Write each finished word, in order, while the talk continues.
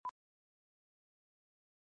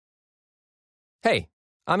Hey,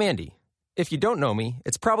 I'm Andy. If you don't know me,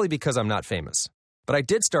 it's probably because I'm not famous. But I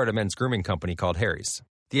did start a men's grooming company called Harry's.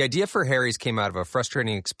 The idea for Harry's came out of a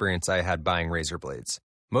frustrating experience I had buying razor blades.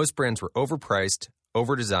 Most brands were overpriced,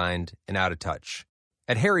 overdesigned, and out of touch.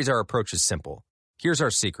 At Harry's, our approach is simple. Here's our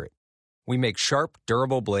secret. We make sharp,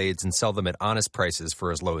 durable blades and sell them at honest prices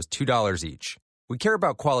for as low as $2 each. We care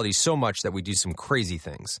about quality so much that we do some crazy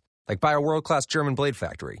things, like buy a world-class German blade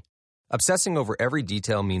factory. Obsessing over every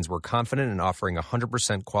detail means we're confident in offering a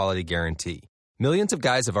 100% quality guarantee. Millions of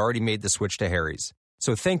guys have already made the switch to Harry's,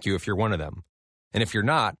 so thank you if you're one of them. And if you're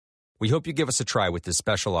not, we hope you give us a try with this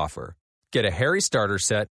special offer. Get a Harry starter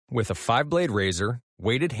set with a 5-blade razor,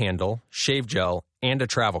 weighted handle, shave gel, and a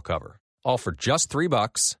travel cover. All for just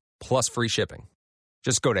 $3 plus free shipping.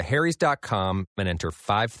 Just go to harrys.com and enter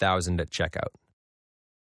 5000 at checkout.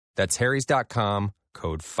 That's harrys.com,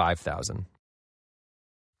 code 5000.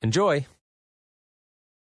 Enjoy!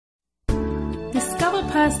 Discover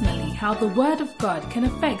personally how the Word of God can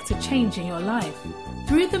affect a change in your life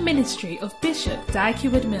through the ministry of Bishop Dag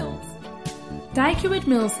Heward-Mills. Dag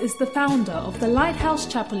Heward-Mills is the founder of the Lighthouse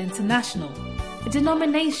Chapel International, a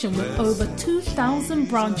denomination with over 2,000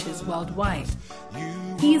 branches worldwide.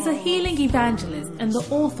 He is a healing evangelist and the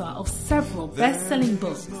author of several best-selling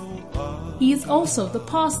books. He is also the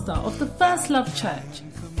pastor of the First Love Church,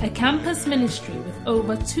 a campus ministry with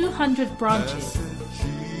over 200 branches.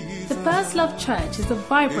 The First Love Church is a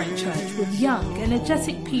vibrant church with young,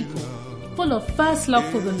 energetic people, full of first love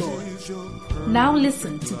for the Lord. Now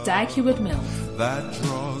listen to Dag Heward-Mills. That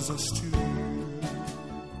draws us to.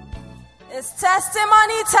 It's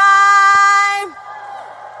testimony time.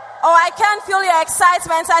 Oh, I can feel your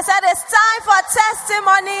excitement. I said it's time for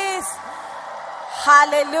testimonies.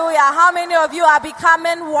 Hallelujah. How many of you are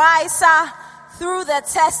becoming wiser through the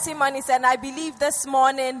testimonies? And I believe this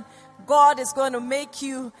morning God is going to make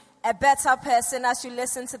you a better person as you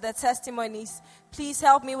listen to the testimonies. Please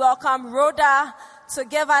help me welcome Rhoda to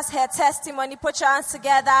give us her testimony. Put your hands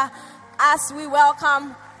together as we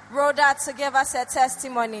welcome Rhoda to give us her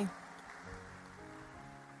testimony.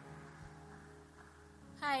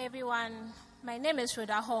 Hi everyone, my name is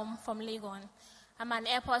Rhoda Home from Legon. I'm an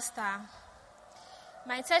airport star.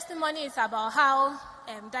 My testimony is about how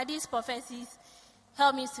Daddy's prophecies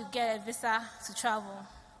helped me to get a visa to travel.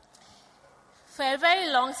 For a very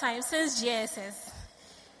long time, since JSS,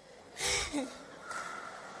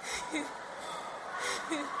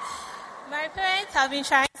 my parents have been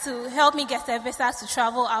trying to help me get a visa to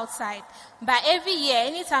travel outside. But every year,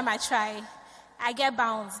 anytime I try, I get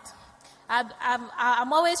bounced.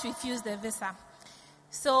 I'm always refused the visa.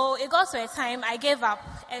 So it got to a time I gave up,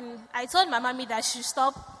 and I told my mommy that she should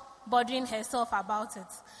stop bothering herself about it.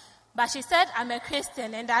 But she said I'm a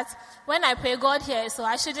Christian and that when I pray God hears, so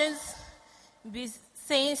I shouldn't be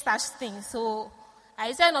saying such things. So I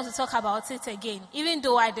decided not to talk about it again, even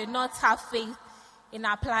though I did not have faith in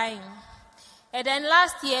applying. And then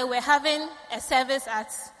last year we're having a service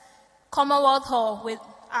at Commonwealth Hall with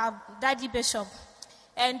our Daddy Bishop.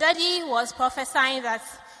 And Daddy was prophesying that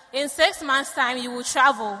in 6 months' time you will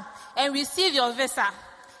travel and receive your visa.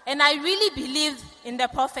 And I really believed in the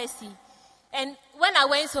prophecy. And when I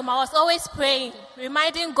went home, I was always praying,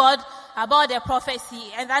 reminding God about the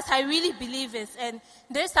prophecy, and that I really believe it. And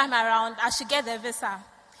this time around, I should get the visa.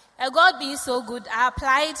 And God being so good, I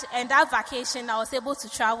applied, and that vacation, I was able to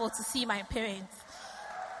travel to see my parents.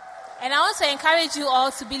 And I want to encourage you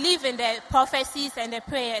all to believe in the prophecies and the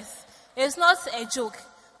prayers. It's not a joke.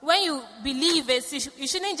 When you believe it, you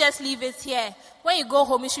shouldn't just leave it here. When you go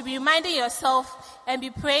home, you should be reminding yourself and be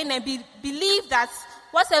praying and believe that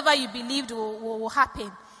whatever you believed will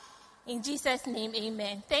happen. In Jesus' name,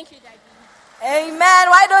 amen. Thank you, Daddy. Amen.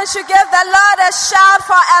 Why don't you give the Lord a shout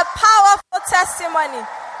for a powerful testimony?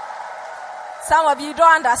 Some of you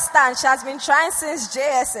don't understand. She has been trying since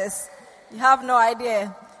JSS. You have no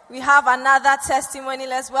idea. We have another testimony.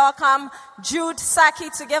 Let's welcome Jude Saki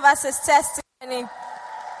to give us his testimony.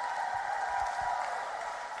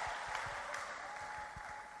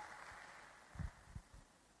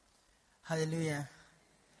 Hallelujah.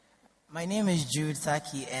 My name is Jude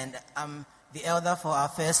Saki, and I'm the elder for our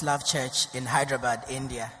First Love Church in Hyderabad,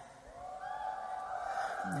 India.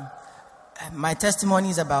 My testimony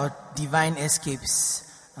is about divine escapes.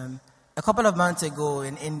 A couple of months ago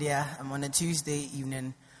in India, on a Tuesday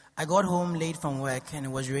evening, I got home late from work and it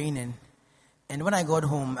was raining. And when I got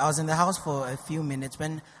home, I was in the house for a few minutes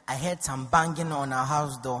when I heard some banging on our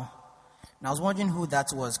house door. And I was wondering who that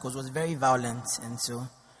was because it was very violent. And so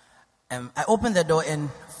I opened the door and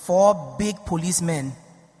 4 big policemen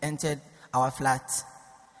entered our flat.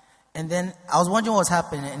 And then I was wondering what was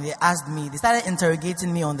happening, and they started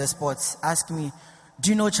interrogating me on the spot, asking me, do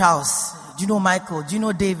you know Charles? Do you know Michael? Do you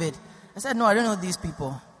know David? I said, no, I don't know these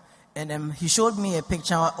people. And he showed me a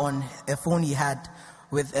picture on a phone he had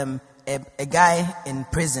with a guy in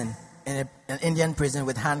prison, in an Indian prison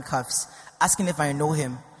with handcuffs, asking if I know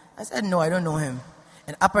him. I said, no, I don't know him.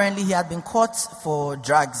 And apparently he had been caught for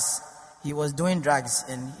drugs. He was doing drugs,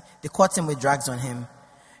 and they caught him with drugs on him.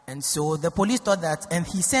 And so the police thought that, and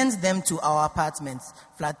he sent them to our apartment,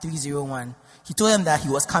 flat 301. He told them that he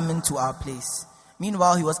was coming to our place.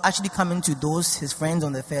 Meanwhile, he was actually coming to his friends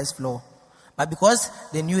on the first floor. But because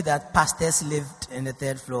they knew that pastors lived in the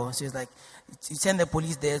third floor, so he sent the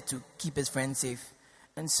police there to keep his friends safe.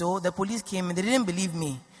 And so the police came, and they didn't believe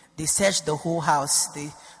me. They searched the whole house. They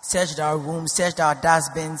searched our rooms, searched our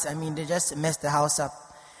dustbins. I mean, they just messed the house up.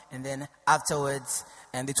 And then afterwards,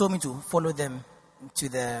 and they told me to follow them to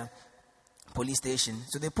the police station.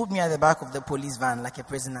 So they put me at the back of the police van like a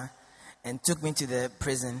prisoner and took me to the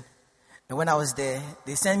prison. And when I was there,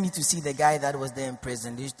 they sent me to see the guy that was there in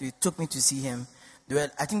prison. They took me to see him.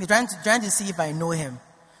 I think they're trying to see if I know him.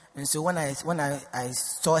 And so when I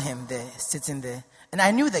saw him there, sitting there, and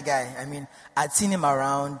I knew the guy. I mean, I'd seen him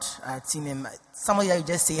around. I'd seen him, somebody I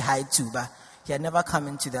just say hi to, but he had never come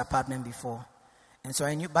into the apartment before. And so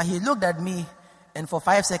I knew, but he looked at me, and for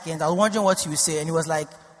 5 seconds, I was wondering what he would say. And he was like,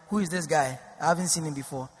 who is this guy? I haven't seen him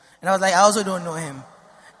before. And I was like, I also don't know him.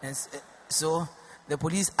 And so the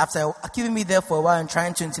police, after keeping me there for a while and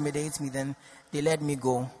trying to intimidate me, then they let me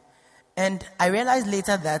go. And I realized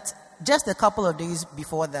later that just a couple of days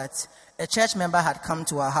before that, a church member had come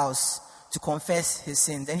to our house to confess his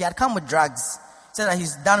sins. And he had come with drugs. He said that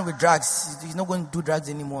he's done with drugs. He's not going to do drugs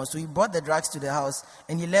anymore. So he brought the drugs to the house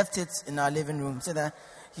and he left it in our living room. He said that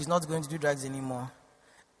he's not going to do drugs anymore.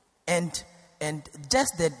 And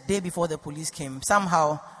just the day before the police came,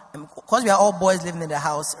 somehow, because we are all boys living in the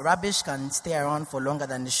house, rubbish can stay around for longer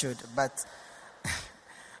than it should. But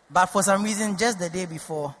for some reason, just the day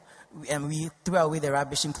before, we threw away the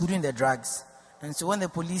rubbish, including the drugs. And so when the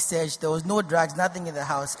police searched, there was no drugs, nothing in the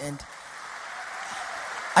house. And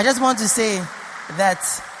I just want to say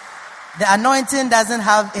that the anointing doesn't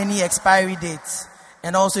have any expiry dates.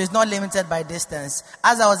 And also it's not limited by distance.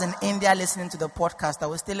 As I was in India listening to the podcast, I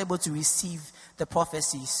was still able to receive the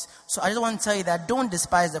prophecies. So I just want to tell you that don't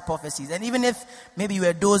despise the prophecies. And even if maybe you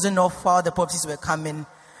were dozing off while the prophecies were coming,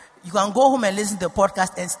 you can go home and listen to the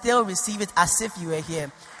podcast and still receive it as if you were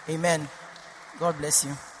here. Amen. God bless you.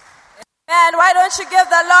 And why don't you give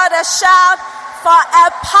the Lord a shout for a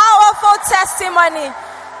powerful testimony?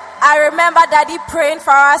 I remember Daddy praying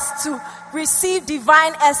for us to receive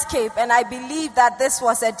divine escape, and I believe that this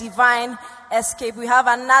was a divine escape. We have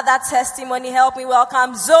another testimony. Help me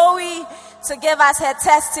welcome Zoe to give us her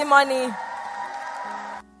testimony.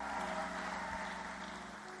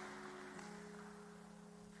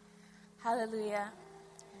 Hallelujah.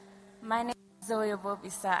 My name is Zoe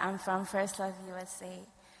Obobisa. I'm from First Love USA.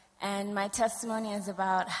 And my testimony is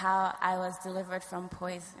about how I was delivered from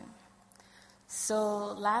poison.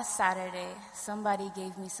 So last Saturday, somebody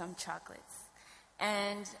gave me some chocolates.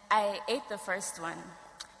 And I ate the first one.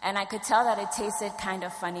 And I could tell that it tasted kind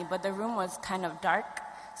of funny, but the room was kind of dark,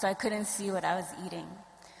 so I couldn't see what I was eating.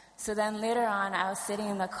 So then later on, I was sitting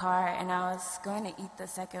in the car, and I was going to eat the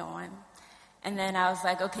second one. And then I was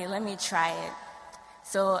like, okay, let me try it.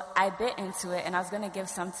 So I bit into it, and I was going to give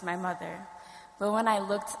some to my mother. But when I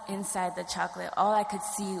looked inside the chocolate, all I could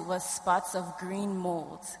see was spots of green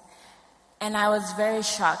mold. And I was very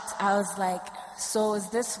shocked. I was like, so is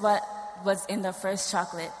this what was in the first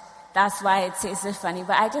chocolate? That's why it tasted funny.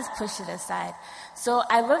 But I just pushed it aside. So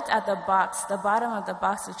I looked at the box, the bottom of the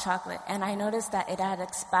box of chocolate, and I noticed that it had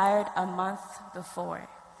expired a month before.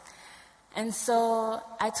 And so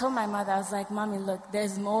I told my mother, I was like, Mommy, look,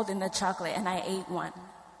 there's mold in the chocolate, and I ate one.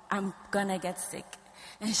 I'm gonna get sick.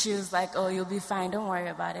 And she was like, oh, you'll be fine, don't worry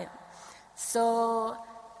about it. So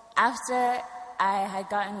after I had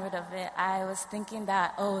gotten rid of it, I was thinking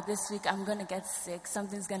that, oh, this week I'm gonna get sick,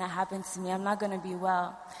 something's gonna happen to me, I'm not gonna be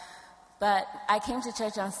well. But I came to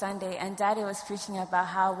church on Sunday, and Daddy was preaching about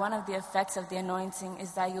how one of the effects of the anointing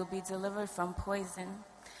is that you'll be delivered from poison.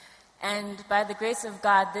 And by the grace of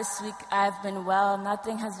God, this week I've been well.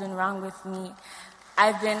 Nothing has been wrong with me.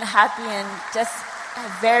 I've been happy and just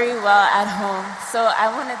very well at home. So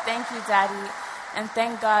I want to thank you, Daddy, and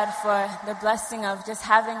thank God for the blessing of just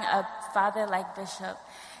having a father like Bishop.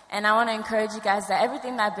 And I want to encourage you guys that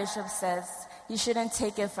everything that Bishop says, you shouldn't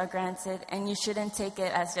take it for granted, and you shouldn't take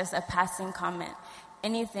it as just a passing comment.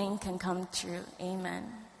 Anything can come true. Amen.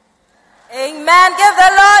 Amen. Give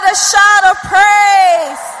the Lord a shout of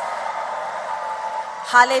praise.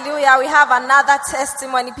 Hallelujah. We have another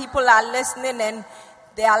testimony. People are listening and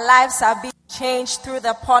their lives are being changed through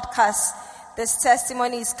the podcast. This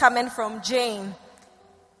testimony is coming from Jane.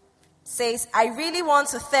 Says, I really want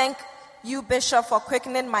to thank you, Bishop, for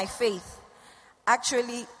quickening my faith.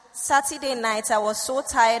 Actually, Saturday night, I was so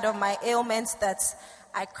tired of my ailments that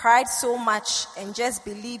I cried so much and just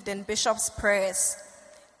believed in Bishop's prayers.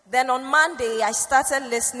 Then on Monday, I started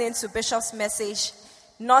listening to Bishop's message,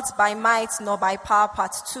 Not by Might nor by Power,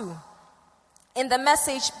 Part 2. In the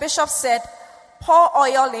message, Bishop said, pour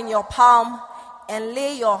oil in your palm and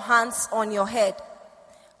lay your hands on your head.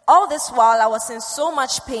 All this while, I was in so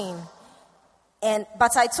much pain.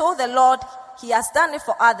 But I told the Lord, He has done it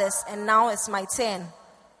for others, and now it's my turn.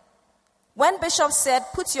 When Bishop said,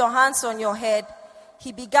 put your hands on your head,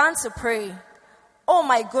 he began to pray. Oh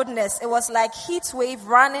my goodness, it was like heat wave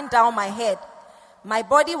running down my head. My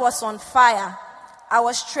body was on fire. I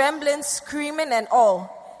was trembling, screaming and all.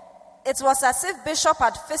 It was as if Bishop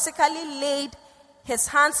had physically laid his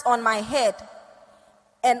hands on my head.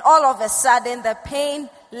 And all of a sudden, the pain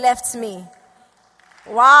left me.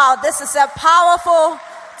 Wow, this is a powerful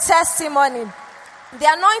testimony. The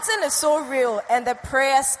anointing is so real and the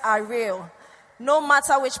prayers are real. No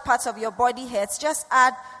matter which part of your body hurts, just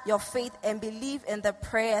add your faith and believe in the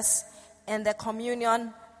prayers and the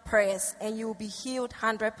communion prayers and you will be healed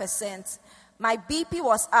 100%. My BP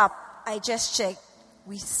was up. I just checked.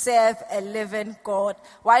 We serve a living God.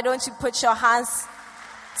 Why don't you put your hands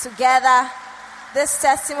together? This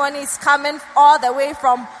testimony is coming all the way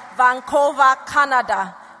from Vancouver,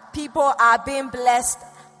 Canada. People are being blessed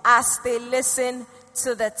as they listen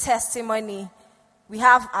to the testimony. We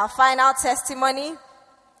have our final testimony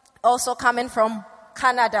also coming from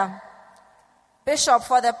Canada. Bishop,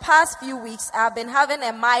 for the past few weeks, I've been having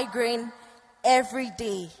a migraine every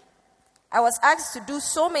day. I was asked to do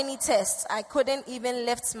so many tests, I couldn't even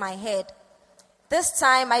lift my head. This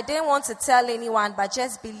time, I didn't want to tell anyone, but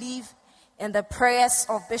just believe in the prayers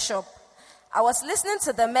of Bishop. I was listening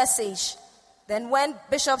to the message. Then when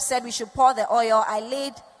Bishop said we should pour the oil, I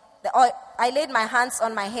laid my hands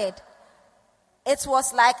on my head. It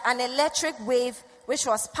was like an electric wave which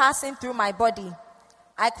was passing through my body.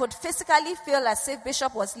 I could physically feel as if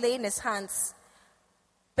Bishop was laying his hands.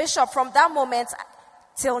 Bishop, from that moment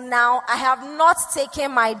till now, I have not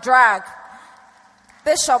taken my drug.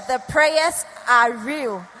 Bishop, the prayers are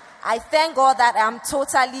real. I thank God that I'm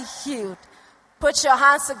totally healed. Put your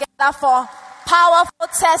hands together for powerful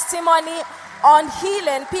testimony on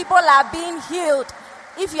healing. People are being healed.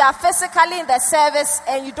 If you are physically in the service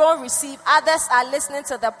and you don't receive, others are listening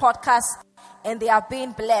to the podcast and they are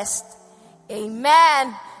being blessed.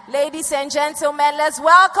 Amen. Ladies and gentlemen, let's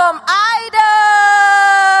welcome Ida.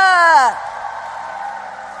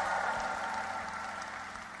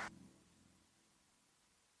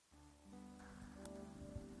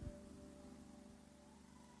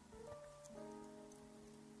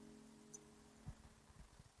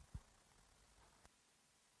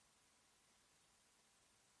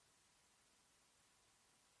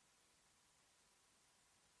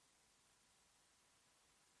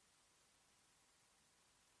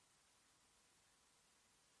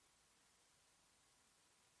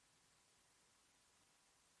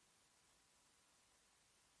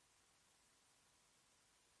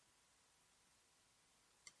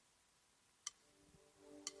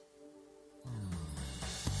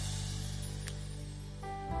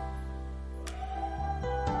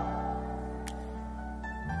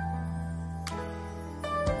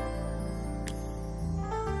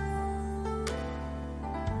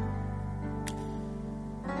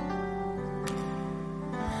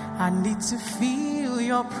 I need to feel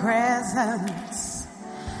your presence.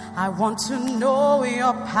 I want to know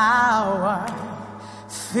your power.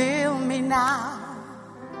 Fill me now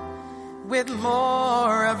with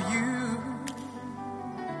more of you.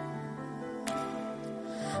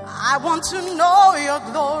 I want to know your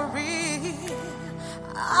glory.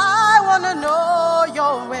 I want to know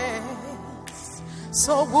your ways.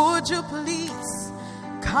 So would you please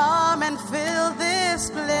come and fill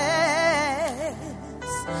this place?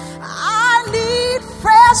 I need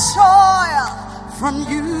fresh oil from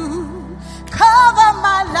you. Cover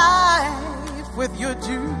my life with your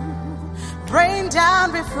dew. Rain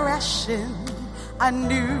down refreshing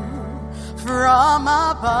anew from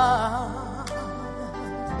above.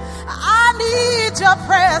 I need your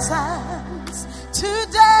presence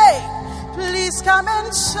today. Please come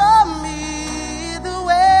and show me the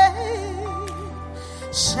way.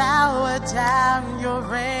 Shower down your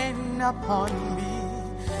rain upon me.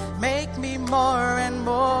 Make me more and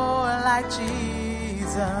more like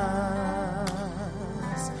Jesus.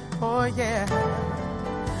 Oh yeah.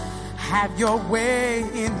 have your way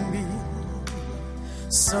in me,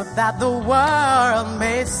 so that the world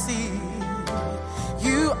may see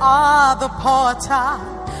you are the potter,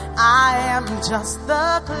 I am just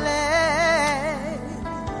the clay.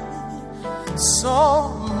 So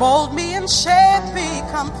mold me and shape me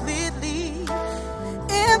completely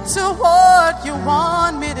into what you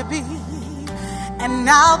want me to be, and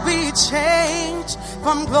I'll be changed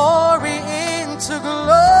from glory into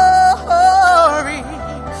glory,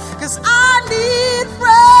 'cause I need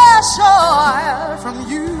fresh oil from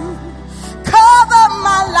you. Cover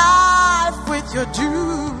my life with your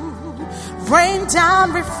dew, rain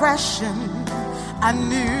down refreshing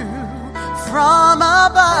anew from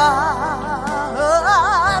above.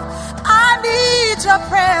 I need your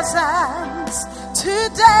presence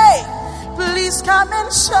today. Please come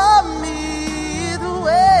and show me the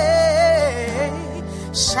way.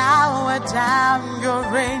 Shower down your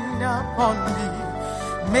rain upon me.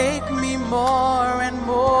 Make me more and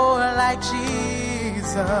more like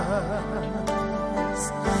Jesus.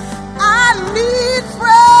 I need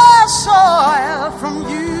fresh oil from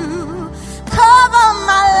you. Cover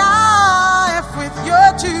my life with your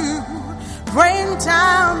dew. Rain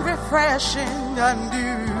down refreshing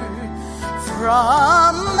anew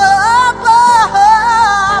from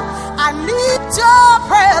above. I need your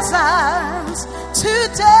presence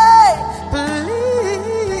today.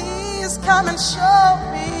 Please come and show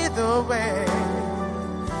me the way.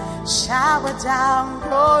 Shower down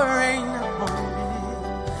your rain upon me.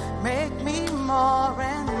 Make me more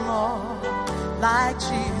and more like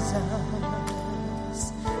Jesus.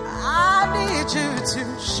 I need you to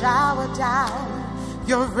shower down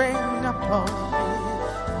your rain upon me.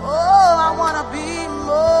 Oh, I want to be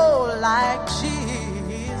more like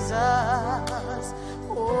Jesus.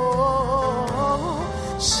 Oh,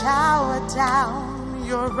 shower down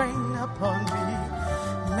your rain upon me.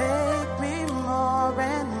 Make me more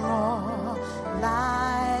and more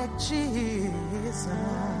like Jesus.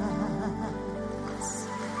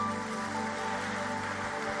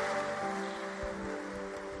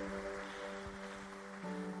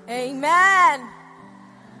 Amen.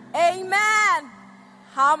 Amen.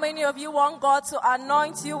 How many of you want God to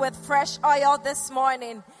anoint you with fresh oil this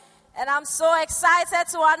morning? And I'm so excited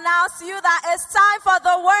to announce to you that it's time for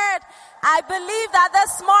the word. I believe that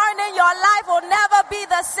this morning your life will never be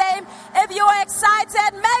the same. If you're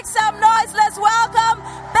excited, make some noise. Let's welcome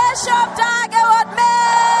Bishop Dag Heward-Mills.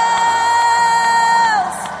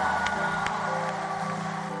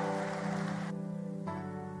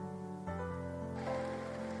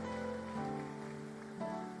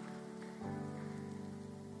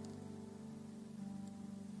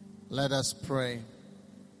 Let us pray.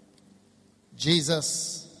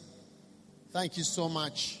 Jesus, thank you so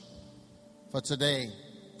much for today.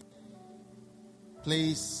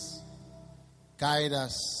 Please guide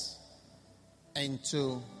us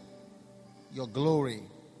into your glory.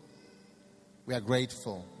 We are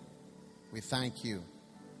grateful. We thank you.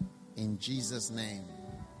 In Jesus' name,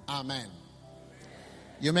 amen.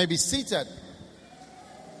 You may be seated.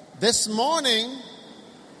 This morning,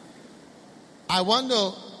 I want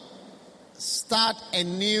to start a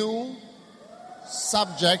new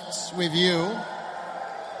subject with you,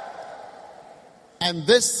 and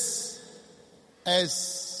this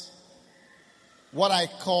is what I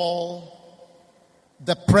call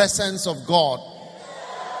the presence of God.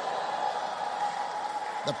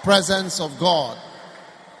 The presence of God.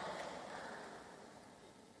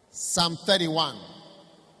 Psalm 31.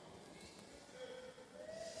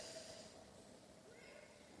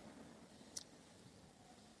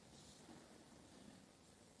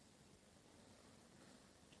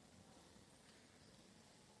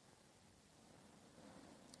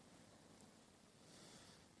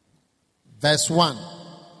 Verse 1.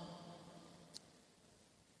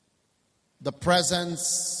 The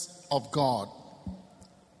presence of God.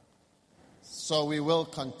 So we will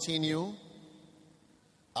continue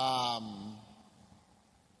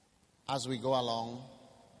as we go along.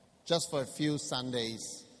 Just for a few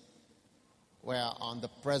Sundays, we're on the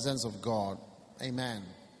presence of God. Amen.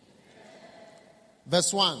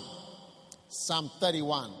 Verse 1. Psalm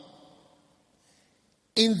 31.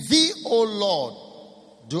 In thee, O Lord,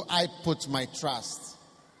 do I put my trust.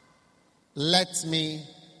 Let me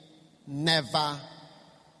never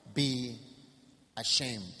be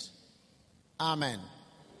ashamed. Amen.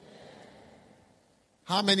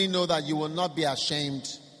 How many know that you will not be ashamed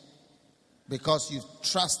because you've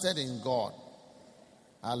trusted in God?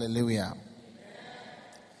 Hallelujah.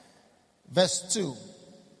 Verse 2.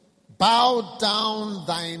 Bow down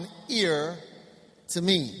thine ear to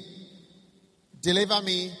me. Deliver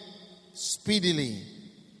me speedily.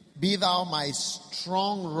 Be thou my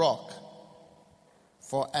strong rock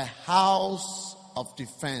for a house of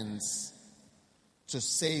defense to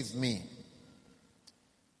save me.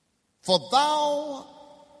 For thou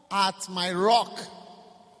art my rock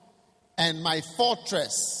and my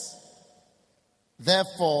fortress.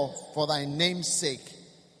 Therefore, for thy name's sake,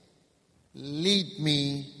 lead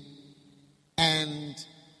me and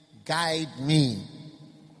guide me.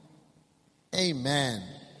 Amen.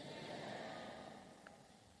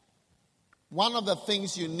 One of the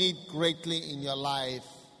things you need greatly in your life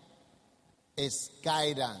is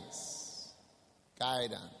guidance.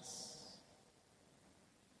 Guidance.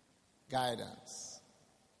 Guidance.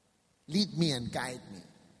 Lead me and guide me.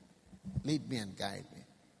 Lead me and guide me.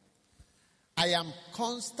 I am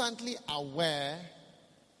constantly aware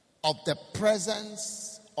of the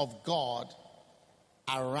presence of God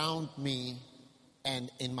around me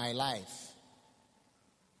and in my life.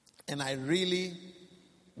 And I really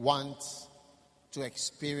want to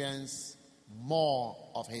experience more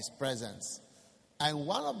of His presence. And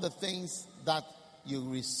one of the things that you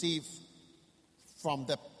receive from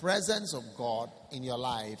the presence of God in your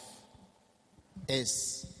life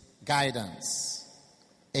is guidance.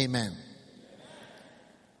 Amen.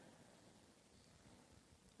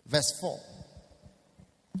 Verse 4.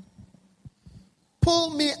 Pull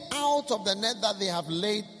me out of the net that they have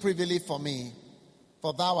laid privily for me,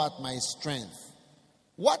 for thou art my strength.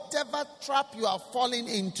 Whatever trap you are falling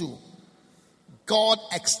into, God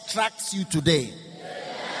extracts you today.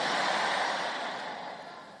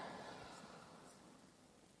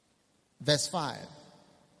 Verse 5.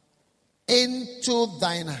 Into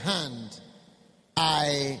thine hand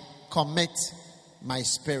I commit my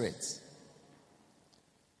spirit.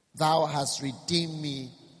 Thou hast redeemed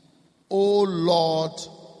me, O Lord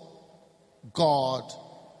God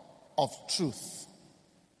of truth.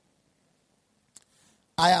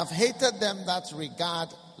 I have hated them that regard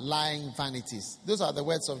lying vanities. Those are the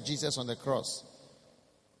words of Jesus on the cross.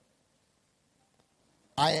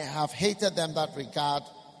 I have hated them that regard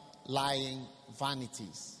lying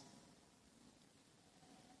vanities.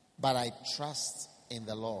 But I trust in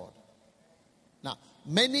the Lord. Now,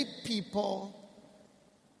 many people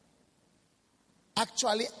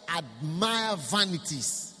actually admire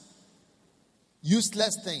vanities,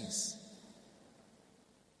 useless things.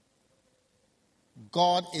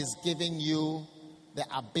 God is giving you the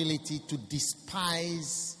ability to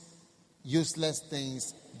despise useless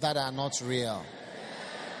things that are not real.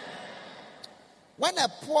 When a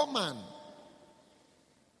poor man,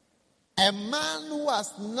 a man who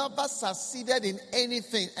has never succeeded in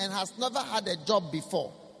anything and has never had a job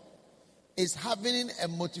before, is having a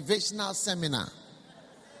motivational seminar,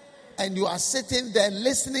 and you are sitting there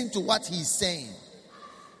listening to what he's saying,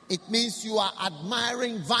 it means you are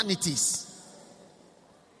admiring vanities.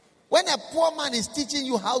 When a poor man is teaching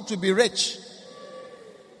you how to be rich,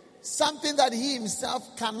 something that he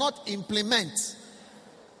himself cannot implement,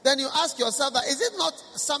 then you ask yourself, that is it not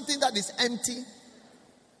something that is empty?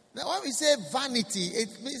 Now, when we say vanity,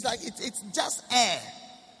 it means like it's just air.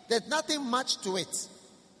 There's nothing much to it.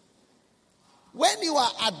 When you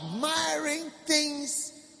are admiring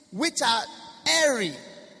things which are airy,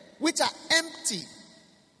 which are empty,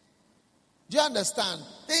 do you understand?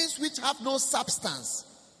 Things which have no substance,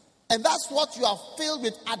 and that's what you are filled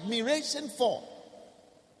with admiration for,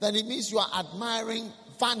 then it means you are admiring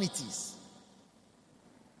vanities.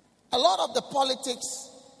 A lot of the politics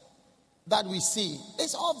that we see,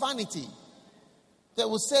 it's all vanity. They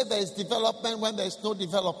will say there is development when there is no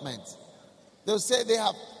development. They will say they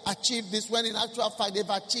have achieved this when in actual fact they've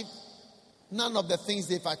achieved none of the things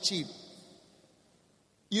they've achieved.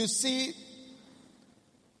 You see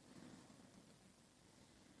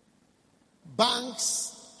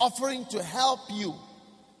banks offering to help you,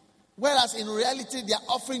 whereas in reality they are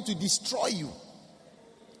offering to destroy you.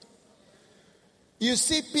 You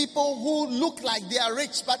see people who look like they are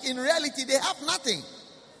rich, but in reality they have nothing.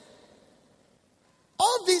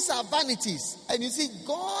 All these are vanities. And you see,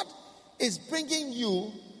 God is bringing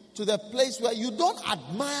you to the place where you don't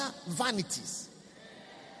admire vanities.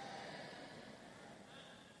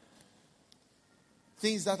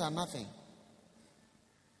 Things that are nothing.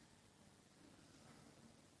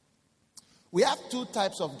 We have two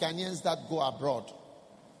types of Ghanaians that go abroad.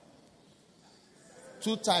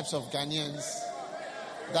 Two types of Ghanaians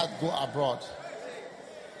that go abroad.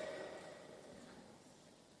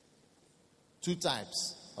 Two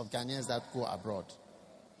types of Ghanaians that go abroad.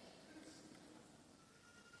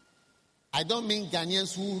 I don't mean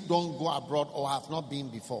Ghanaians who don't go abroad or have not been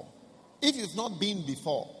before. If you've not been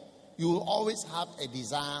before, you will always have a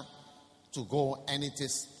desire to go, and it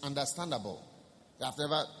is understandable. I've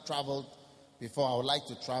never traveled before. I would like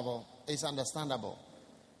to travel. It's understandable.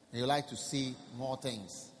 You like to see more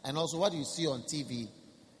things. And also what you see on TV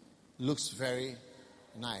looks very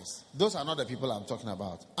nice. Those are not the people I'm talking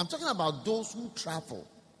about. I'm talking about those who travel,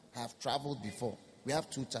 have traveled before. We have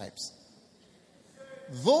two types.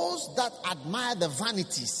 Those that admire the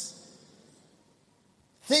vanities,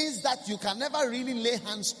 things that you can never really lay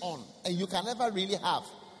hands on and you can never really have.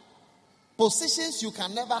 Positions you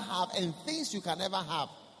can never have and things you can never have.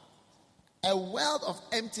 A world of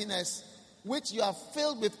emptiness which you are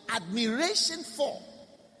filled with admiration for.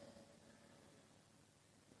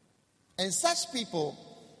 And such people,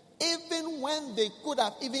 even when they could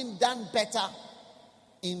have even done better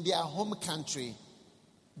in their home country,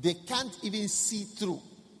 they can't even see through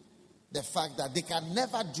the fact that they can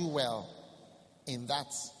never do well in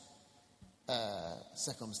that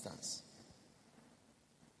circumstance.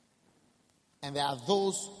 And there are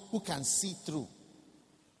those who can see through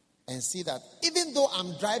and see that even though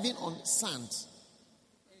I'm driving on sand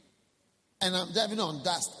and I'm driving on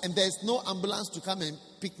dust and there's no ambulance to come and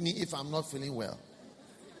pick me if I'm not feeling well,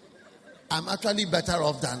 I'm actually better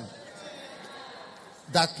off than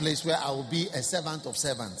that place where I will be a servant of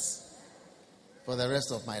servants for the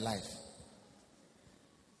rest of my life.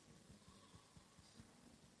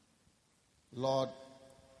 Lord,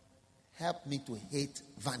 help me to hate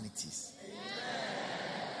vanities.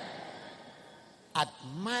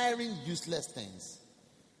 Admiring useless things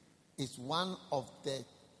is one of the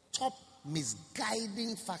top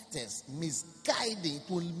misguiding factors. It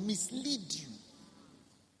will mislead you.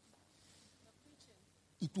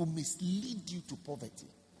 It will mislead you to poverty.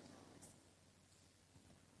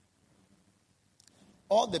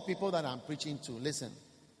 All the people that I'm preaching to, listen,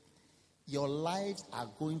 your lives are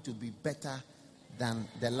going to be better than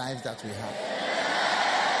the lives that we have.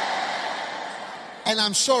 And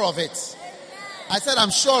I'm sure of it. I said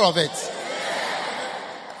I'm sure of it.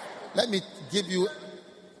 Let me give you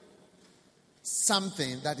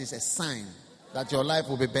something that is a sign that your life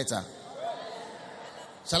will be better.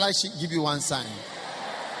 Shall I give you one sign?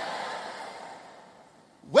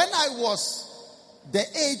 When I was the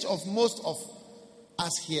age of most of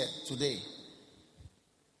us here today,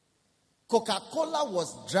 Coca-Cola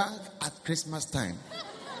was drunk at Christmas time.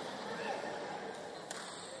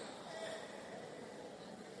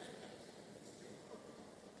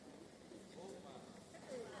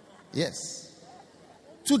 Yes.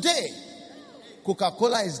 Today,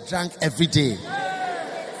 Coca-Cola is drunk every day.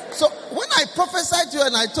 So when I prophesied to you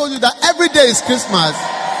and I told you that every day is Christmas,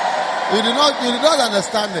 you did not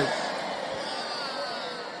understand it.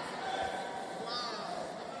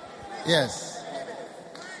 Yes.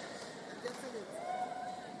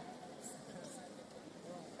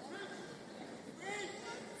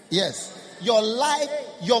 Yes. Your life,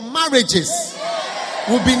 your marriages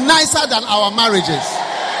will be nicer than our marriages.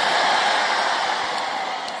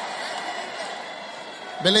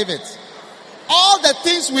 Believe it. All the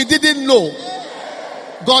things we didn't know,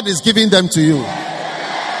 God is giving them to you.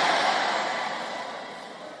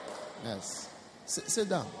 Yes. Sit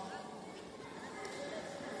down.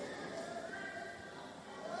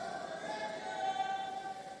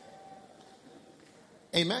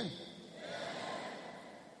 Amen.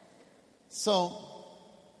 So,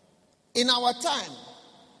 in our time,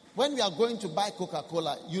 when we are going to buy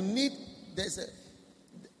Coca-Cola, you need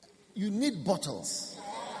bottles.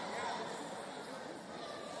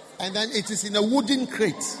 And then it is in a wooden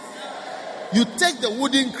crate. You take the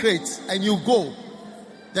wooden crate and you go.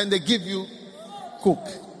 Then they give you Coke.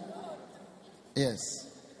 Yes.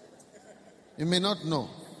 You may not know.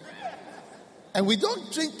 And we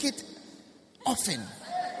don't drink it often.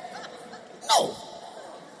 No.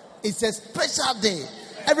 It's a special day.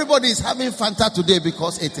 Everybody is having Fanta today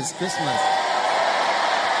because it is Christmas.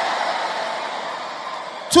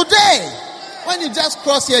 Today, when you just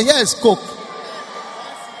cross here is Coke.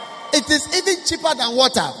 It is even cheaper than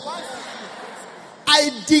water. I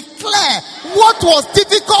declare what was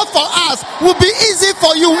difficult for us will be easy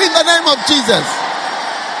for you in the name of Jesus.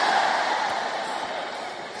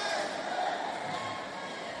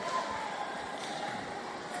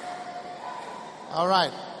 All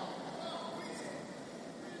right.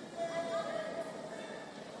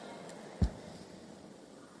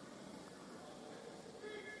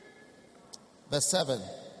 Verse 7.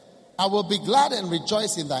 I will be glad and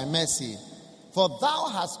rejoice in thy mercy, for thou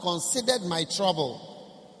hast considered my trouble,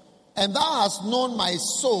 and thou hast known my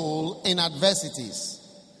soul in adversities.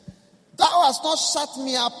 Thou hast not shut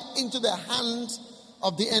me up into the hand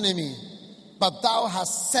of the enemy, but thou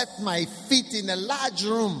hast set my feet in a large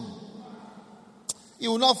room.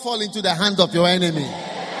 You will not fall into the hand of your enemy.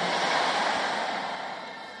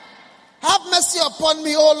 upon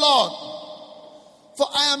me, O Lord, for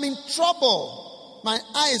I am in trouble. My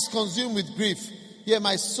eye is consumed with grief, yea,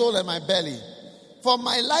 my soul and my belly. For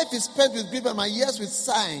my life is spent with grief and my years with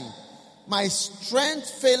sighing. My strength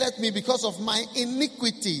faileth me because of my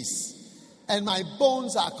iniquities, and my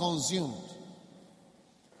bones are consumed.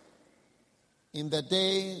 In the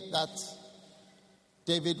day that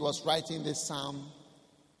David was writing this psalm,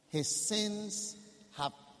 his sins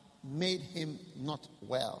have made him not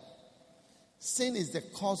well. Sin is the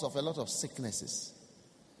cause of a lot of sicknesses.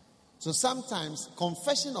 So sometimes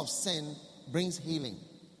confession of sin brings healing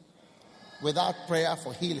without prayer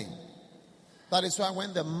for healing. That is why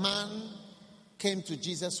when the man came to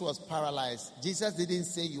Jesus who was paralyzed, Jesus didn't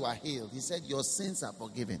say you are healed. He said your sins are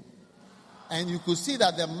forgiven. And you could see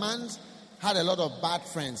that the man had a lot of bad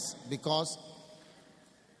friends, because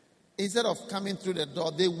instead of coming through the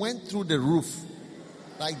door, they went through the roof.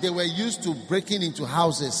 Like they were used to breaking into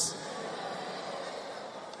houses.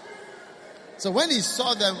 So when he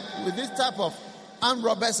saw them with this type of armed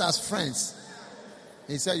robbers as friends,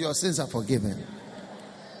 he said, your sins are forgiven.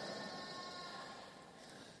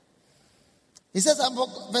 He says,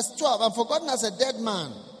 verse 12, I'm forgotten as a dead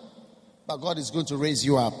man, but God is going to raise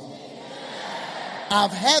you up.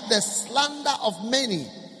 I've heard the slander of many.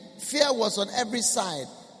 Fear was on every side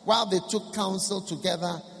while they took counsel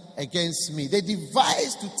together against me. They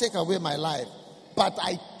devised to take away my life, but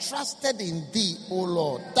I trusted in thee, O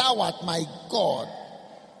Lord. Thou art my God.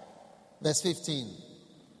 Verse 15.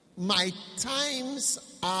 My times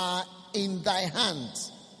are in thy hand.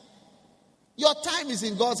 Your time is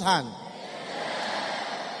in God's hand.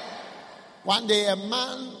 One day a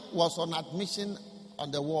man was on admission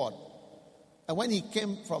on the ward. And when he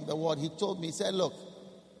came from the ward, he told me, he said, look,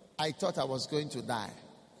 I thought I was going to die.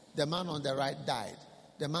 The man on the right died.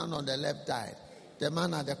 The man on the left died. The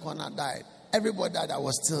man at the corner died. Everybody died. I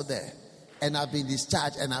was still there. And I've been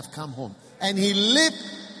discharged and I've come home. And he lived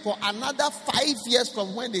for another 5 years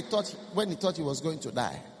from when he thought he was going to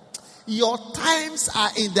die. Your times are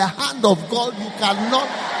in the hand of God. You cannot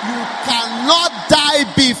die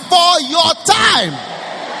before your time.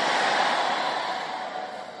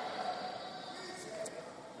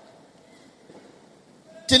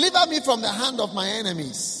 Deliver me from the hand of my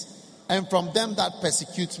enemies and from them that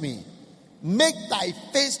persecute me. Make thy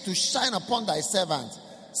face to shine upon thy servant.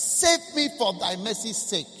 Save me for thy mercy's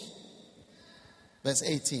sake. Verse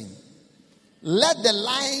 18. Let the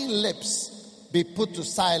lying lips be put to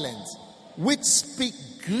silence, which speak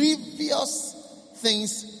grievous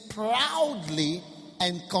things proudly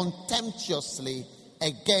and contemptuously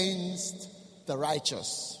against the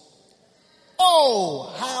righteous.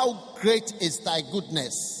 Oh, how great is thy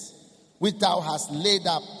goodness, which thou hast laid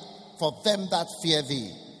up for them that fear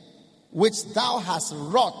thee, which thou hast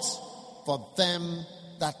wrought for them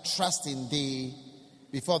that trust in thee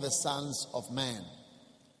before the sons of man.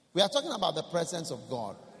 We are talking about the presence of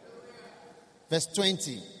God. Verse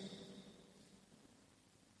 20.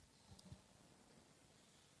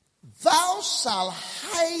 Thou shalt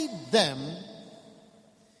hide them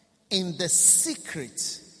in the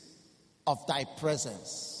secret of thy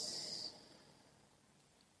presence.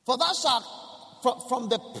 For thou shalt, from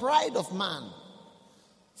the pride of man,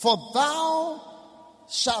 for thou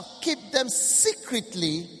shalt keep them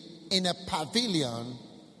secretly in a pavilion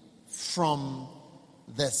from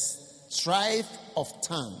the strife of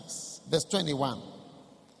tongues. Verse 21.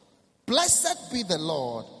 Blessed be the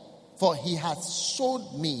Lord, for he hath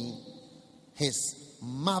showed me his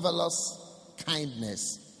marvelous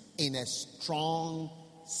kindness in a strong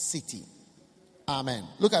city. Amen.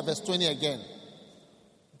 Look at verse 20 again.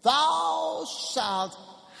 Thou shalt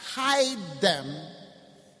hide them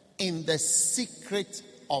in the secret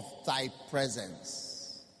of thy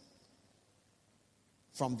presence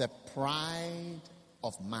from the pride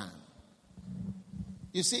of man.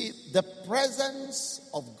 You see, the presence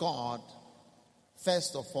of God,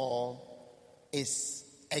 first of all, is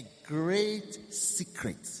a great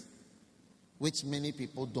secret which many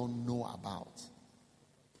people don't know about.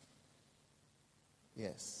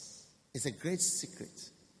 Yes, it's a great secret.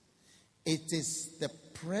 It is the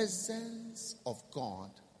presence of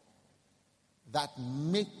God that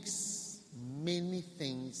makes many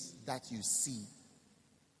things that you see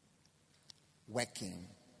working.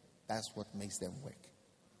 That's what makes them work.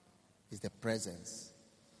 It's the presence.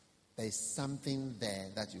 There is something there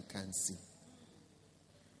that you can't see.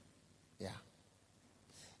 Yeah.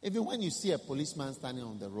 Even when you see a policeman standing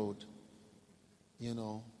on the road, you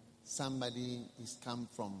know, somebody is come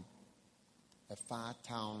from a far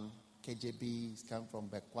town, KJB, he's come from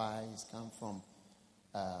Bekwai, he's come from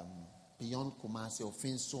beyond Kumasi or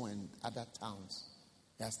Finso and other towns.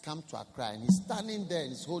 He has come to Accra and he's standing there and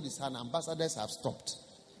he's holding his hand. Ambassadors have stopped.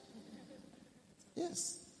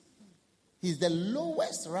 Yes. He's the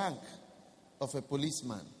lowest rank of a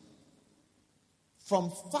policeman.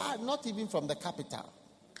 From far, not even from the capital.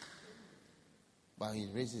 But he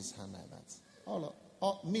raised his hand like that.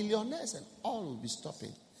 All millionaires and all will be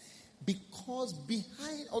stopping. Because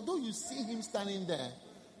behind, although you see him standing there,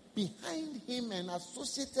 behind him and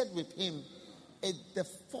associated with him is the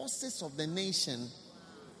forces of the nation,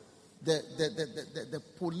 the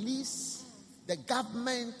police, the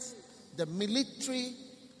government, the military.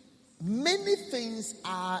 Many things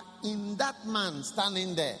are in that man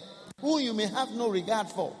standing there, who you may have no regard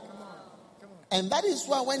for. And that is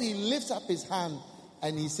why when he lifts up his hand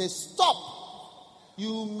and he says, stop,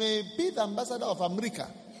 you may be the ambassador of America,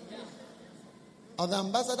 or the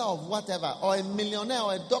ambassador of whatever, or a millionaire,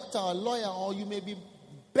 or a doctor, or a lawyer, or you may be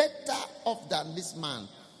better off than this man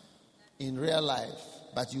in real life,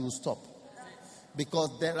 but you will stop.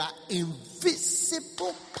 Because there are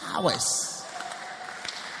invisible powers.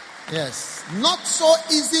 Yes. Not so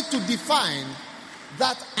easy to define,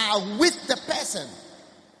 that are with the person.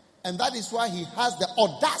 And that is why he has the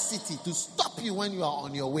audacity to stop you when you are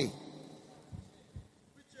on your way.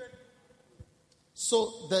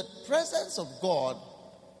 So the presence of God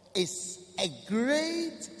is a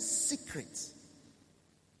great secret.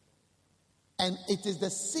 And it is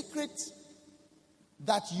the secret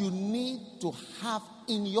that you need to have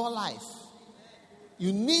in your life.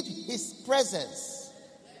 You need his presence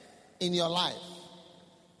in your life.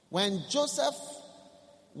 When Joseph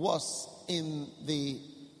was in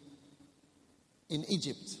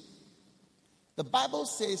Egypt, the Bible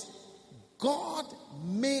says God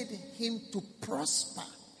made him to prosper.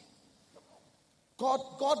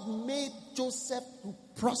 God made Joseph to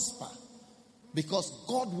prosper because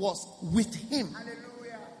God was with him.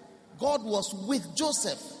 God was with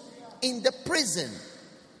Joseph in the prison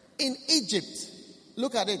in Egypt.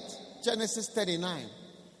 Look at it, Genesis 39.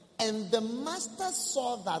 And the master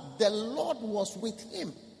saw that the Lord was with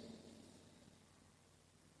him.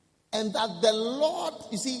 And that the Lord,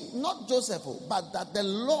 you see, not Joseph, but that the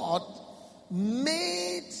Lord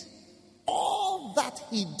made all that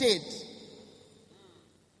he did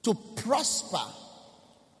to prosper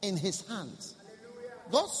in his hands.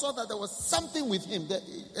 God saw that there was something with him.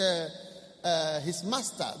 His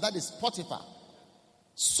master, that is Potiphar,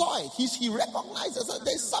 saw it. He recognized it. Said,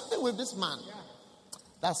 there's something with this man.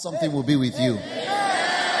 That something will be with you.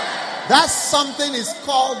 That something is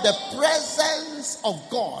called the presence of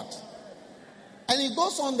God. And he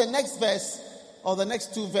goes on the next verse, or the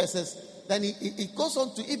next two verses, then he goes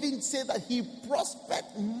on to even say that he prospered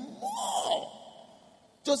more.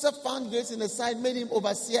 Joseph found grace in the sight, made him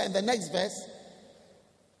overseer in the next verse.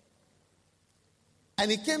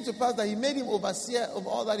 And it came to pass that he made him overseer of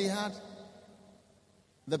all that he had.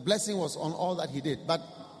 The blessing was on all that he did. But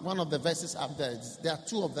one of the verses up there are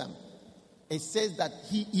two of them. It says that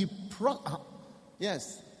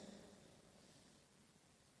yes.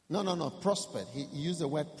 No, prospered. He used the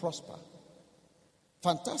word prosper.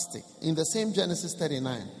 Fantastic. In the same Genesis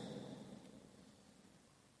 39.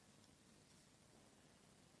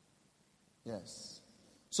 Yes.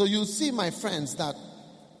 So you see, my friends, that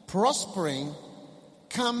prospering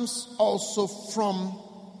comes also from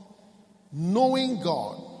knowing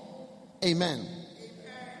God. Amen.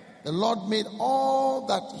 The Lord made all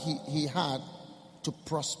that he had to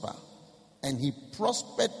prosper. And he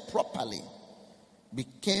prospered properly.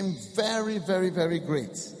 Became very, very, very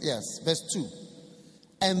great. Yes, verse 2.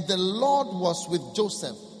 And the Lord was with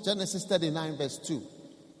Joseph. Genesis 39, verse 2.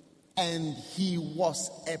 And he was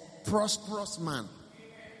a prosperous man.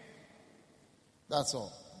 That's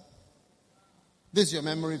all. This is your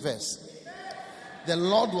memory verse. The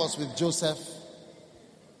Lord was with Joseph,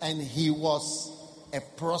 and he was a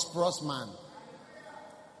prosperous man.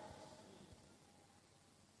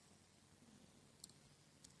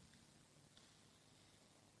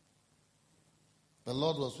 The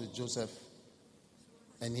Lord was with Joseph,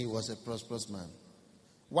 and he was a prosperous man.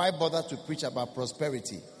 Why bother to preach about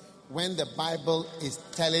prosperity when the Bible is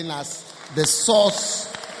telling us the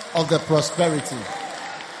source of the prosperity?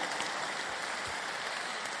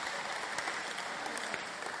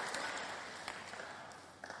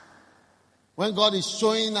 When God is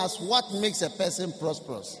showing us what makes a person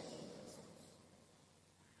prosperous.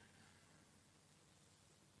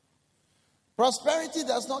 Prosperity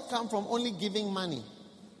does not come from only giving money.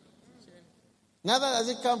 Neither does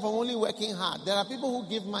it come from only working hard. There are people who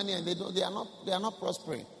give money and they are not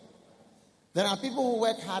prospering. There are people who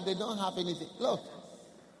work hard, they don't have anything. Look,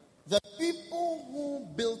 the people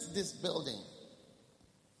who built this building,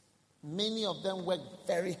 Many of them work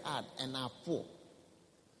very hard and are poor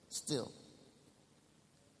still.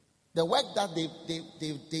 The work that they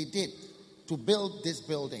did to build this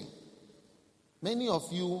building, many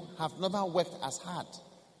of you have never worked as hard.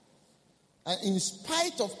 And in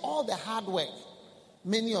spite of all the hard work,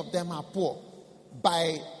 many of them are poor.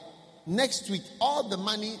 By next week, all the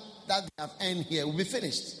money that they have earned here will be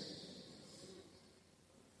finished.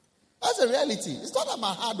 That's a reality. It's not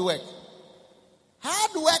about hard work.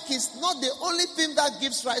 Hard work is not the only thing that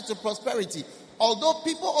gives rise to prosperity. Although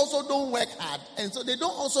people also don't work hard, and so they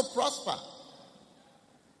don't also prosper.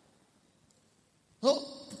 So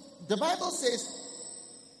the Bible says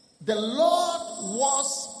the Lord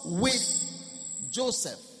was with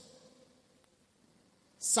Joseph.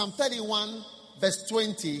 Psalm 31 verse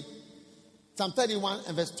 20. Psalm 31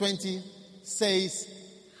 and verse 20 says,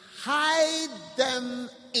 hide them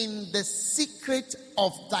in the secret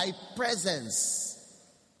of thy presence.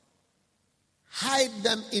 Hide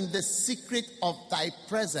them in the secret of thy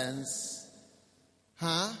presence.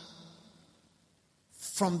 From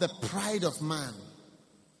the pride of man.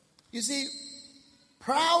 You see,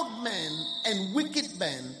 proud men and wicked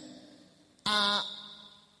men are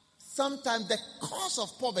sometimes the cause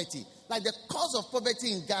of poverty. Like the cause of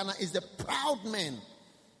poverty in Ghana is the proud men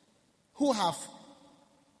who have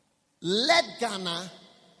led Ghana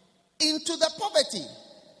into the poverty.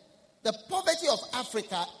 The poverty of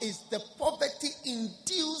Africa is the poverty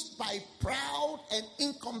induced by proud and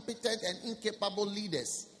incompetent and incapable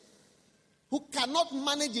leaders who cannot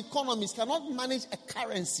manage economies, cannot manage a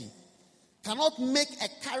currency, cannot make a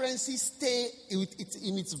currency stay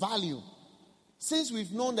in its value. Since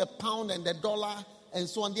we've known the pound and the dollar and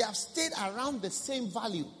so on, they have stayed around the same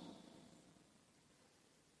value.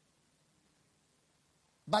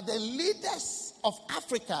 But the leaders of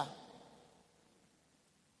Africa,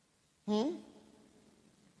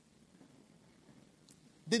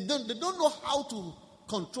 they don't know how to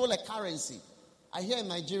control a currency. I hear in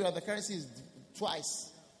Nigeria the currency is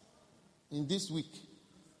twice in this week.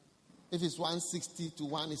 If it's 160 to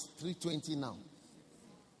 1, it's 320 now.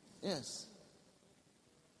 Yes.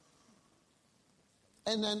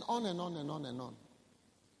 And then on and on and on and on.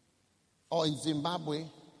 Or in Zimbabwe,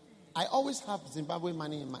 I always have Zimbabwe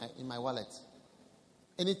money in my wallet.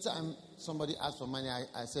 Anytime somebody asks for money,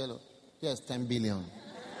 I say, look, here's 10 billion.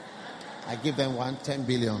 I give them 10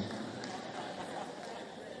 billion.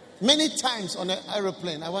 Many times on an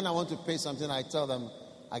aeroplane, when I want to pay something, I tell them,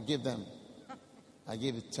 I give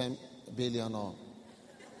it 10 billion or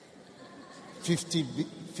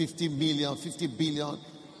 50 million, 50 billion,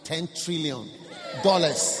 10 trillion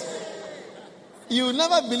dollars. You will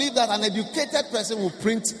never believe that an educated person will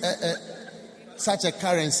print such a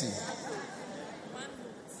currency.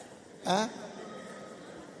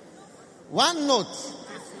 One note.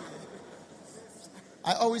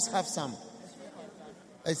 I always have some.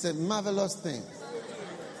 It's a marvelous thing.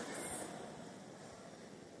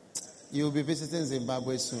 You will be visiting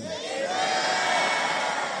Zimbabwe soon.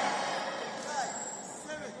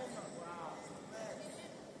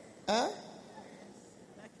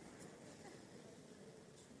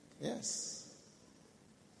 Yes.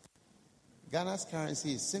 Ghana's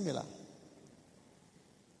currency is similar.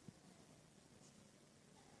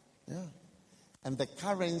 Yeah. And the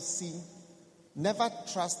currency, never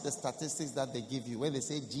trust the statistics that they give you. When they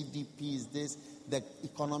say GDP is this, the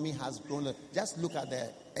economy has grown. Just look at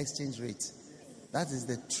the exchange rate. That is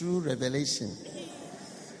the true revelation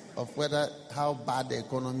of how bad the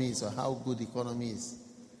economy is or how good the economy is.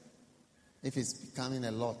 If it's becoming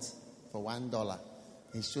a lot for $1,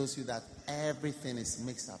 it shows you that everything is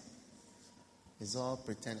mixed up. It's all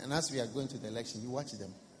pretend. And as we are going to the election, you watch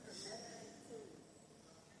them.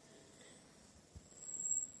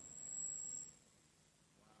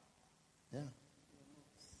 Yeah.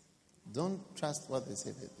 Don't trust what they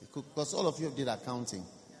say. Because all of you did accounting.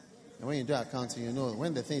 And when you do accounting, you know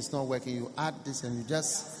when the thing is not working, you add this and you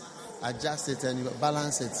just adjust it and you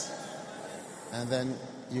balance it. And then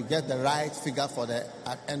you get the right figure for the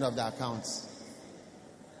end of the accounts.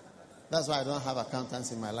 That's why I don't have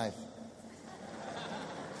accountants in my life.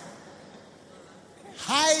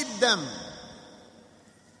 Hide them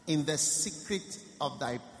in the secret of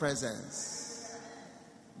thy presence.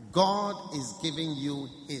 God is giving you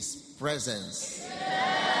his presence.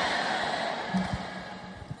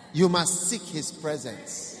 You must seek his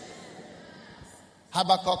presence.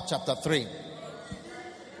 Habakkuk chapter 3.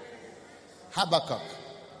 Habakkuk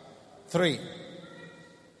 3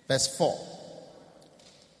 verse 4.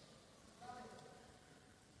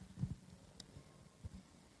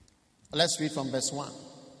 Let's read from verse 1.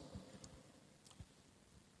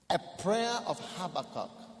 A prayer of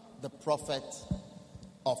Habakkuk, the prophet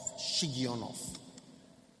of Shigionoth.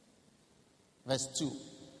 Verse 2.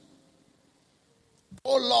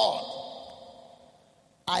 O Lord,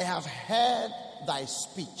 I have heard thy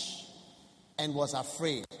speech and was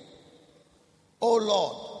afraid. O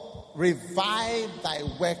Lord, revive thy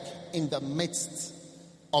work in the midst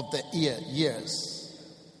of the years.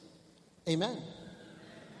 Amen.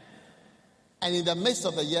 And in the midst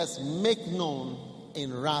of the years, make known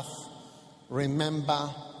in wrath, remember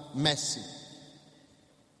mercy.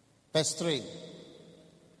 Verse 3.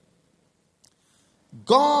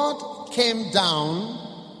 God came down.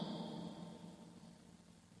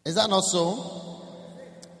 Is that not so?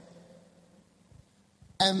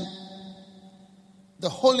 And the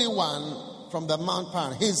Holy One from the Mount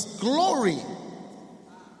Paran, his glory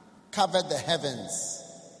covered the heavens,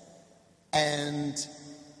 and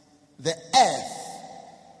the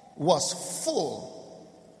earth was full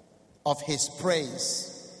of his praise.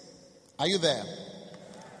 Are you there?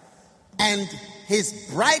 And his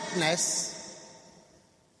brightness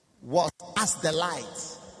was as the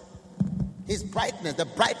light. His brightness, the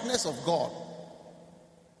brightness of God.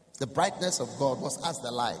 The brightness of God was as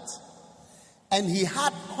the light. And he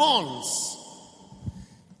had horns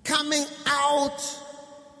coming out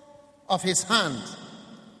of his hand.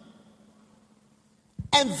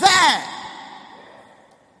 And there,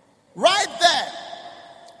 right there,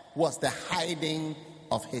 was the hiding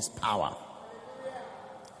of his power.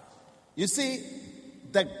 You see,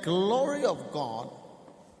 the glory of God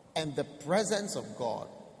and the presence of God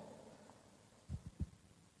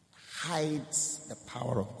hides the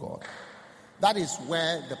power of God. That is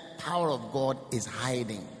where the power of God is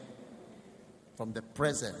hiding, from the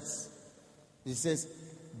presence. He says,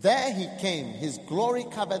 there he came, his glory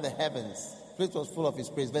covered the heavens, the place was full of his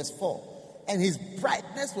praise. Verse 4. And his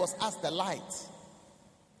brightness was as the light.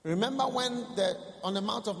 Remember when on the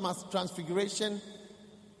Mount of Transfiguration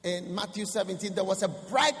in Matthew 17, there was a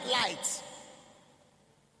bright light.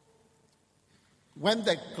 When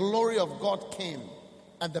the glory of God came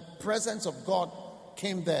and the presence of God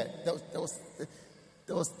came there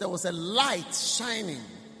was a light shining.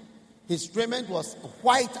 His raiment was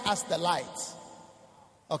white as the light.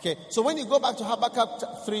 Okay, so when you go back to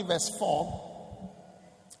Habakkuk 3 verse 4,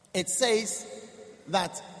 it says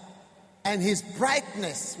that, and his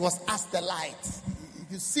brightness was as the light.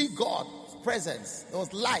 You see God's presence. There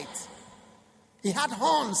was light. He had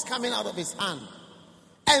horns coming out of his hand.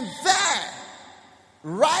 And there,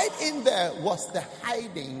 right in there, was the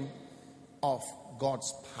hiding of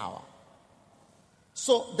God's power.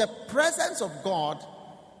 So the presence of God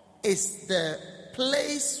is the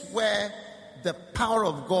place where the power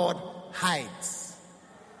of God hides.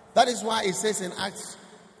 That is why it says in Acts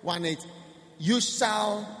 1:8, you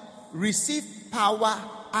shall receive power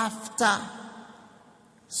after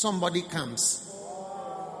somebody comes.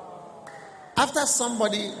 After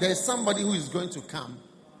somebody, there is somebody who is going to come.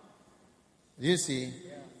 You see?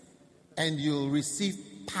 And you'll receive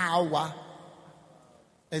power,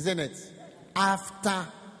 isn't it? After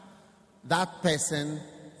that person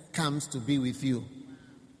comes to be with you.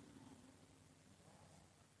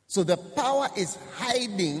 So the power is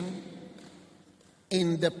hiding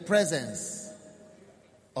in the presence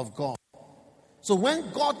of God. So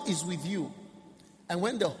when God is with you, and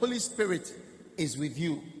when the Holy Spirit is with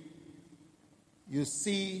you, you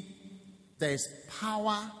see there is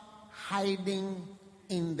power hiding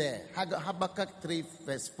in there. Habakkuk 3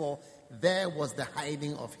 verse 4, there was the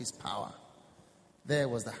hiding of his power. There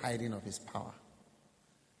was the hiding of his power.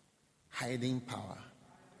 Hiding power.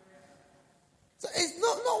 So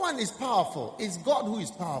no one is powerful. It's God who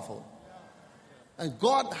is powerful. And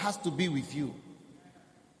God has to be with you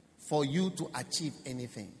for you to achieve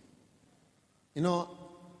anything. You know,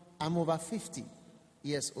 I'm over 50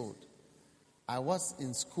 years old. I was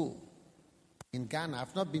in school in Ghana.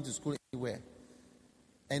 I've not been to school anywhere.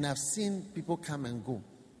 And I've seen people come and go.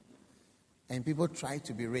 And people try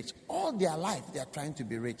to be rich. All their life, they are trying to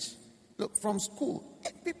be rich. Look, from school,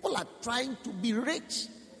 people are trying to be rich.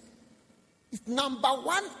 It's number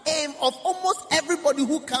one aim of almost everybody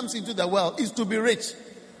who comes into the world is to be rich.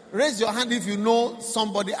 Raise your hand if you know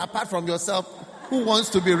somebody apart from yourself who wants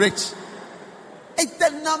to be rich. It's the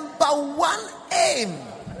number one aim.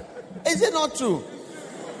 Is it not true?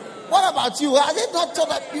 What about you? Has it not told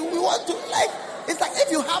that you want to, like, it's like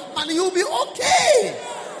if you have money, you'll be okay.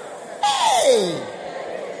 Hey!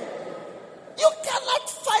 You cannot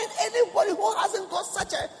find anybody who hasn't got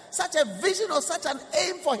such a vision or such an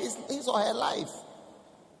aim for his or her life.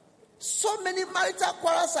 So many marital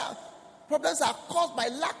problems are caused by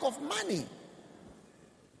lack of money.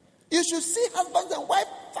 You should see husbands and wives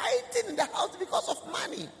fighting in the house because of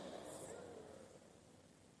money.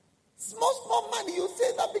 Small money. You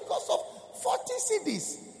say that because of 40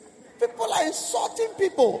 cedis. People are insulting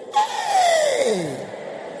people. Hey!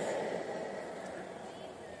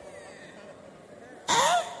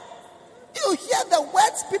 You hear the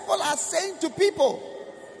words people are saying to people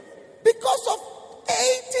because of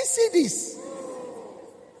 80 cedis.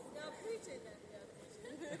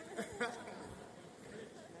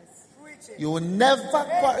 You will never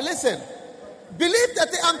quarrel. Listen, believe that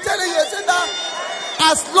I'm telling you, that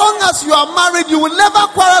as long as you are married, you will never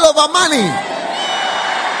quarrel over money.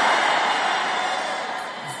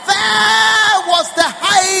 There was the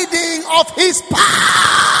hiding of his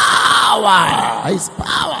power. His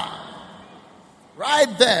power.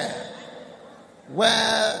 Right there,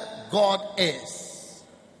 where God is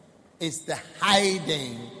the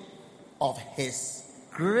hiding of his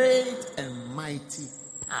great and mighty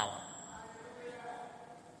power.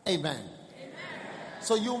 Amen.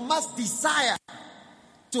 So you must desire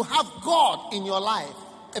to have God in your life,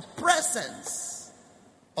 a presence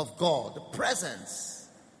of God, the presence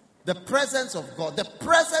of God, the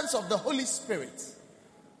presence of the Holy Spirit.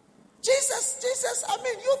 Jesus, I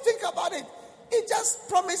mean, you think about it. He just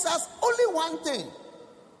promised us only one thing.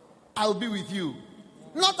 I'll be with you.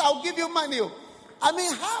 Not I'll give you money. I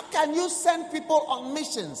mean, how can you send people on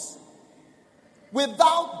missions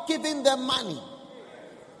without giving them money?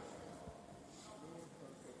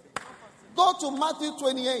 Go to Matthew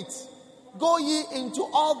 28. Go ye into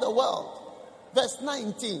all the world. Verse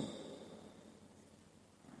 19.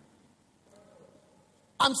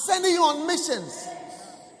 I'm sending you on missions.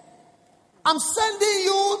 I'm sending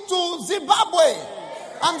you to Zimbabwe.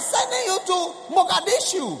 I'm sending you to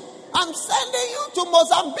Mogadishu. I'm sending you to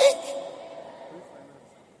Mozambique.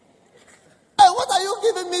 And what are you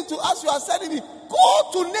giving me to us? You are sending me.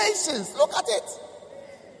 Go to nations. Look at it.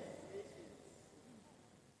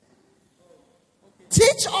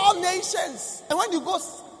 Teach all nations. And when you go,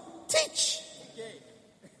 teach.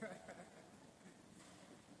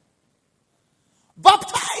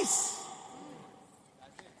 Baptize.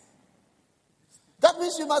 That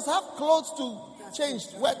means you must have clothes to change,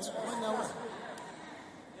 wet.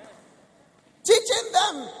 Teaching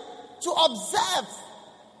them to observe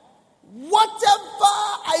whatever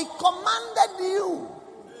I commanded you.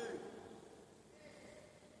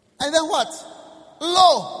 And then what?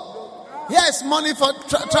 Lo, here is money for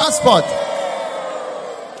transport.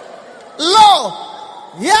 Lo,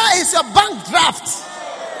 here is a bank draft.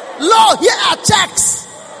 Lo, here are checks.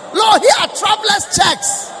 Lo, here are travelers'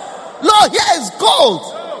 checks. Lo, here is gold.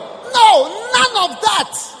 No, none of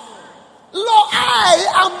that. Lo, I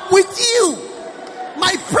am with you.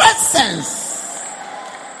 My presence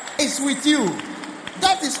is with you.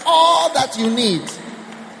 That is all that you need.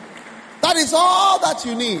 That is all that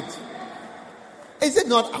you need. Is it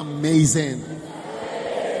not amazing?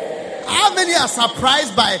 How many are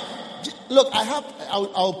surprised by... Look,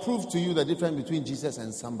 I'll prove to you the difference between Jesus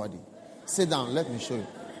and somebody. Sit down, let me show you.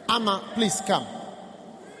 Amma, please come.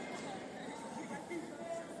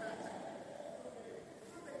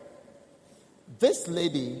 This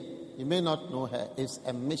lady, you may not know her, is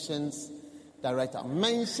a missions director.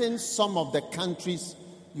 Mention some of the countries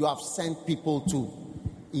you have sent people to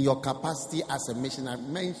in your capacity as a missionary.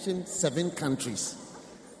 Mention 7 countries.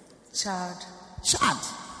 Chad.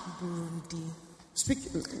 Burundi. Speak.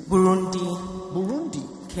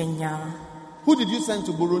 Burundi. Kenya. Who did you send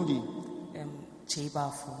to Burundi?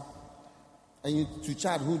 Chebafu. And you to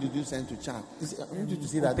Chad, who did you send to Chad? I want you to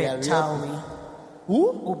see that they are real.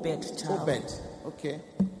 Who? Obed Chawi. Obed. Okay.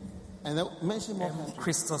 And then mention more countries.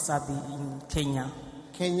 Christos Abi in Kenya.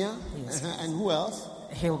 Kenya? Yes. And who else?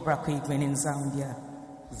 Hilbra Quigman in Zambia.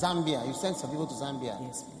 Zambia. You sent some people to Zambia.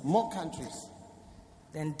 Yes. More countries.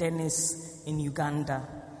 Then Dennis in Uganda.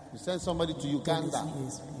 You sent somebody to Uganda.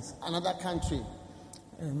 Dennis, yes. Another country.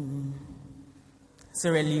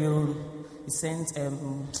 Sierra Leone. We sent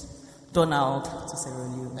Donald to Sierra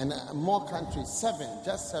Leone. And more countries. 7.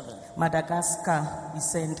 Just 7. Madagascar. We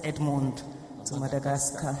sent Edmond to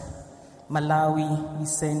Madagascar. Malawi. We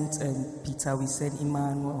sent Peter. We sent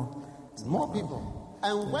Emmanuel. More people.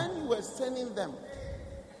 And when you were sending them,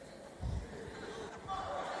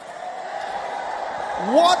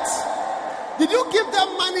 what? Did you give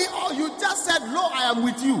them money or you just said, "Lo, I am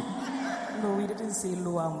with you"? No, we didn't say,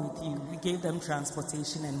 "Lo, I'm with you." We gave them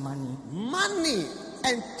transportation and money. Money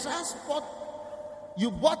and transport.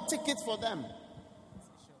 You bought tickets for them.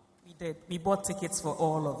 We did. We bought tickets for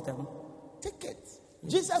all of them. Tickets?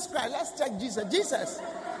 Jesus Christ, let's check Jesus. Jesus,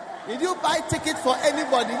 did you buy ticket for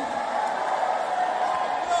anybody?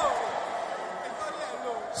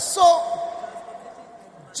 So,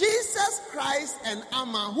 Jesus Christ and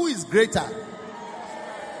Amma, who is greater?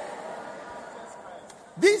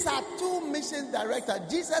 These are two mission directors.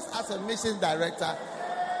 Jesus as a mission director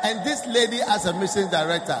and this lady as a mission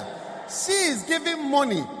director. She is giving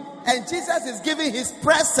money and Jesus is giving his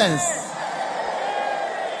presence.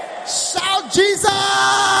 Shout Jesus!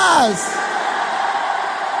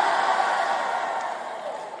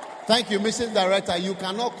 Thank you, mission director. You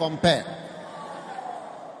cannot compare.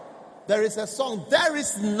 There is a song, there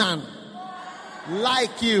is none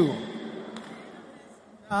like you.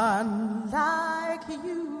 None like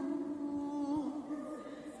you.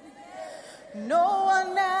 No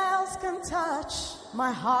one else can touch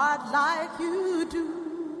my heart like you do.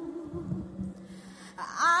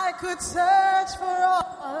 I could search for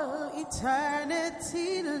all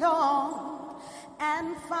eternity long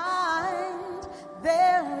and find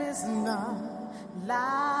there is none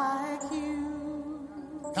like you.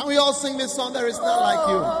 Can we all sing this song? There is none like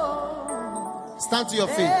you. Stand to your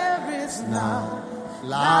feet. There is none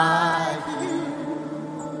like you.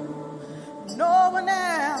 No one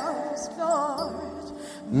else, Lord.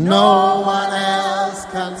 No one else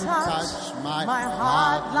can touch my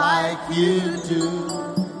heart like you do.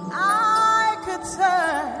 I could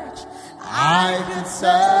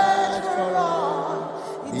search for all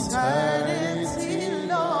eternity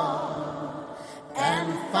long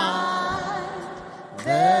and find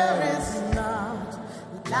there is none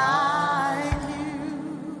like you.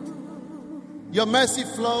 Your mercy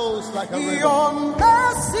flows like a river. Your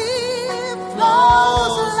mercy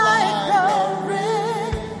flows like a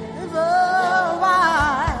river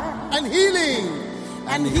wide. And healing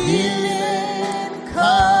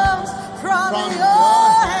comes from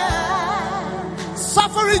your hand.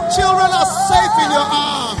 Suffering children are safe in your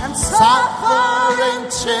arms. And suffering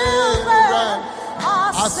children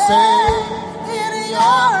are safe in your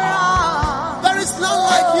arms. There is none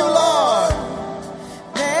like you, Lord.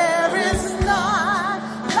 There is none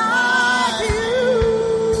like you.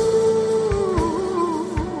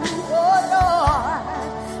 Oh Lord,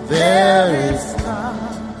 there is none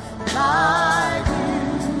like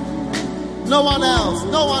you. No one else,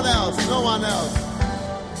 no one else, no one else.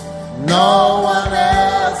 No one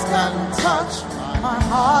else can touch my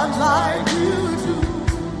heart like you do.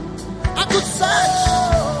 I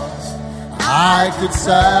could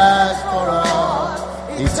search for all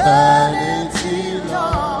eternity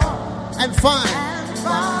long and find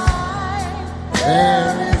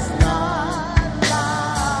there is none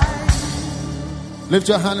like you. Lift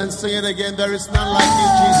your hand and sing it again. There is none like you,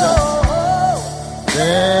 Jesus.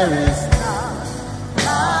 There is none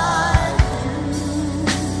like you.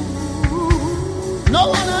 No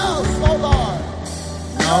one else, oh Lord.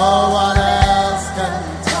 No one else can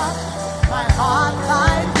touch my heart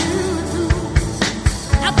like you do.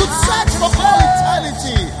 I could search for all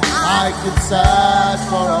eternity. I could search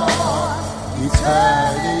for all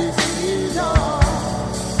eternity long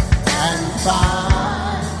and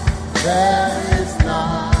find there is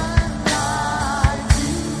none like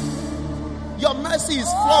you. Your mercy is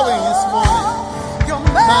flowing this morning. Your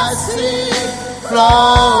mercy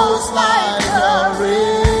flows like a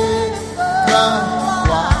river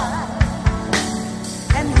wide.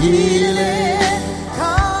 And healing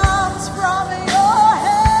comes from your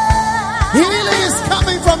hand. Healing is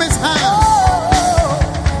coming from his hand.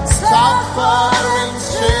 Suffering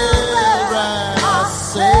children are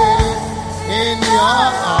safe in your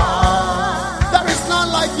arms. There is none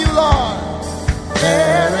like you, Lord.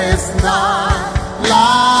 There is none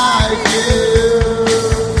like you.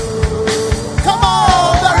 Come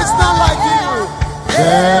on, there is none like you.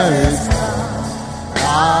 There is none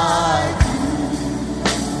like you.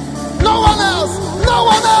 No one else,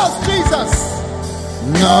 Jesus.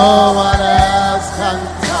 No one else can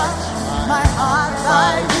touch my heart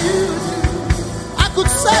like you do. I could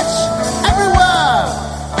search everywhere.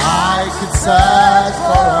 I could search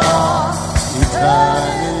for all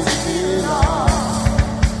eternity long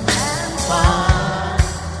and find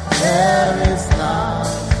there is none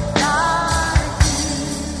like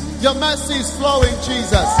you. Your mercy is flowing,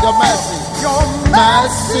 Jesus. Your mercy. Your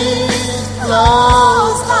mercy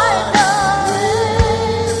flows like a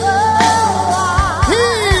river wide.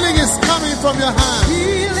 Healing is coming from your hand.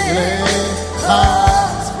 Healing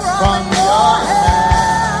comes from your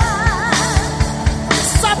hand.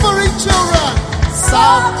 Suffering children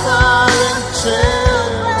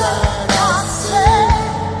are safe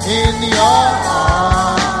in your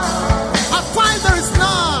arms. I find there is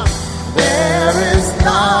none. There is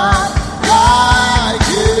none like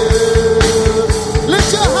you.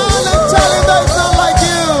 Lift your hand and tell him there is none like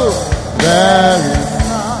you. There is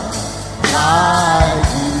none like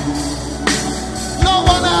you. No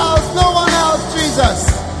one else, Jesus.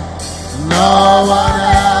 No one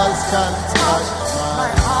else can touch my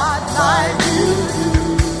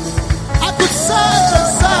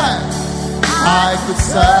I could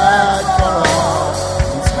search for all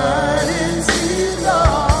eternity,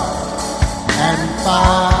 Lord, and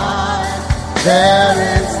find there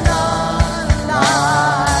is none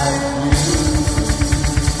like you.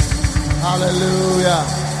 Hallelujah.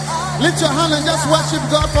 Lift your hand and just worship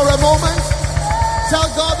God for a moment. Tell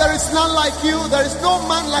God there is none like you. There is no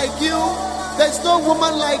man like you. There is no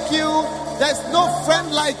woman like you. There is no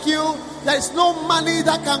friend like you. There is no money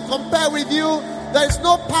that can compare with you. There is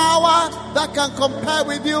no power that can compare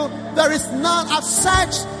with you. There is none. I've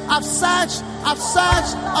searched, and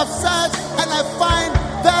I find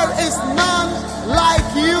there is none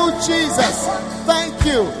like you, Jesus. Thank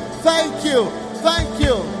you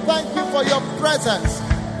for your presence.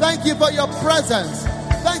 Thank you for your presence.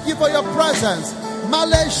 Thank you for your presence.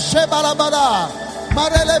 Male shebalabada,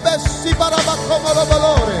 marelebe sibaraba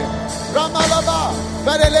komolobolore, ramalaba,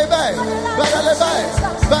 berelebe,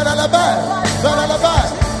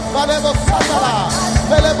 balebo satara,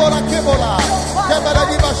 belebora kebola,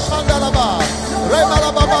 kebelediba shandalaba,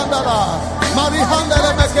 remalaba bandala,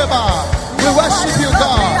 marihandele mekeba. We worship you,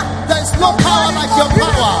 God. There is no power like your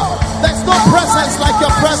power. There is no presence like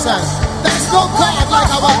your presence. There is no God like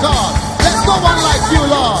our God. There is no one like you,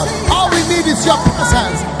 Lord. All we need is your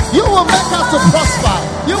presence. You will make us to prosper.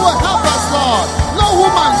 You will help us, Lord. No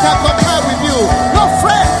woman can compare with you. No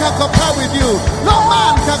friend can compare with you. No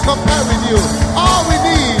man can compare with you. All we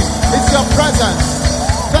need is your presence.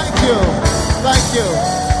 Thank you. Thank you.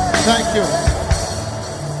 Thank you.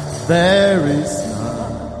 There is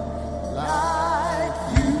none like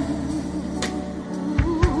you.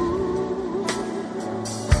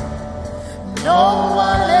 No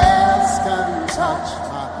one else can touch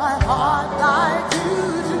my heart like you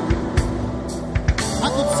do. I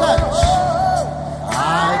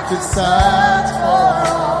could search for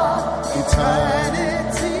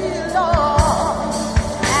eternity, Lord,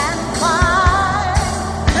 and find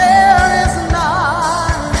there is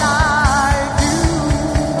none like you.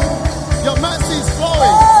 Your mercy is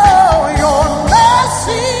flowing. Oh, your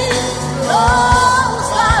mercy flows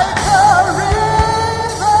like a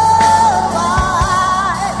river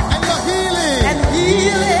wide. And your healing. And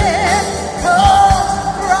healing comes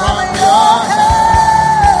from your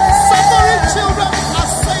hand. Suffering children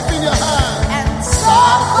are safe in your hand. And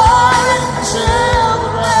suffering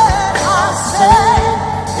children are safe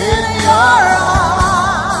in your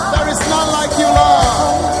arms. There is none like you,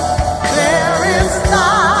 Lord. There is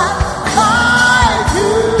none like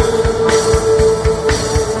you.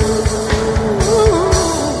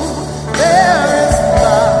 There is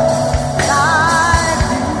none like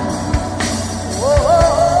you.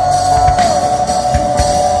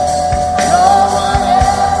 No one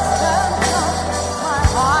else can touch my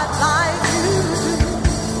heart like you do.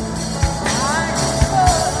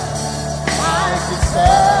 I could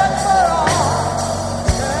search for all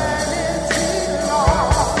eternity,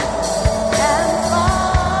 Lord, and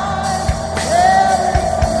find there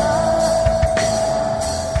is none.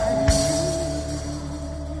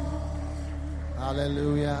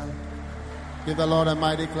 Hallelujah. Give the Lord a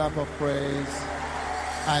mighty clap of praise,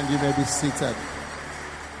 and you may be seated.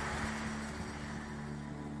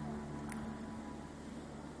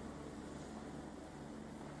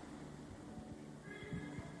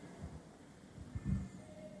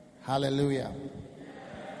 Hallelujah.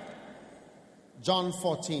 John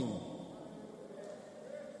 14.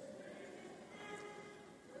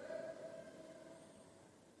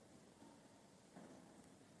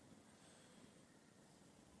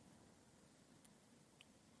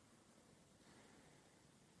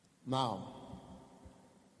 Now,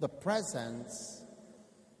 the presence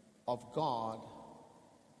of God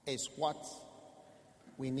is what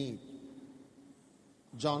we need.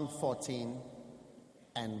 John 14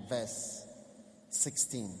 and verse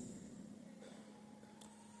 16.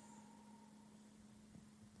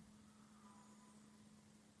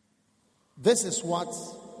 This is what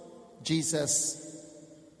Jesus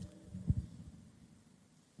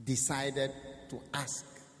decided to ask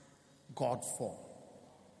God for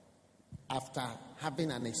after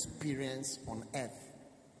having an experience on earth,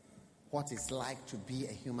 what it's like to be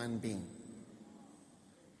a human being.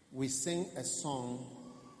 We sing a song,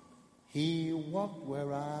 He walked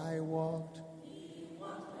where I walked.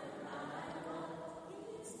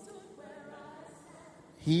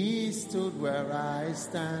 He stood where I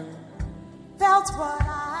stand. Felt what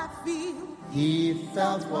I feel. He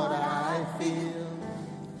felt what I feel.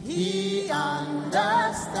 He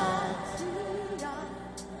understands.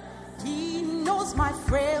 He knows my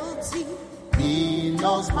frailty. He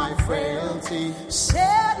knows my frailty.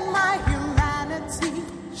 Shared my humanity.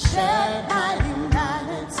 Shared my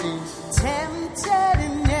humanity. Tempted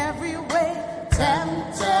in every way.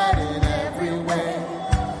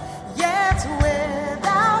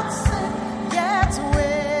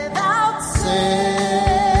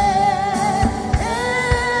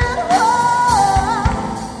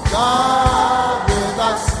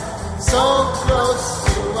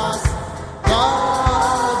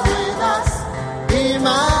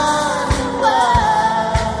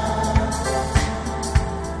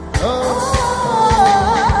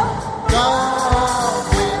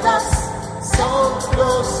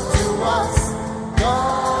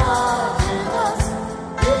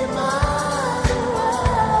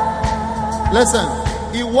 Listen,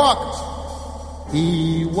 he walked.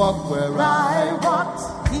 He walked where I walked.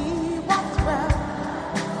 He walked where.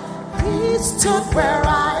 He stood where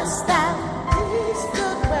I stand. He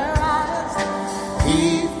stood where I stand.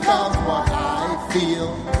 He felt what I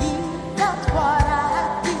feel. He felt what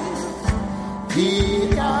I feel. He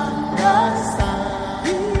understands.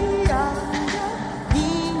 He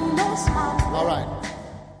knows my way. All right.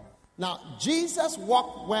 Now, Jesus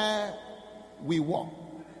walked where we walk.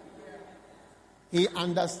 He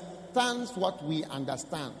understands what we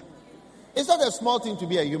understand. It's not a small thing to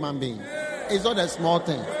be a human being. It's not a small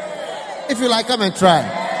thing. If you like, come and try.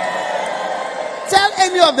 Tell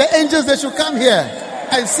any of the angels they should come here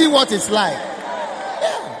and see what it's like.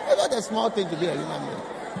 Yeah, it's not a small thing to be a human being.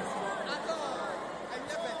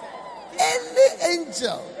 Any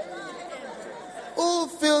angel who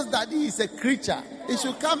feels that he is a creature, he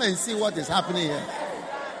should come and see what is happening here.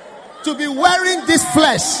 To be wearing this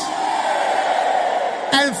flesh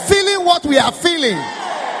and feeling what we are feeling,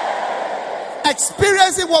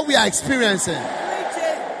 experiencing what we are experiencing.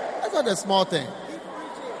 That's not a small thing.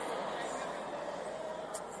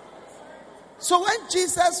 So when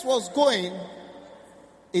Jesus was going,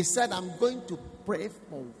 he said, I'm going to pray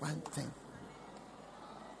for one thing.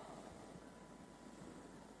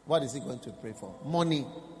 What is he going to pray for? Money?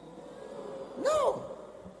 No.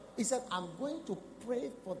 He said, I'm going to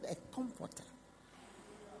pray for the comforter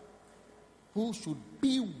who should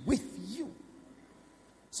be with you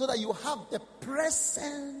so that you have the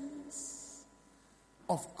presence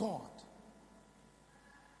of God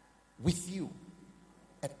with you.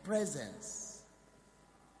 A presence.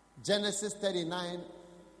 Genesis 39,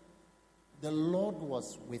 the Lord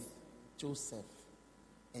was with Joseph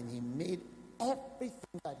and he made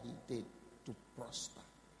everything that he did to prosper.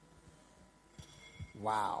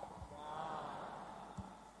 Wow.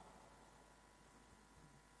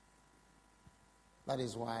 That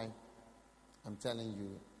is why I'm telling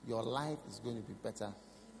you, your life is going to be better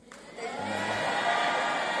than your life.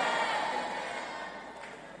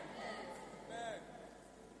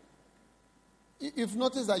 You've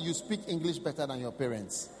noticed that you speak English better than your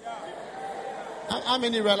parents. How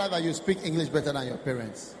many realize that you speak English better than your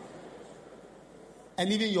parents?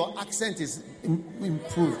 And even your accent is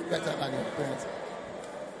improved better than your parents.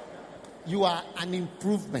 You are an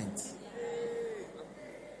improvement.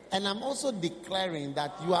 And I'm also declaring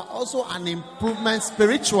that you are also an improvement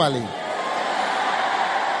spiritually.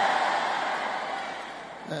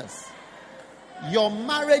 Yes. Your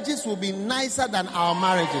marriages will be nicer than our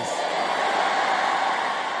marriages.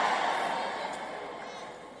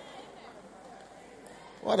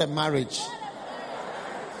 What a marriage.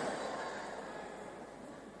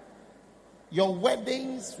 Your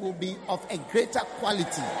weddings will be of a greater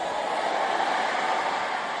quality.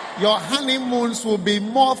 Your honeymoons will be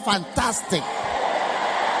more fantastic.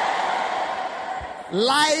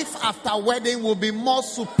 Life after wedding will be more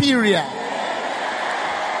superior.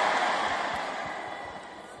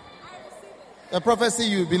 The prophecy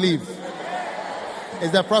you believe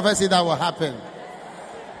is the prophecy that will happen.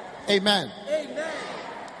 Amen.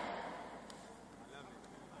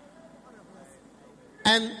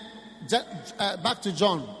 And back to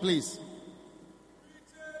John, please.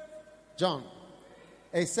 John.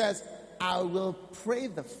 It says, I will pray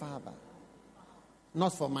the Father,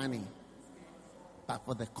 not for money, but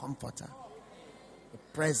for the comforter, the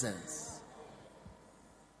presence,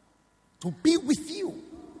 to be with you,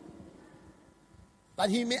 that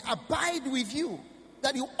he may abide with you,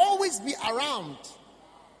 that you always be around,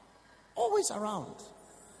 always around.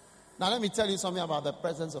 Now let me tell you something about the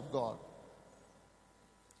presence of God.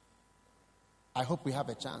 I hope we have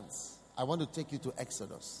a chance. I want to take you to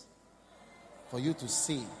Exodus for you to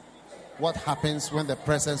see what happens when the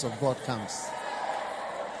presence of God comes.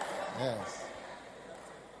 Yes.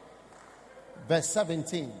 Verse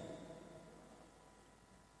 17.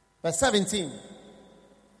 Verse 17.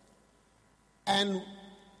 And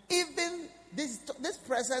even this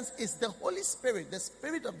presence is the Holy Spirit, the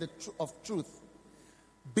Spirit of truth,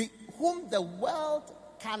 whom the world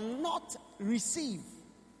cannot receive.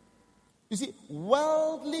 You see,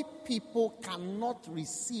 worldly people cannot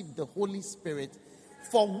receive the Holy Spirit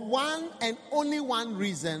for one and only one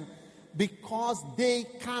reason, because they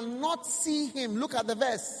cannot see him. Look at the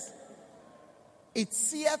verse. It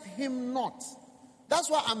seeth him not. That's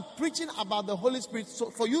why I'm preaching about the Holy Spirit. So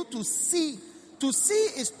for you to see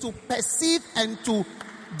is to perceive and to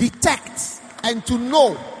detect and to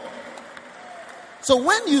know. So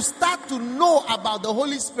when you start to know about the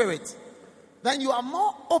Holy Spirit, then you are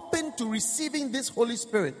more open to receiving this Holy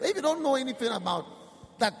Spirit. If you don't know anything about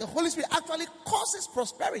that, the Holy Spirit actually causes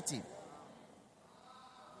prosperity.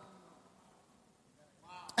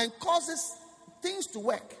 and causes things to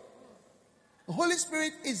work. The Holy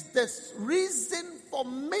Spirit is the reason for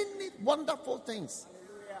many wonderful things.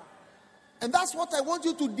 And that's what I want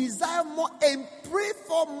you to desire more and pray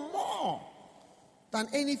for more than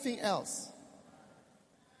anything else.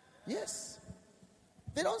 Yes.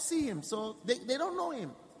 They don't see him, so they don't know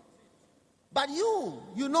him. But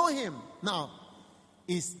you know him. Now,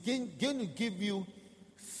 he's going to give you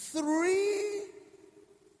 3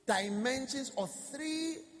 dimensions or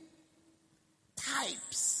 3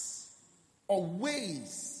 types or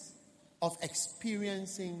ways of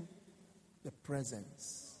experiencing the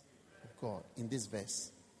presence of God in this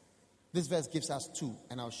verse. This verse gives us 2,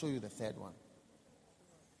 and I'll show you the 3rd one.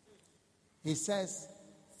 He says,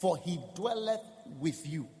 "For he dwelleth with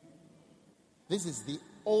you." This is the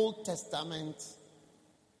Old Testament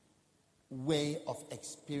way of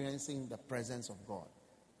experiencing the presence of God.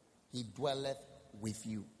 He dwelleth with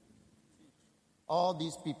you. All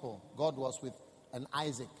these people, God was with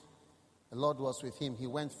Isaac. The Lord was with him. He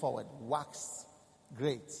went forward, waxed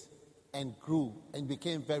great, and grew, and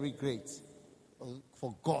became very great.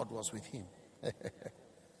 For God was with him.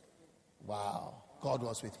 Wow. God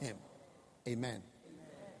was with him. Amen.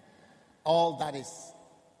 All that is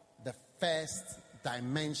the first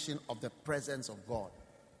dimension of the presence of God.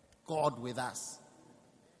 God with us.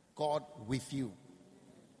 God with you.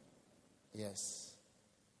 Yes.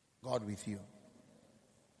 God with you.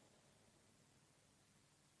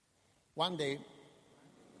 One day,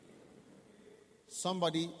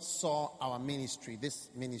 somebody saw our ministry, this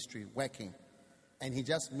ministry working, and he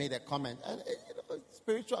just made a comment. And,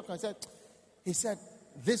 spiritual concept. He said,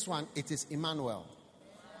 "This one, it is Emmanuel,"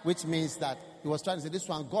 which means that he was trying to say, this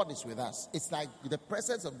one, God is with us. It's like the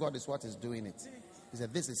presence of God is what is doing it. He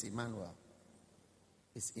said, "This is Emmanuel."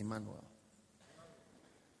 It's Emmanuel.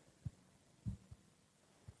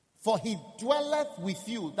 For he dwelleth with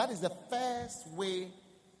you. That is the first way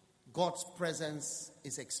God's presence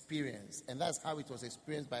is experienced. And that's how it was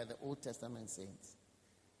experienced by the Old Testament saints.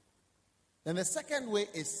 Then the second way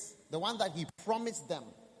is the one that he promised them.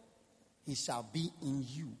 He shall be in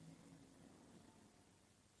you.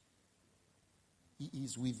 He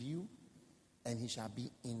is with you, and he shall be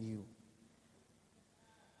in you.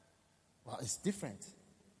 Well, it's different.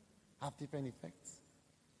 Have different effects.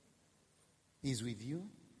 He is with you,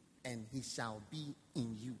 and he shall be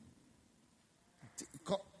in you.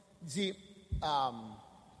 See,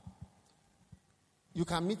 you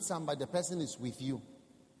can meet somebody, the person is with you,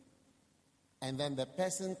 and then the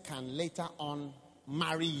person can later on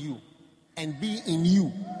marry you and be in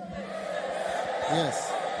you.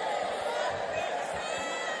 Yes.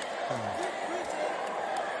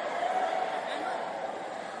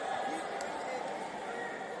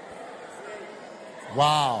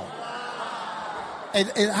 Wow.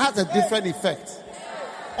 It has a different effect.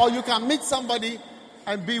 Or you can meet somebody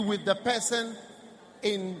and be with the person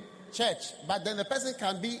in church, but then the person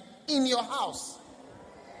can be in your house.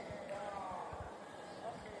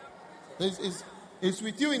 He's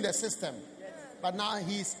with you in the system, but now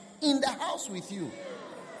he's in the house with you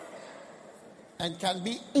and can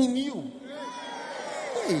be in you.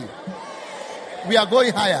 Hey, we are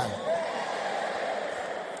going higher.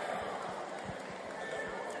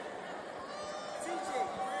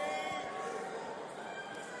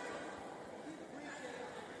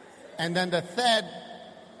 And then the third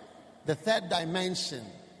dimension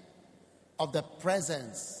of the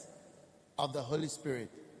presence of the Holy Spirit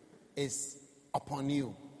is upon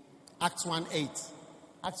you. Acts 1:8.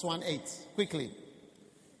 Acts 1:8. Quickly.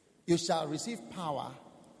 You shall receive power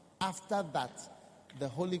after that the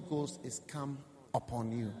Holy Ghost is come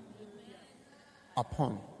upon you.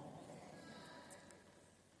 Upon.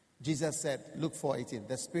 Jesus said, Luke 4:18,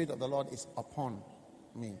 the Spirit of the Lord is upon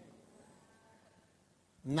me.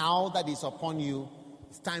 Now that it's upon you,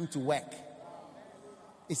 it's time to work.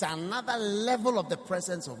 It's another level of the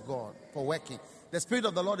presence of God for working. The Spirit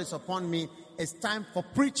of the Lord is upon me. It's time for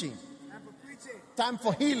preaching. Time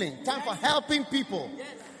for healing. Time for helping people.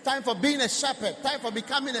 Time for being a shepherd. Time for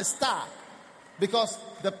becoming a star. Because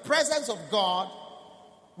the presence of God,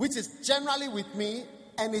 which is generally with me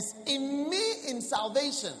and is in me in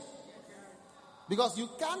salvation. Because you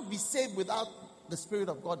can't be saved without the Spirit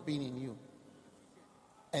of God being in you.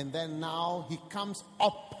 And then now he comes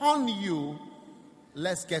upon you.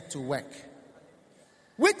 Let's get to work.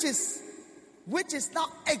 Which is now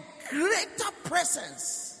a greater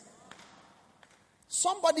presence.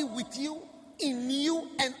 Somebody with you, in you,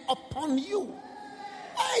 and upon you.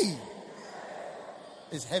 Hey!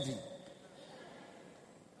 It's heavy.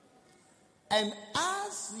 And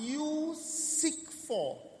as you seek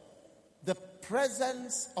for the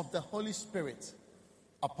presence of the Holy Spirit,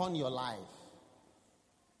 upon your life,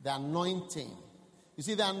 the anointing. You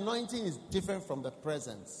see, the anointing is different from the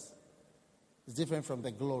presence. It's different from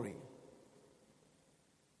the glory.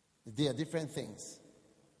 They are different things.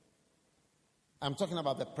 I'm talking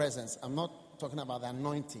about the presence. I'm not talking about the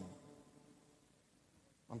anointing.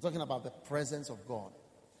 I'm talking about the presence of God.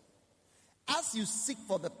 As you seek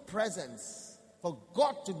for the presence, for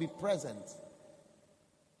God to be present,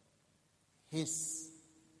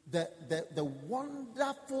 the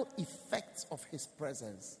wonderful effects of His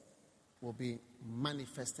presence will be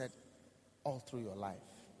manifested all through your life.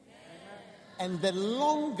 And the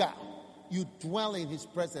longer you dwell in His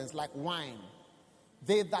presence, like wine,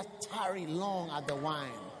 they that tarry long at the wine,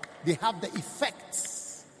 they have the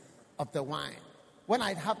effects of the wine. When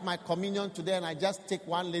I have my communion today and I just take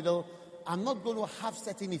one little, I'm not going to have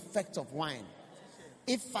certain effects of wine.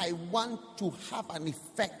 If I want to have an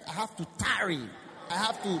effect, I have to tarry. I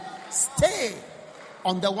have to stay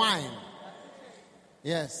on the wine.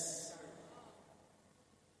 Yes.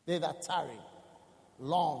 They that tarry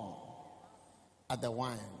long at the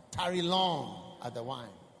wine. Tarry long at the wine.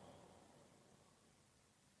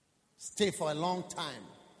 Stay for a long time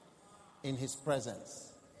in His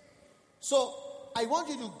presence. So, I want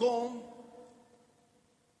you to go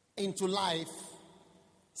into life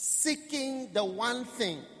seeking the one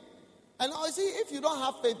thing. And I see, if you don't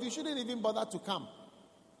have faith, you shouldn't even bother to come.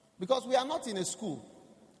 Because we are not in a school.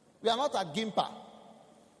 We are not at Gimpa.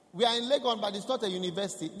 We are in Legon, but it's not a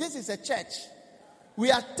university. This is a church.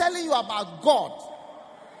 We are telling you about God.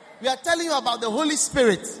 We are telling you about the Holy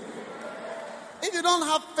Spirit. If you don't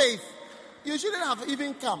have faith, you shouldn't have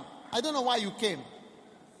even come. I don't know why you came.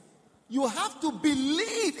 You have to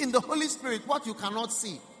believe in the Holy Spirit, what you cannot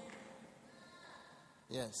see.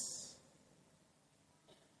 Yes.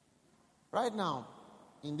 Right now,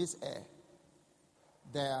 in this air,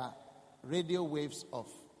 there are radio waves of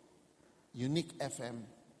Unique FM,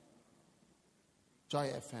 Joy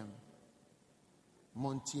FM,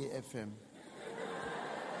 Montier FM,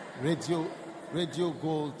 Radio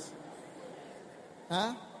Gold.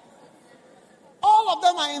 Huh? All of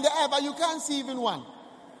them are in the air, but you can't see even one.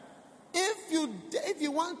 If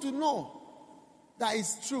you want to know that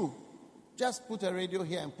it's true, just put a radio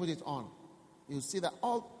here and put it on. You'll see that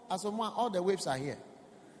all the waves are here.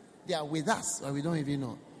 They are with us, but we don't even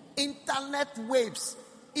know. Internet waves,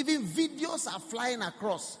 even videos are flying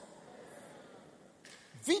across.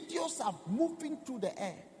 Videos are moving through the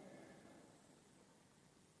air.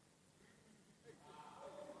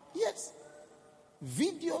 Yes.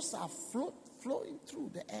 Videos are flowing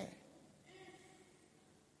through the air.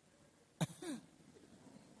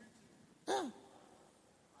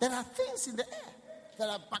 There are things in the air. There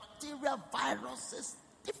are bacteria, viruses,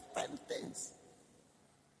 different things.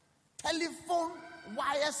 Telephone,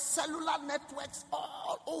 wires, cellular networks,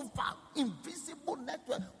 all over. Invisible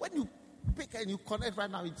network. When you pick and you connect right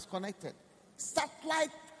now, it's connected. Satellite,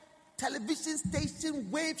 television station,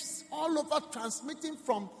 waves all over transmitting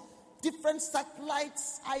from different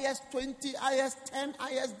satellites, IS-20, IS-10,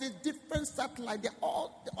 IS-D, different satellites.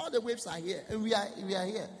 All the waves are here, and we are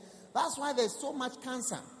here. That's why there's so much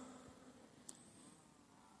cancer.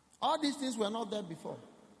 All these things were not there before.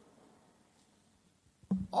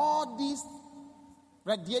 All these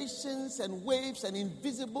radiations and waves and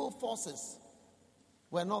invisible forces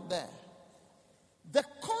were not there. The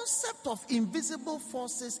concept of invisible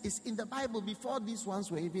forces is in the Bible before these ones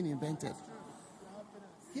were even invented.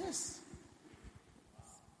 Yes.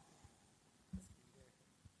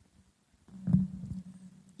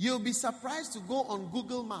 You'll be surprised to go on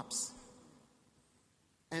Google Maps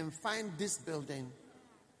and find this building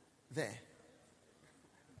there.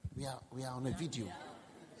 We are on a video.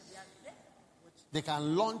 They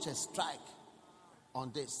can launch a strike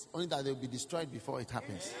on this, only that they'll be destroyed before it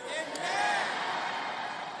happens.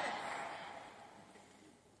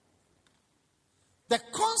 The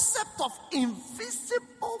concept of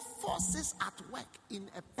invisible forces at work in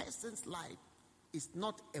a person's life is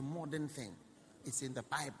not a modern thing. It's in the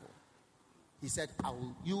Bible. He said,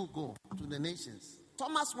 you go to the nations.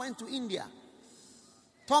 Thomas went to India.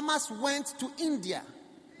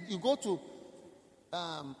 You go to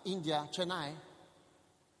India, Chennai.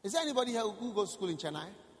 Is there anybody here who goes to school in Chennai?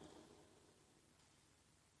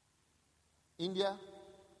 India?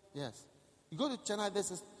 Yes. You go to Chennai, there's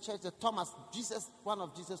a church that Thomas, one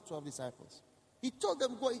of Jesus' 12 disciples. He told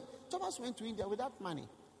them, go. Thomas went to India without money.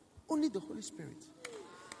 Only the Holy Spirit.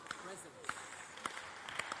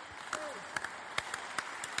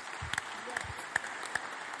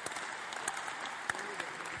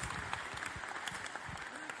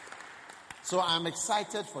 So I'm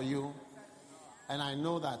excited for you, and I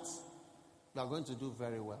know that You are going to do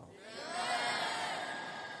very well.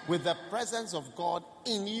 With the presence of God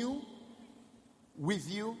in you, with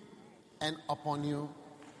you, and upon you,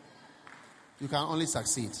 you can only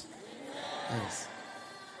succeed. Yes.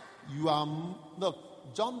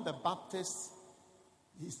 Look, John the Baptist,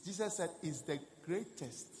 Jesus said, is the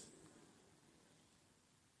greatest.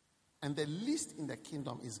 And the least in the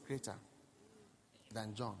kingdom is greater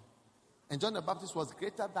than John. And John the Baptist was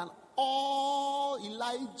greater than all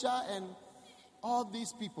Elijah and all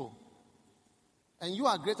these people. And you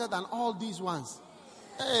are greater than all these ones.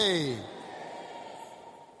 Hey!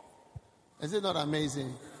 Is it not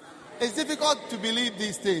amazing? It's difficult to believe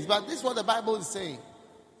these things, but this is what the Bible is saying.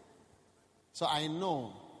 So I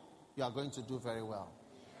know you are going to do very well.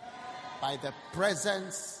 By the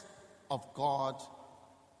presence of God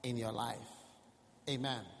in your life.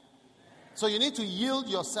 Amen. So you need to yield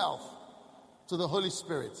yourself to the Holy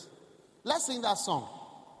Spirit. Let's sing that song.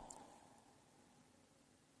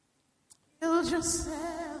 Yield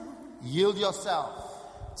yourself. Yield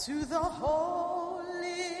yourself To the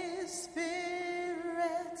Holy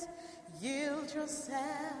Spirit. Yield yourselves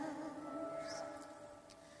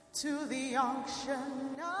to the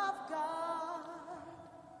unction of God.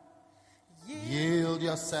 Yield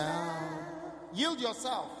yourself. Yield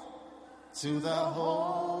yourself to the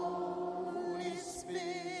Holy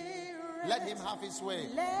Spirit. Let him have his way.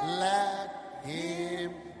 Let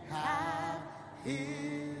him have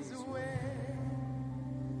his way.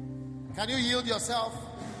 Can you yield yourself?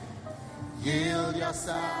 Yield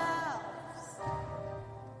yourself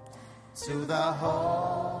to the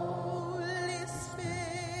Holy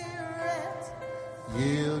Spirit.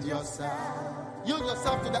 Yield yourself. Yield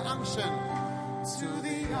yourself to the unction. To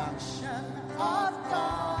the unction of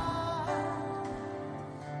God.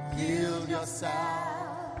 Yield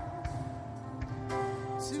yourself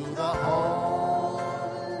to the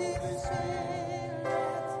Holy Spirit.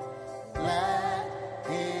 Let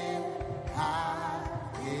him have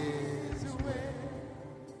his way.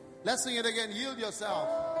 Let's sing it again. Yield yourself.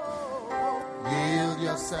 Yield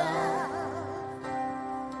yourself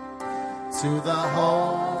to the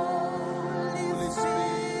Holy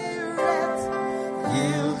Spirit.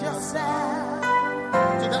 Yield yourself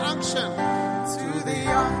to the unction. To the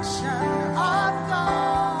unction of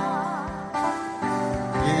God.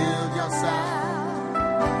 Yield yourself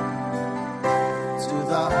to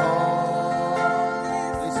the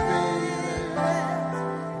Holy Spirit.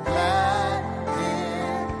 Let him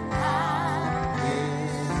have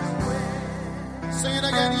his way. Sing it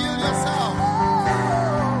again. Yield yourself.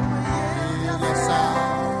 Yield yourself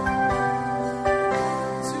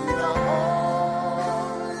to the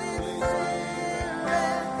Holy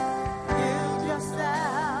Spirit. Yield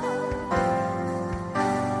yourself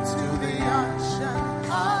To the unction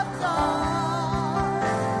of God.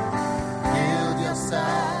 Yield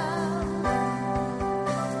yourself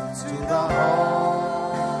to the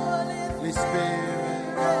Holy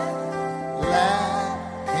Spirit. Let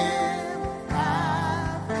him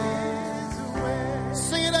have his way.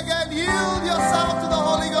 Sing it again. Yield yourself to the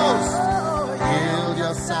Holy Ghost. Yield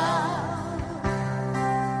yourself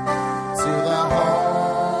to the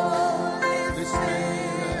Holy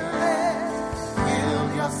Spirit.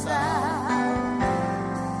 Yield yourself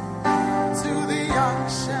To the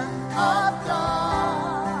unction of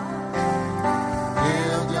God.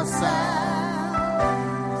 Yield yourself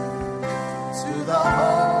to the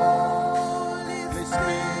Holy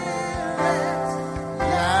Spirit.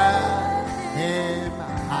 Let him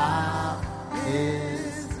have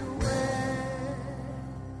his way.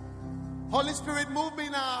 Holy Spirit, move me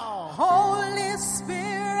now. Holy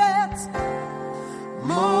Spirit,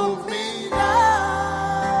 Move me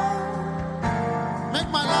now. Make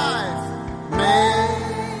my life.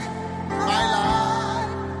 Make my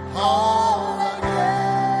life whole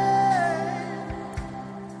again.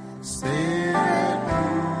 Spirit,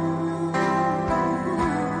 move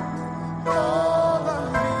over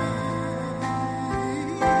me.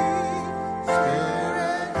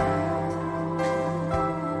 Spirit,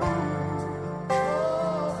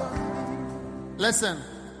 listen,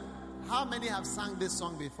 how many have sung this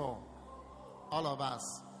song before? All of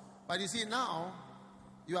us. But you see, now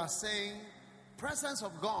you are saying, presence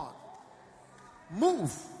of God,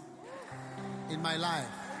 move in my life.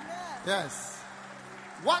 Yes.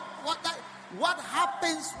 What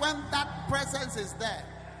happens when that presence is there?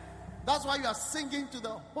 That's why you are singing to the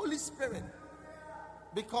Holy Spirit.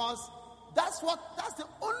 Because that's the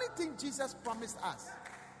only thing Jesus promised us.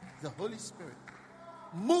 The Holy Spirit.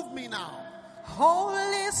 Move me now.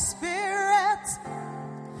 Holy Spirit,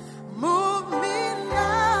 move me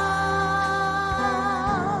now.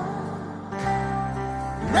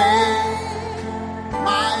 Make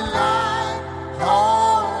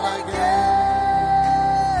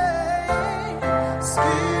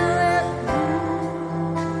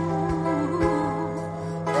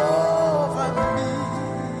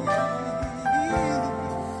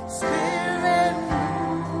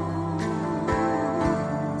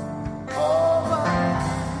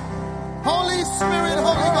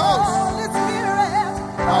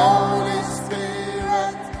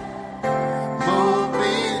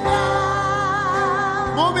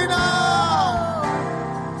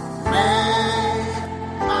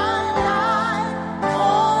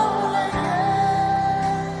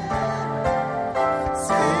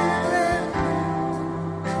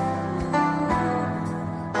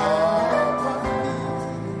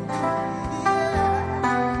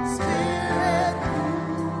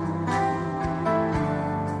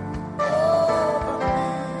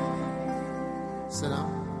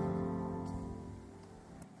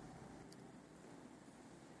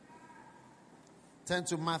Turn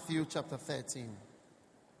to Matthew chapter 13.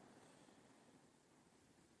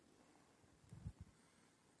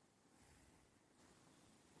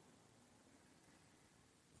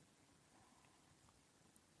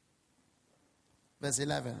 Verse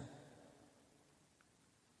 11.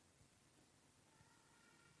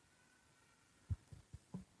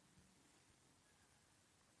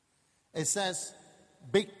 It says,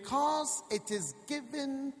 because it is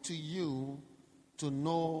given to you to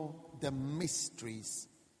know the mysteries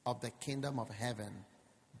of the kingdom of heaven,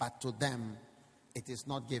 but to them it is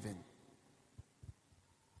not given.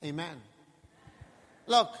 Amen.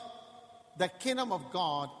 Look, the kingdom of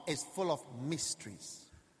God is full of mysteries.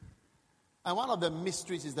 And one of the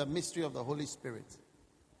mysteries is the mystery of the Holy Spirit.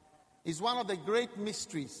 It's one of the great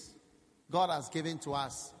mysteries God has given to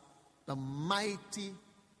us, the mighty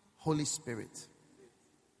Holy Spirit.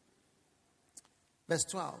 Verse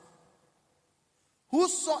 12.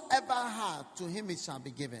 Whosoever hath, to him it shall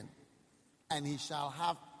be given, and he shall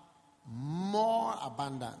have more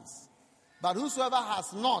abundance. But whosoever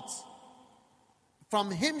has not, from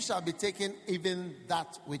him shall be taken even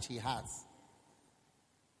that which he has.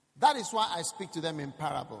 That is why I speak to them in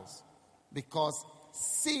parables, because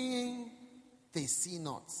seeing they see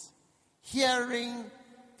not, hearing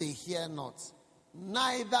they hear not,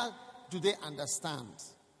 neither do they understand.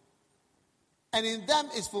 And in them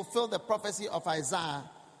is fulfilled the prophecy of Isaiah,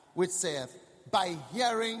 which saith, by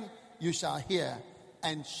hearing you shall hear,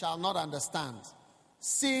 and shall not understand.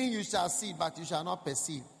 Seeing you shall see, but you shall not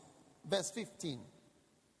perceive. Verse 15.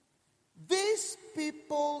 These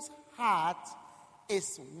people's heart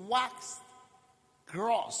is waxed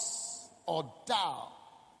gross or dull,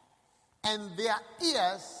 and their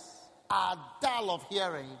ears are dull of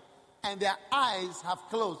hearing, and their eyes have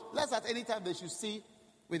closed. Lest at any time they should see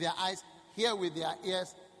with their eyes, hear with their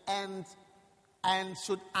ears, and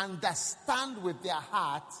should understand with their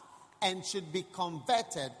heart, and should be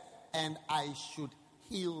converted, and I should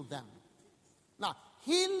heal them. Now,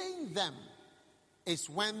 healing them is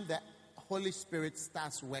when the Holy Spirit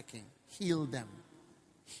starts working. Heal them.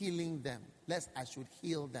 Healing them. Lest I should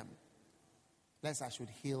heal them. Lest I should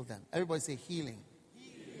heal them. Everybody say healing.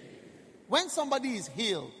 When somebody is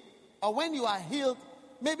healed, or when you are healed,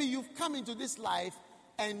 maybe you've come into this life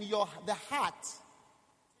and the heart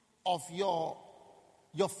of your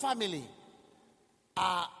family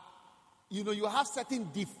you have certain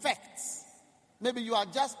defects. Maybe you are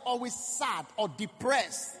just always sad or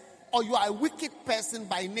depressed, or you are a wicked person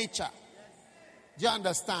by nature. Do you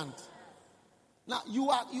understand? Now, you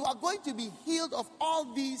are going to be healed of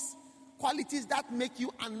all these qualities that make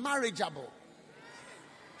you unmarriageable,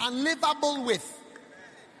 unlivable with.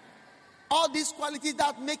 All these qualities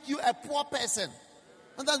that make you a poor person.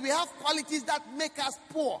 And that we have qualities that make us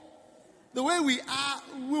poor. The way we are,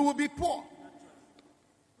 we will be poor.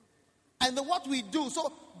 And what we do.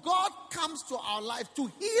 So God comes to our life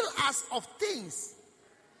to heal us of things.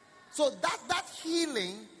 So that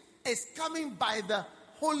healing is coming by the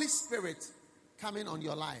Holy Spirit coming on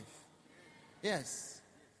your life. Yes.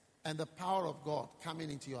 And the power of God coming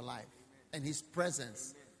into your life. And His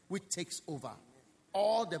presence, which takes over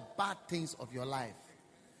all the bad things of your life.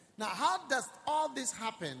 Now, how does all this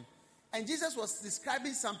happen? And Jesus was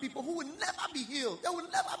describing some people who will never be healed. They will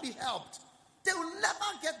never be helped. They will never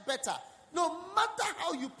get better. No matter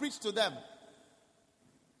how you preach to them.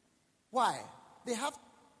 Why? They have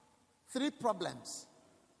 3 problems.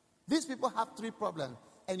 These people have 3 problems.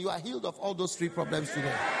 And you are healed of all those 3 problems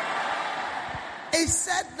today. It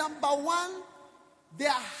said, number 1,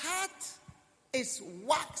 their heart is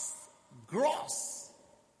waxed gross.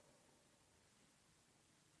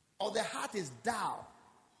 Or the heart is dull.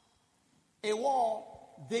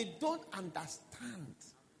 They don't understand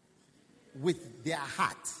with their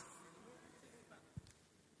heart.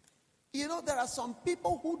 You know, there are some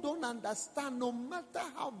people who don't understand no matter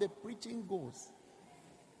how the preaching goes.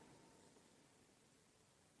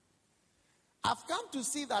 I've come to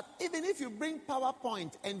see that even if you bring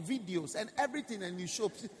PowerPoint and videos and everything and you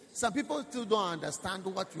show, some people still don't understand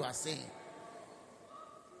what you are saying.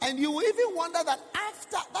 And you will even wonder that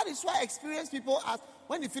after, that is why experienced people ask,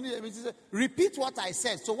 when you finish the message, repeat what I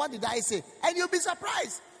said. So what did I say? And you'll be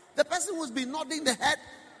surprised. The person who's been nodding the head,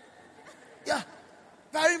 yeah,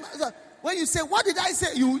 very much. When you say, what did I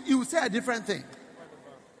say? You say a different thing.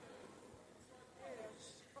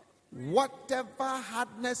 Whatever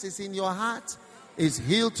hardness is in your heart is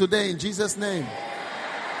healed today in Jesus' name.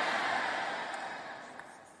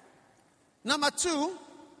 Number 2,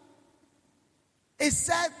 it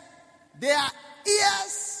said their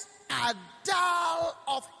ears are dull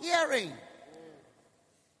of hearing.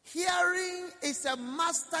 Hearing is a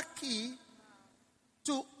master key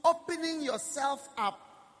to opening yourself up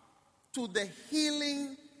to the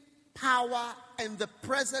healing power and the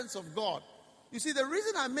presence of God. You see, the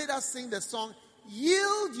reason I made us sing the song,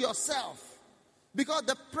 Yield Yourself, because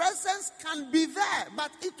the presence can be there,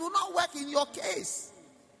 but it will not work in your case.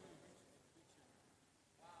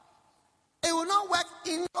 It will not work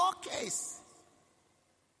in your case.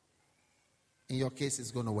 In your case,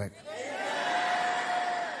 it's going to work.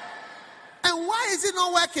 And why is it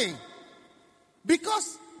not working?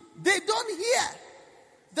 Because they don't hear.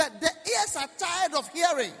 That the ears are tired of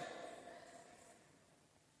hearing.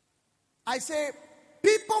 I say,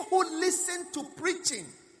 people who listen to preaching,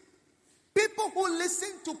 people whose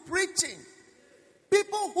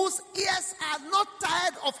ears are not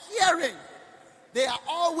tired of hearing, they are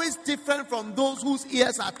always different from those whose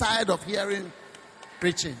ears are tired of hearing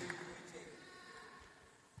preaching.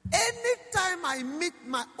 Anytime I meet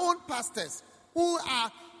my own pastors who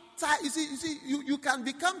are tired, you can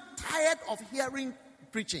become tired of hearing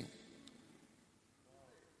preaching.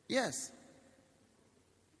 Yes.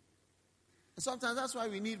 Sometimes that's why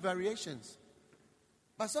we need variations.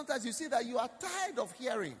 But sometimes you see that you are tired of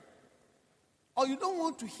hearing, or you don't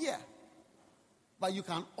want to hear. But you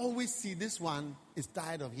can always see this one is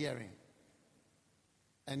tired of hearing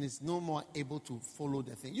and is no more able to follow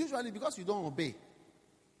the thing. Usually because you don't obey.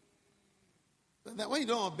 Then when you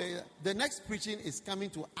don't obey, the next preaching is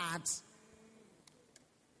coming to add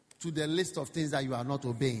to the list of things that you are not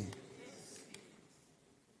obeying.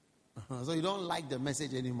 So you don't like the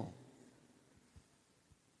message anymore.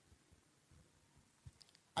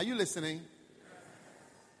 Are you listening?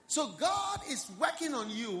 So God is working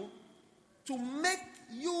on you to make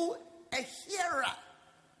you a hearer.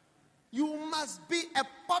 You must be a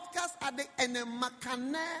podcast addict and a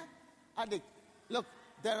Makane addict. Look,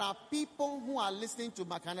 there are people who are listening to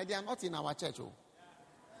Makane. They are not in our church. Oh.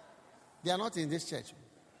 They are not in this church.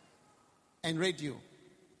 And radio.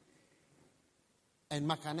 And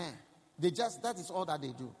Makane. That is all that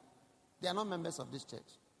they do. They are not members of this church.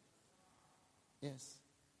 Yes.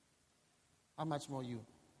 How much more you?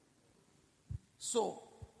 So,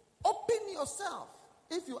 open yourself.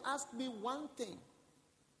 If you ask me one thing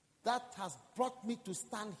that has brought me to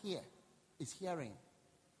stand here, is hearing.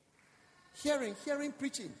 Hearing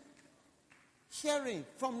preaching. Hearing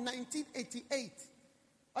from 1988,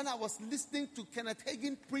 when I was listening to Kenneth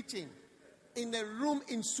Hagin preaching in a room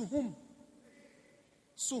in Suhum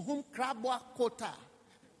Krabwa Kota,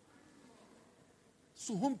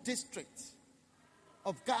 Suhum district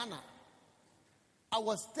of Ghana. I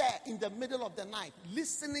was there in the middle of the night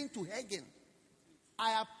listening to Hagin.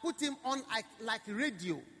 I have put him on like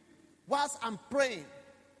radio whilst I'm praying.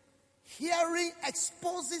 Hearing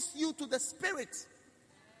exposes you to the Spirit.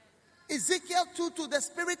 Ezekiel 2, to the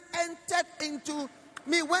Spirit entered into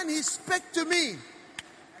me when he spoke to me.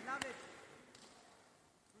 I love it.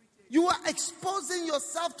 You are exposing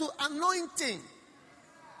yourself to anointing.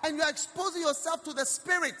 And you are exposing yourself to the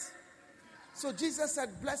Spirit. So Jesus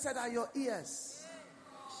said, blessed are your ears.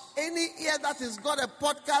 Any ear that has got a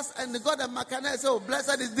podcast and got a Makane, so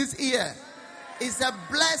blessed is this ear. It's a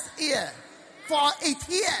blessed ear. For it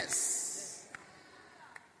hears.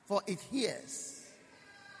 For it hears.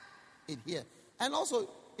 It hears. And also,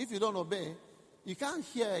 if you don't obey, you can't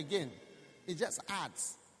hear again. It just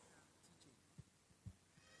adds.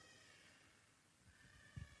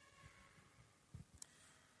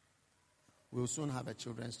 We'll soon have a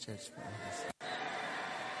children's church.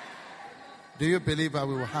 Do you believe that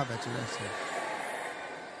we will have a children's church?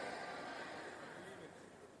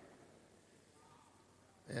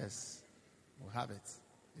 Yes, we'll have it.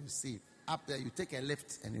 You see, up there, you take a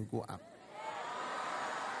lift and you go up.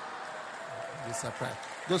 You'll be surprised.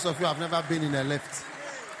 Those of you who have never been in a lift,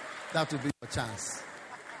 that will be your chance.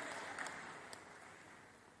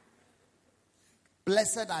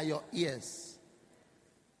 Blessed are your ears,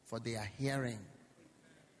 for they are hearing.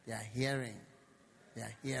 They are hearing. They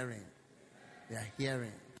are hearing. They are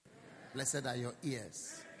hearing. Blessed are your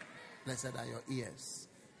ears. Blessed are your ears.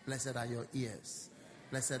 Blessed are your ears.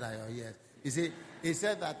 Blessed are your ears. You see, he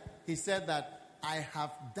said that I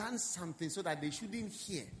have done something so that they shouldn't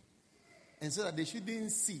hear, and so that they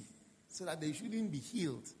shouldn't see, so that they shouldn't be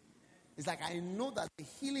healed. It's like I know that the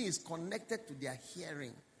healing is connected to their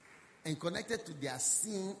hearing, and connected to their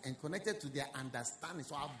seeing, and connected to their understanding.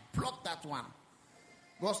 So I'll block that one.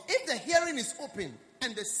 Because if the hearing is open,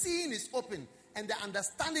 and the seeing is open, and the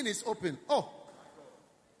understanding is open,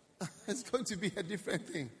 it's going to be a different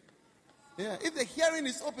thing. Yeah, if the hearing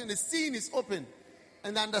is open, the seeing is open,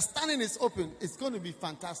 and the understanding is open, it's going to be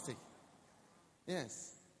fantastic.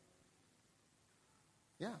 Yes.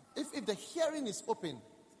 Yeah. If the hearing is open,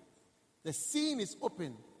 The seeing is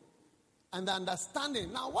open. And the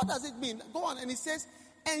understanding. Now, what does it mean? Go on. And he says,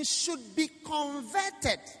 and should be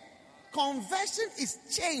converted. Conversion is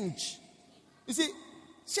change. You see,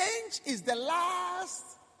 change is the last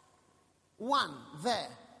one there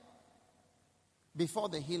before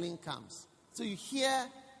the healing comes. So you hear,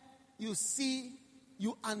 you see,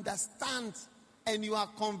 you understand, and you are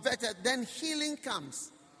converted. Then healing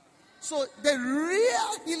comes. So the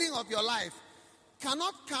real healing of your life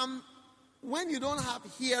cannot come when you don't have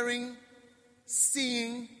hearing,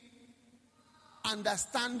 seeing,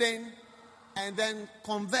 understanding, and then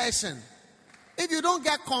conversion. If you don't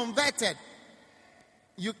get converted,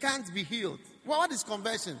 you can't be healed. Well, what is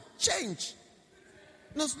conversion? Change.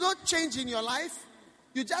 There's no change in your life.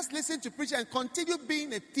 You just listen to preach and continue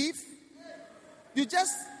being a thief. You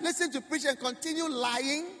just listen to preach and continue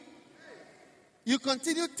lying. You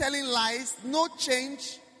continue telling lies. No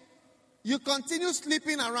change. You continue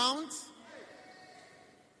sleeping around.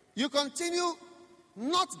 You continue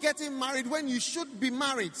not getting married when you should be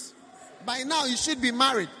married. By now you should be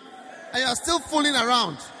married. And you're still fooling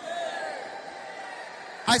around.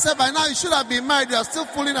 I said by now you should have been married. You're still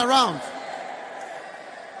fooling around.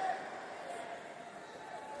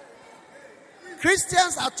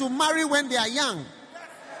 Christians are to marry when they are young.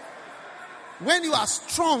 When you are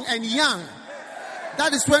strong and young,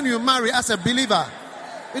 that is when you marry as a believer.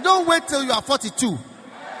 You don't wait till you are 42.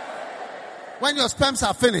 When your sperms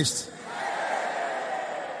are finished.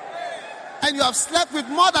 And you have slept with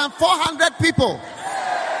more than 400 people.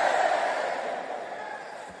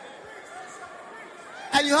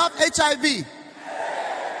 And you have HIV.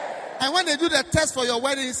 And when they do the test for your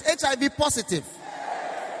wedding, it's HIV positive.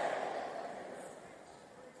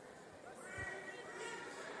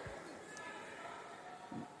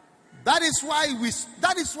 That is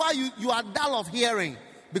why you are dull of hearing,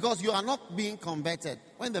 because you are not being converted.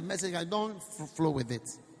 When the message, you don't flow with it.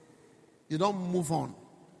 You don't move on.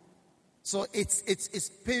 So it's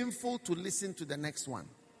painful to listen to the next one.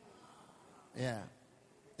 Yeah.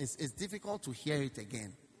 It's difficult to hear it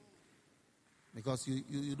again. Because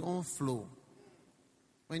you don't flow.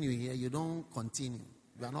 When you hear, you don't continue.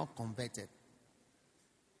 You are not converted.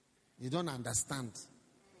 You don't understand.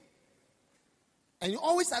 And you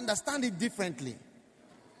always understand it differently.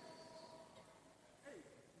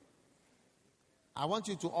 I want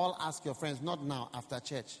you to all ask your friends, not now, after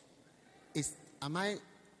church. Do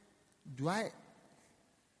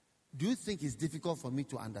you think it's difficult for me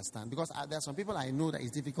to understand? Because there are some people I know that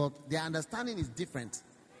it's difficult. Their understanding is different.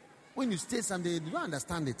 When you say something, you don't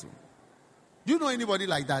understand it. Do you know anybody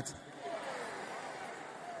like that?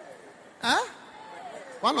 Huh?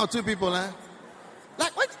 One or two people, huh?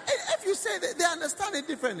 Like, if you say they understand it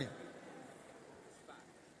differently.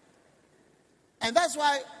 And that's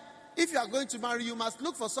why, if you are going to marry, you must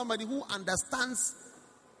look for somebody who understands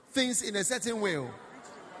things in a certain way.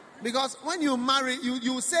 Because when you marry,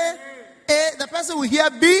 you say A, the person will hear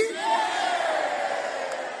B.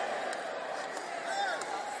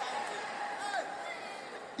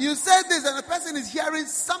 You say this and the person is hearing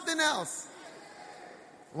something else.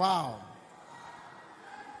 Wow.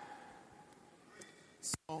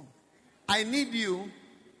 So, I need you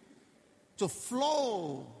to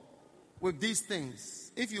flow with these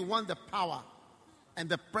things if you want the power and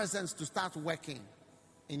the presence to start working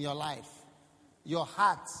in your life. Your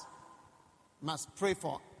heart must pray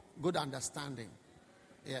for good understanding.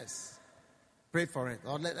 Yes. Pray for it.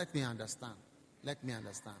 Or let me understand. Let me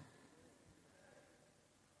understand.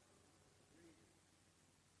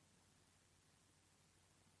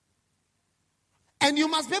 And you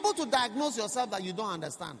must be able to diagnose yourself that you don't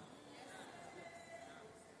understand.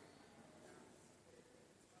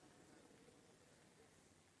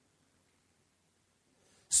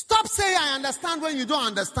 Stop saying I understand when you don't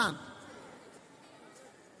understand.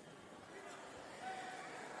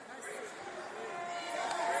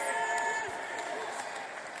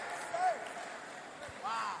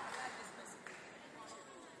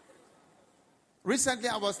 Recently,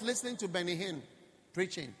 I was listening to Benny Hinn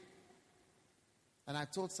preaching. And I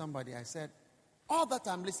told somebody, I said, all that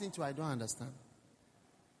I'm listening to, I don't understand.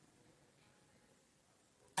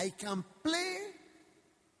 I can play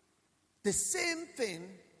the same thing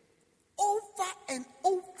over and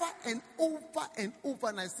over and over and over,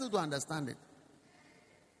 and I still don't understand it.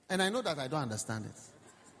 And I know that I don't understand it.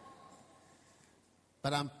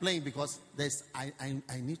 But I'm playing because I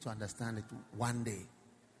need to understand it one day.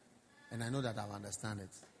 And I know that I'll understand it.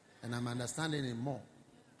 And I'm understanding it more.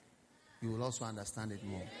 You will also understand it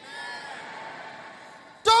more.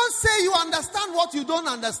 Don't say you understand what you don't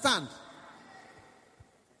understand.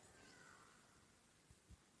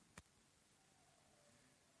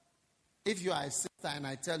 If you are a sister and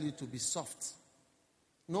I tell you to be soft,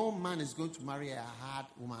 no man is going to marry a hard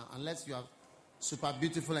woman unless you are super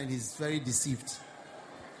beautiful and he's very deceived.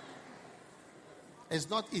 It's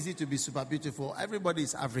not easy to be super beautiful. Everybody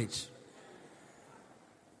is average.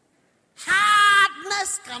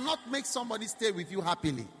 Hardness cannot make somebody stay with you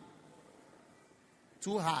happily.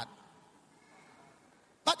 Too hard.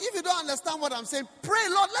 But if you don't understand what I'm saying, pray,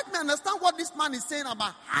 Lord, let me understand what this man is saying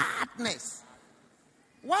about hardness.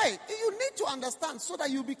 Why? You need to understand so that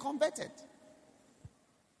you'll be converted.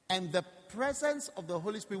 And the presence of the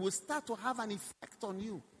Holy Spirit will start to have an effect on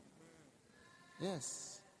you.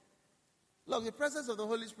 Yes. Look, the presence of the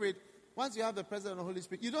Holy Spirit, once you have the presence of the Holy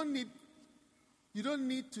Spirit, you don't even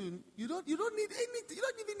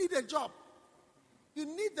need a job. You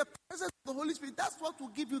need the presence of the Holy Spirit. That's what will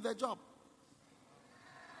give you the job.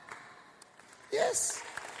 Yes.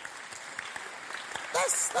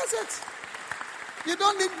 That's it. You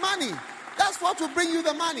don't need money. That's what will bring you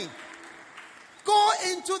the money. Go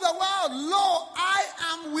into the world. Lo, I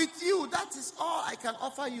am with you. That is all I can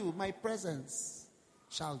offer you. My presence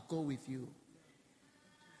shall go with you.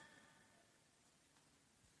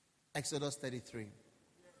 Exodus 33.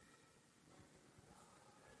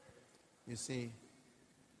 You see,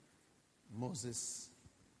 Moses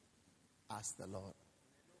asked the Lord,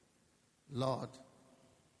 Lord,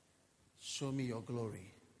 show me your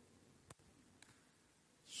glory.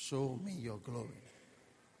 Show me your glory.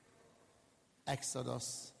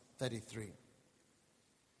 Exodus 33.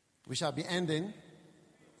 We shall be ending.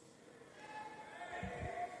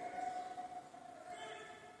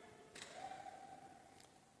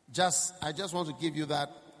 I just want to give you that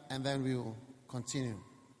and then we'll continue.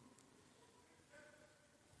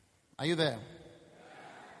 Are you there?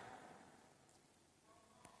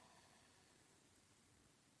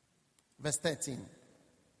 Verse 13.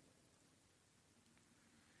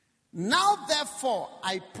 Now therefore,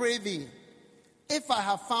 I pray thee, if I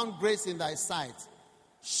have found grace in thy sight,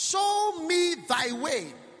 show me thy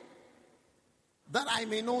way, that I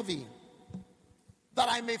may know thee, that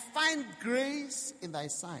I may find grace in thy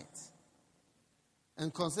sight,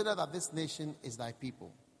 and consider that this nation is thy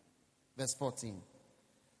people. Verse 14.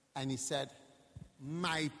 And he said,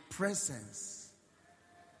 my presence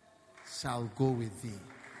shall go with thee.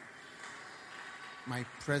 My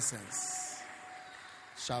presence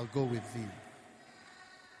shall go with thee.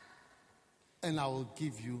 And I will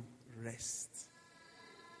give you rest.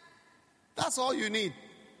 That's all you need.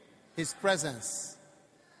 His presence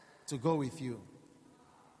to go with you.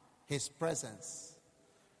 His presence.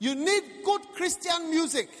 You need good Christian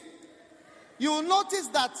music. You will notice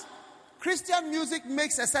that Christian music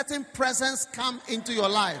makes a certain presence come into your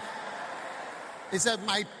life. He said,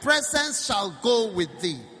 my presence shall go with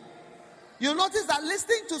thee. You'll notice that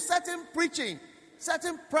listening to certain preaching,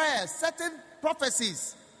 certain prayers, certain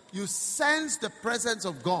prophecies, you sense the presence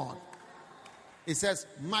of God. He says,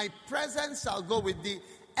 my presence shall go with thee,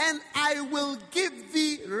 and I will give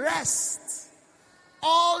thee rest.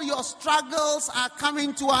 All your struggles are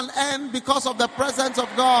coming to an end because of the presence of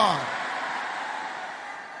God.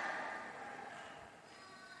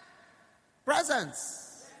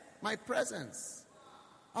 Presence. My presence.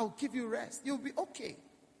 I'll give you rest. You'll be okay.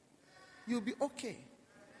 You'll be okay.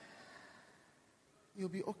 You'll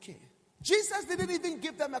be okay. Jesus didn't even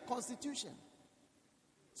give them a constitution.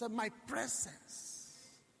 He said, my presence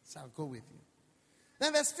shall go with you.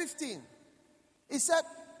 Then verse 15. He said,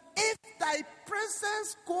 if thy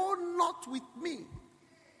presence go not with me,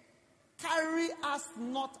 carry us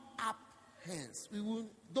not up hence. We will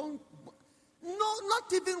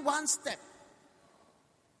not even one step.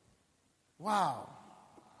 Wow.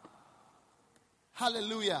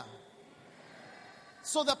 Hallelujah.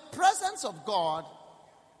 So the presence of God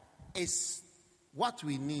is what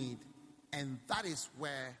we need, and that is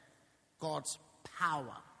where God's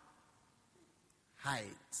power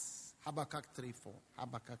hides. Habakkuk 3:4.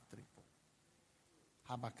 Habakkuk 3:4.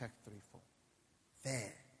 Habakkuk 3:4.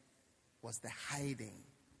 There was the hiding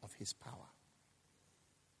of his power.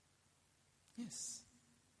 Yes.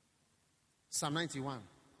 Psalm 91.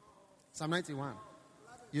 Psalm 91.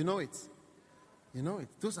 You know it. You know it.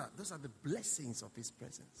 Those are the blessings of his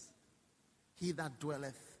presence. He that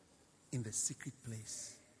dwelleth in the secret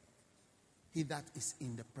place, he that is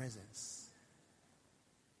in the presence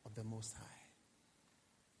of the Most High,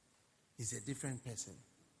 is a different person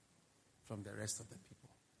from the rest of the people.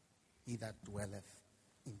 He that dwelleth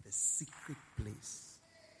in the secret place.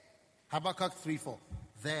 Habakkuk 3:4.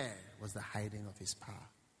 There was the hiding of his power.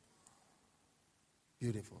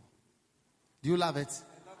 Beautiful. Do you love it?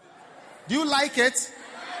 Do you like it?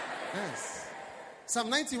 Yes. Psalm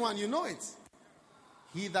 91, you know it.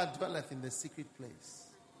 He that dwelleth in the secret place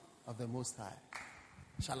of the Most High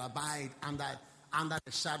shall abide under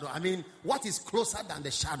the shadow. I mean, what is closer than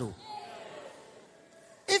the shadow?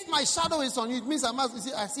 If my shadow is on you, it means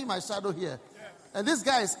I see my shadow here. And this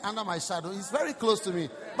guy is under my shadow. He's very close to me.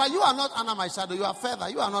 But you are not under my shadow. You are further.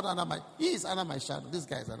 You are not under my... He is under my shadow. This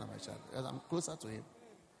guy is under my shadow. Because I'm closer to him.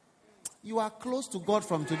 You are close to God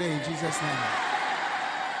from today in Jesus' name.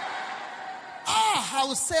 I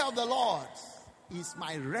will say of the Lord, He is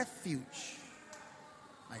my refuge,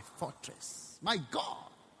 my fortress, my God.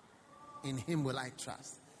 In Him will I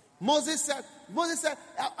trust. Moses said,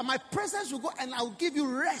 my presence will go and I will give you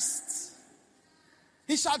rest.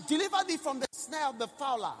 He shall deliver thee from the snare of the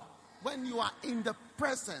fowler when you are in the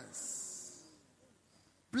presence.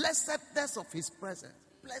 Blessedness of His presence.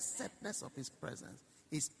 Blessedness of His presence.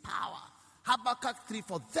 His power. Habakkuk 3,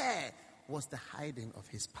 for there was the hiding of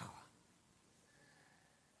His power.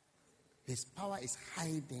 His power is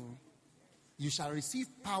hiding. You shall receive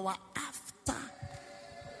power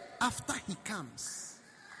after He comes.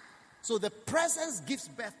 So the presence gives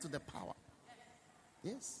birth to the power.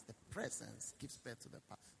 Yes, the presence gives birth to the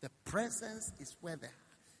power. The presence is where the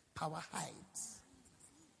power hides.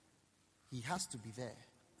 He has to be there.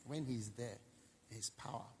 When He is there, His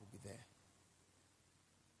power will be there.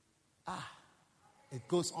 It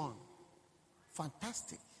goes on.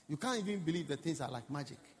 Fantastic. You can't even believe that things are like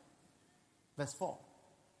magic. Verse 4.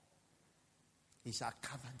 He shall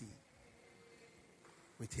cover thee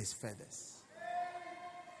with His feathers.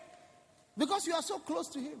 Because you are so close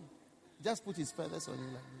to Him. Just put His feathers on you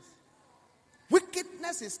like this.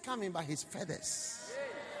 Wickedness is coming by His feathers.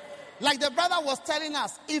 Like the brother was telling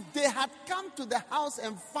us, if they had come to the house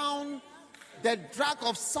and found the drug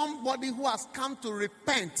of somebody who has come to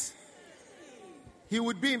repent, he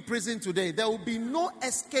would be in prison today. There would be no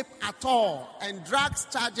escape at all. And drugs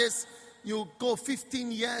charges, you go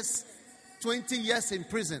 15 years, 20 years in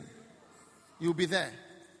prison. You'll be there.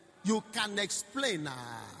 You can explain. You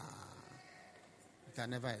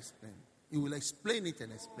can never explain. You will explain it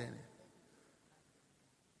and explain it.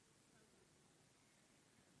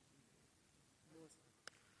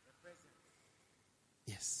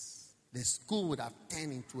 Yes. The school would have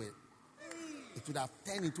turned into it. It would have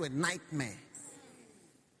turned into a nightmare.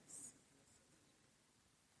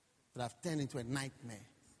 It would have turned into a nightmare.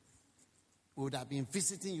 We would have been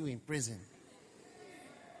visiting you in prison.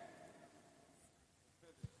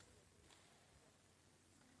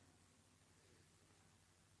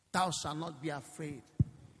 Thou shalt not be afraid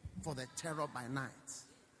for the terror by night.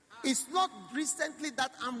 It's not recently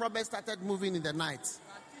that armed robbers started moving in the night.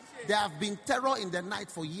 There have been terror in the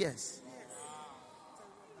night for years.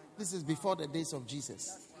 This is before the days of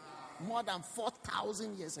Jesus. More than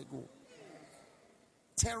 4,000 years ago.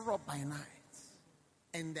 Terror by night.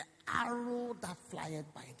 And the arrow that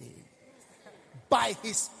flieth by day. By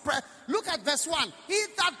His breath. Look at verse 1. He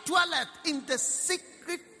that dwelleth in the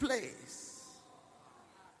secret place.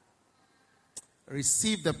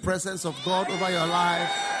 Receive the presence of God over your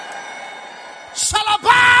life. Shall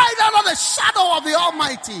abide under the shadow of the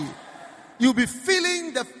Almighty. You'll be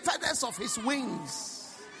feeling the feathers of His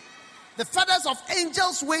wings. The feathers of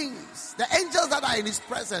angels' wings. The angels that are in His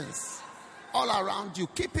presence. All around you.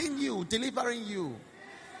 Keeping you. Delivering you.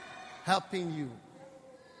 Helping you.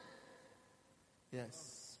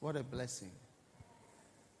 Yes. What a blessing.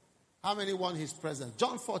 How many want His presence?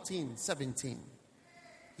 John 14:17.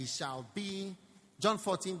 He shall be... John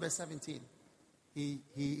 14 verse 17. He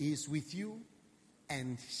is with you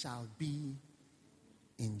and shall be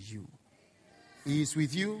in you. He is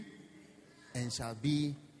with you and shall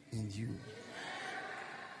be in you.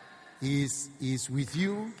 He is with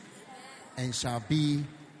you and shall be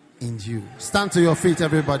in you. Stand to your feet,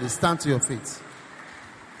 everybody. Stand to your feet.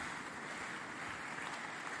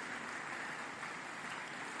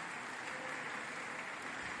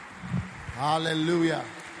 Hallelujah.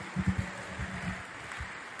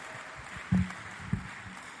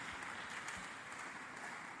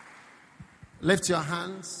 Lift your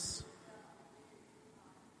hands.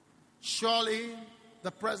 Surely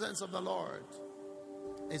the presence of the Lord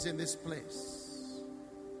is in this place.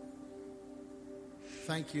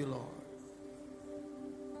 Thank you, Lord.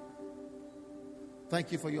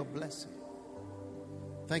 Thank you for your blessing.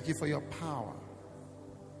 Thank you for your power.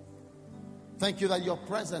 Thank you that your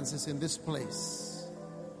presence is in this place.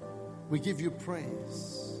 We give you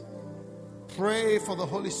praise. Pray for the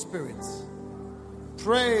Holy Spirit.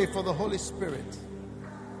 Pray for the Holy Spirit.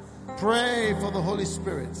 Pray for the Holy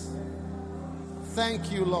Spirit.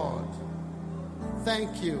 Thank you, Lord.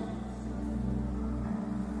 Thank you.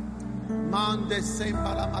 Mande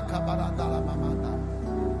sembala makabara dala mamanda.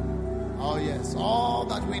 Oh yes, all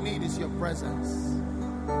that we need is your presence.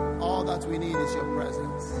 All that we need is your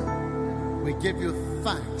presence. We give you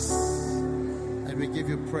thanks and we give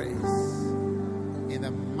you praise in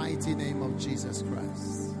the mighty name of Jesus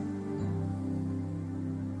Christ.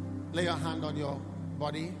 Lay your hand on your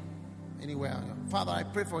body, anywhere. Father, I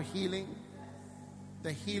pray for healing,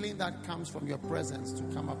 the healing that comes from your presence to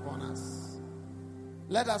come upon us.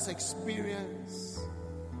 Let us experience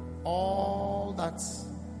all that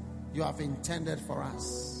you have intended for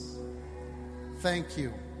us. Thank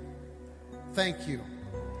you. Thank you.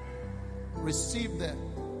 Receive the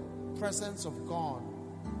presence of God.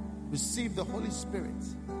 Receive the Holy Spirit.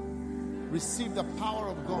 Receive the power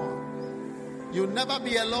of God. You'll never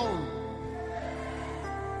be alone,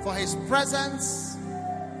 for His presence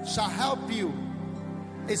shall help you.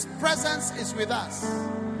 His presence is with us.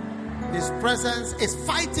 His presence is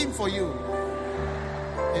fighting for you.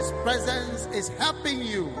 His presence is helping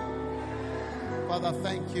you. Father,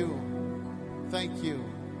 thank you. Thank you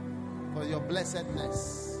for your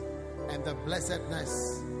blessedness and the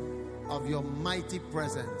blessedness of your mighty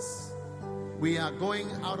presence. We are going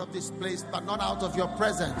out of this place, but not out of your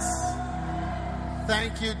presence.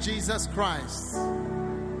 Thank you, Jesus Christ,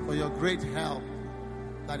 for your great help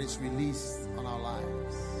that is released on our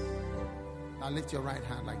lives. Now lift your right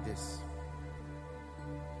hand like this.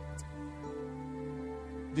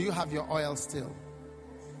 Do you have your oil still?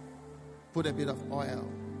 Put a bit of oil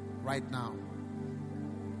right now.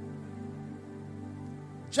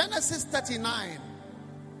 Genesis 39.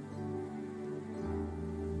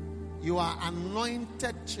 You are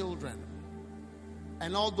anointed children.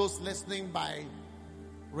 And all those listening by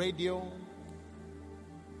radio,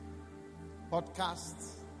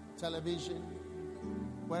 podcast, television,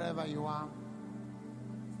 wherever you are,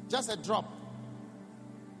 just a drop.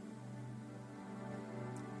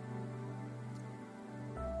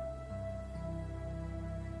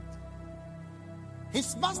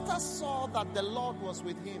 His master saw that the Lord was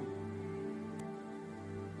with him.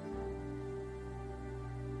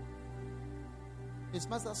 His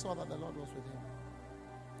master saw that the Lord was with him,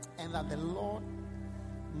 and that the Lord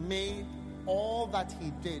made all that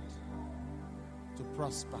he did to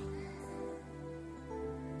prosper.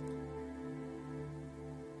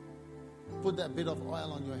 Put a bit of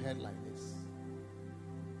oil on your head like this.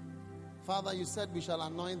 Father, you said we shall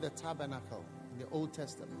anoint the tabernacle in the Old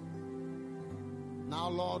Testament. Now,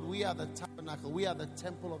 Lord, we are the tabernacle. We are the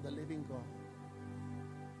temple of the living God.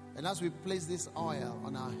 And as we place this oil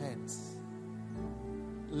on our heads,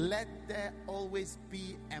 let there always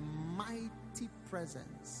be a mighty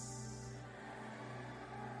presence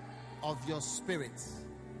of your Spirit.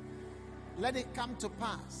 Let it come to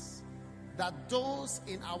pass that those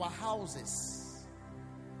in our houses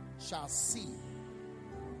shall see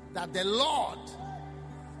that the Lord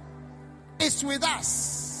is with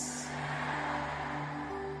us,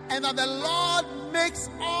 and that the Lord makes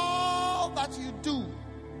all that you do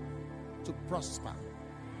to prosper.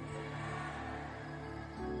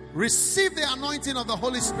 Receive the anointing of the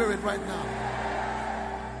Holy Spirit right now.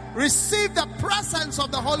 Receive the presence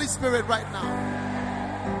of the Holy Spirit right now.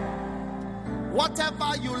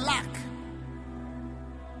 Whatever you lack,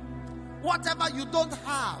 whatever you don't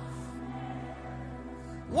have,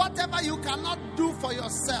 whatever you cannot do for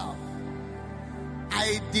yourself,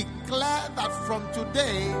 I declare that from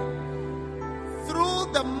today, through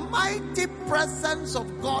the mighty presence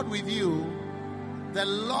of God with you, the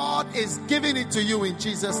Lord is giving it to you in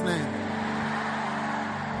Jesus' name.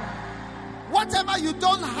 Whatever you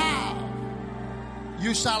don't have,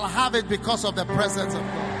 you shall have it because of the presence of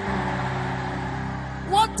God.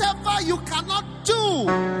 Whatever you cannot do,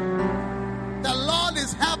 the Lord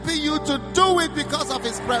is helping you to do it because of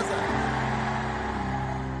His presence.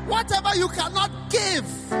 Whatever you cannot give,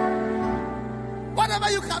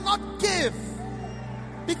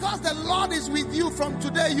 because the Lord is with you, from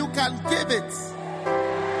today you can give it.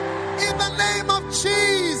 In the name of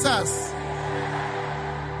Jesus.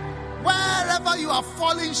 Wherever you are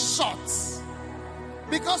falling short,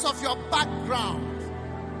 because of your background,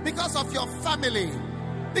 because of your family,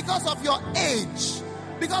 because of your age,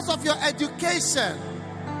 because of your education,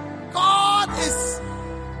 God is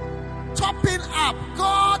topping up.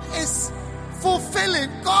 God is fulfilling.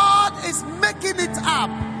 God is making it up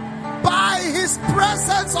by His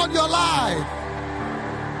presence on your life.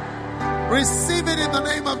 Receive it in the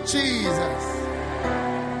name of Jesus.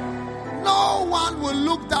 No one will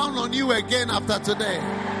look down on you again after today.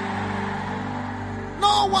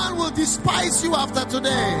 No one will despise you after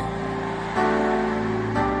today.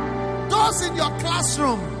 Those in your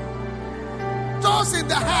classroom, those in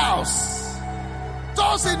the house,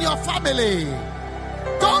 those in your family,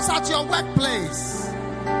 Those at your workplace,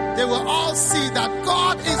 they will all see that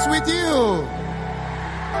God is with you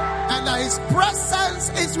and that His presence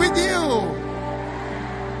is with you.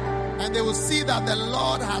 And they will see that the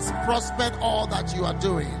Lord has prospered all that you are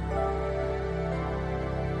doing.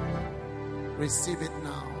 Receive it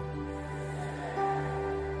now.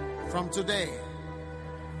 From today,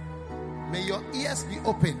 may your ears be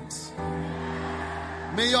opened.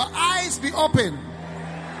 May your eyes be opened.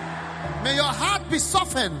 May your heart be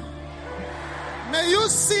softened. May you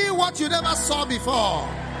see what you never saw before.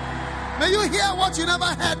 May you hear what you never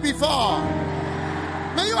heard before.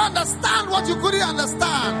 May you understand what you couldn't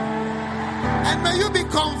understand. And may you be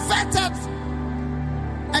converted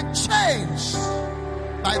and changed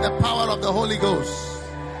by the power of the Holy Ghost.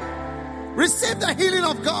 Receive the healing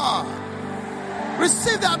of God.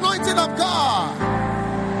 Receive the anointing of God.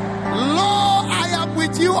 Lord, I am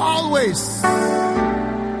with you always.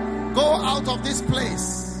 Go out of this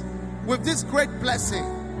place with this great blessing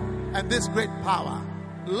and this great power.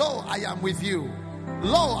 Lo, I am with you.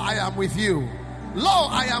 Lo, I am with you. Lo,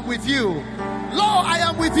 I am with you. Lo, I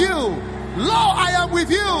am with you. Lo, I am with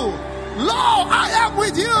you. Lo, I am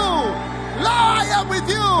with you. Lo, I am with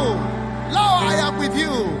you. Lo, I am with you.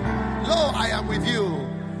 Lo, I am with you.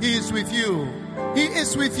 He is with you. He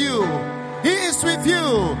is with you. He is with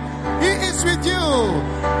you. He is with you.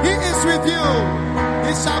 He is with you.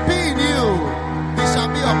 He shall be in you. He shall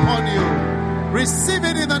be upon you. Receive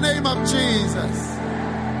it in the name of Jesus.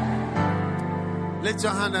 Lift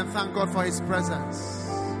your hand and thank God for His presence.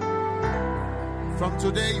 From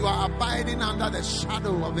today, you are abiding under the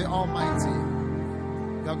shadow of the Almighty.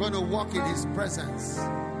 You are going to walk in His presence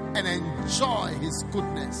and enjoy His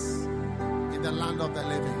goodness in the land of the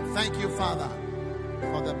living. Thank you, Father,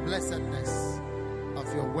 for the blessedness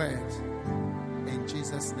of your word. In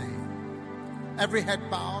Jesus' name. Every head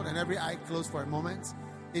bowed and every eye closed for a moment.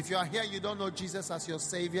 If you are here, you don't know Jesus as your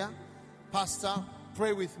Savior. Pastor,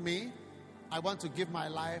 pray with me. I want to give my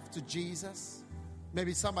life to Jesus.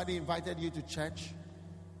 Maybe somebody invited you to church.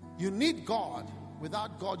 You need God.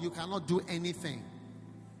 Without God, you cannot do anything.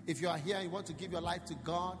 If you are here and you want to give your life to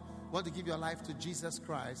God, want to give your life to Jesus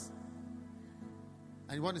Christ,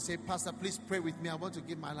 and you want to say, Pastor, please pray with me. I want to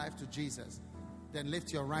give my life to Jesus. Then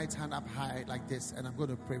lift your right hand up high like this, and I'm going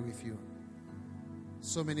to pray with you.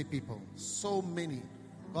 So many people. So many.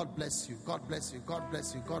 God bless you. God bless you. God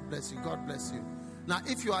bless you. God bless you. God bless you. Now,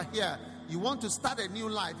 if you are here, you want to start a new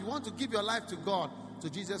life. You want to give your life to God, to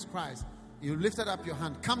Jesus Christ. You lifted up your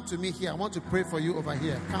hand. Come to me here. I want to pray for you over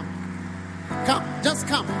here. Come. Come. Just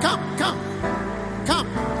come. Come. Come. Come.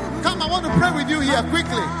 Come. I want to pray with you here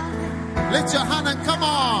quickly. Lift your hand and come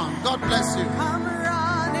on. God bless you. Come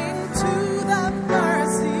running to the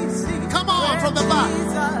mercy seat. Come on from the back.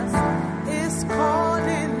 Jesus is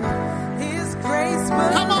calling. His grace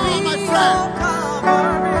will come on, be my friend.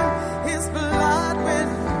 covering. His blood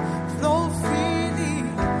will flow freely.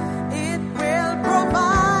 It will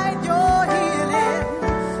provide your healing.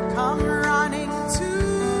 Come running to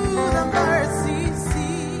the mercy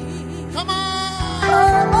seat. Come on.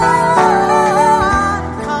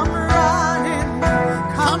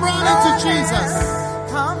 Come running to Jesus.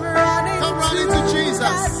 Come running to Jesus.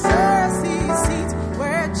 That mercy seat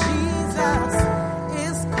where Jesus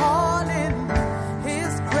is calling.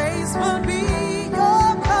 His grace will be your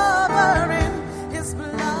covering. His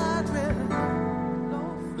blood will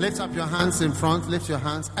flow. Lift up your hands in front. Lift your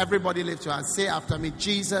hands. Everybody lift your hands. Say after me,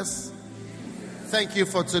 Jesus, thank you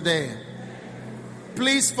for today.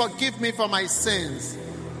 Please forgive me for my sins.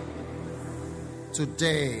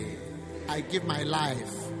 Today, I give my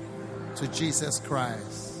life to Jesus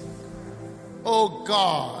Christ. Oh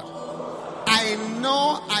God, I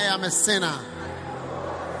know I am a sinner.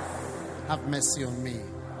 Have mercy on me.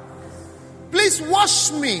 Please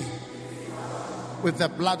wash me with the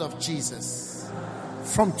blood of Jesus.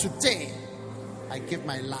 From today, I give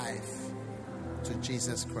my life to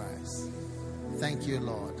Jesus Christ. Thank you,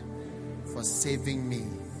 Lord, for saving me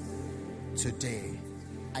today.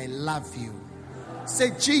 I love you.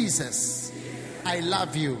 Say, Jesus, I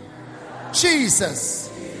love you. Jesus,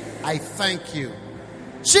 I thank you.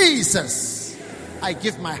 Jesus, I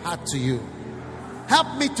give my heart to you.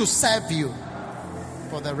 Help me to serve you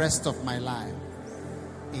for the rest of my life.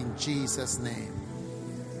 In Jesus' name,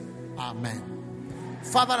 amen.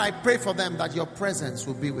 Father, I pray for them that your presence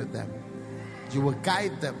will be with them. You will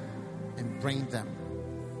guide them and bring them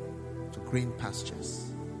to green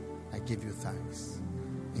pastures. I give you thanks.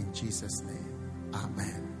 In Jesus' name,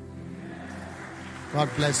 amen. God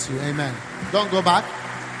bless you. Amen. Don't go back.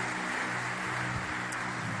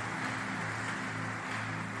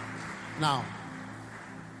 Now,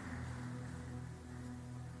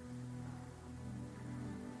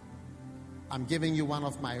 I'm giving you one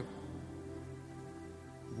of my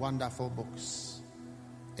wonderful books.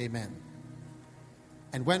 Amen.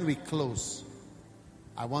 And when we close,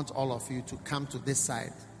 I want all of you to come to this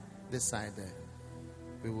side there.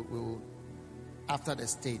 We will after the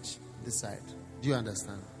stage, this side. Do you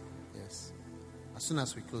understand? Yes. As soon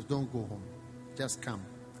as we close, don't go home. Just come.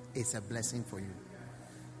 It's a blessing for you.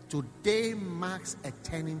 Today marks a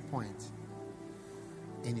turning point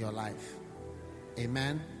in your life.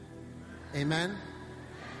 Amen. Amen.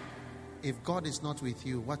 If God is not with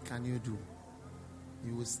you, what can you do?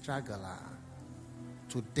 You will struggle.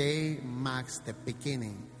 Today marks the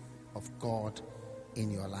beginning of God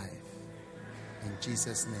in your life. In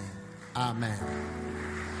Jesus' name. Amen.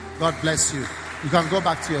 God bless you. You can go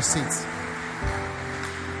back to your seats.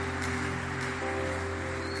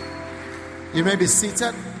 You may be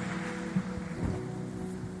seated.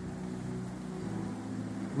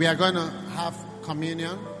 We are going to have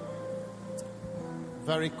communion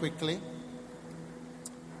very quickly.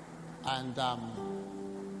 And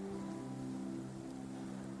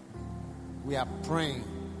we are praying.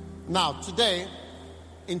 Now, today,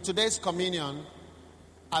 in today's communion,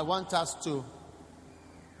 I want us to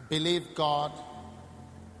believe God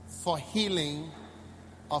for healing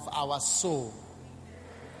of our soul.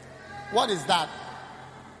 What is that?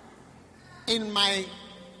 In my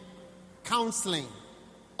counseling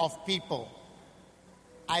of people,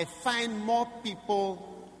 I find more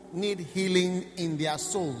people need healing in their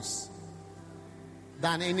souls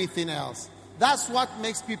than anything else. That's what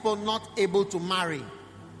makes people not able to marry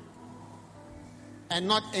and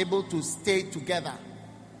not able to stay together.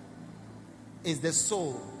 Is the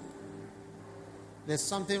soul. There's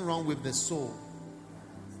something wrong with the soul.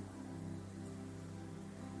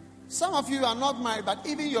 Some of you are not married, but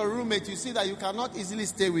even your roommate, you see that you cannot easily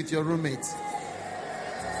stay with your roommate.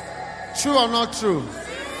 True or not true?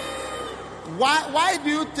 Why do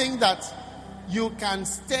you think that you can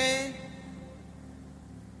stay?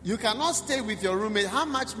 You cannot stay with your roommate. How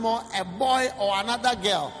much more a boy or another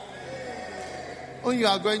girl who you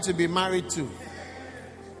are going to be married to?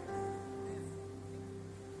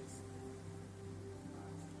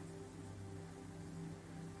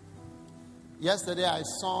 Yesterday I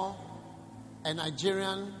saw a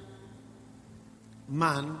Nigerian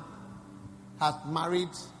man had married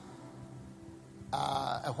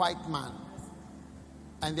a white man,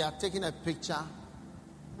 and they are taking a picture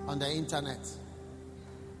on the internet,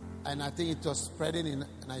 and I think it was spreading in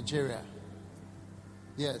Nigeria.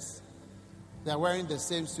 Yes, they are wearing the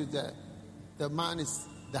same suit. The man is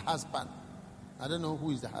the husband. I don't know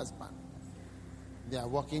who is the husband. They are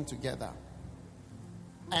working together,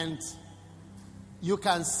 and you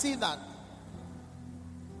can see that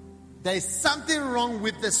there is something wrong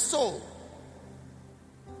with the soul.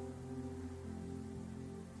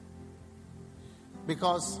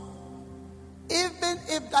 Because even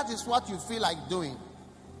if that is what you feel like doing,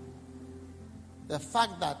 the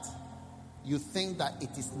fact that you think that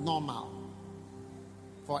it is normal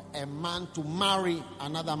for a man to marry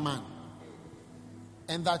another man,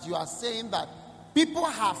 and that you are saying that people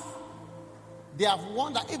they have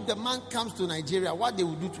wondered if the man comes to Nigeria, what they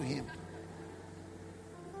will do to him.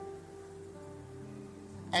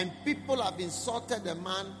 And people have insulted the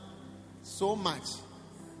man so much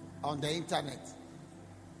on the internet.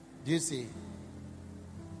 Do you see?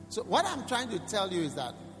 So what I'm trying to tell you is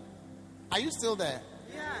that, are you still there?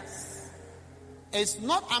 Yes.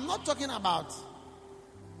 I'm not talking about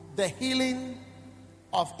the healing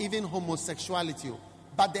of even homosexuality,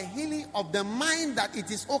 but the healing of the mind that it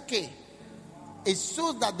is okay. It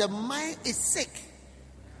shows that the mind is sick.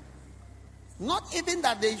 Not even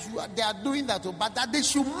that they are doing that, but that they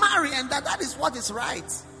should marry, and that is what is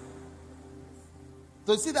right.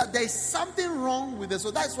 To see that there is something wrong with it. So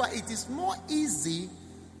that's why it is more easy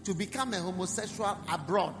to become a homosexual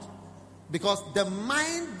abroad. Because the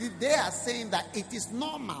mind, they are saying that it is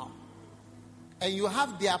normal. And you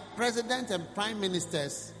have their president and prime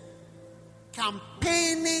ministers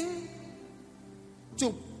campaigning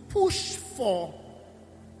to push for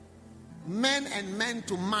men and men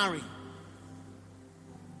to marry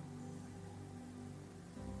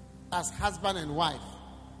as husband and wife.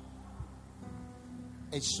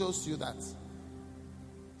 It shows you that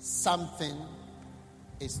something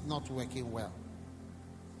is not working well.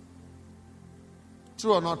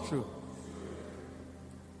 True or not true?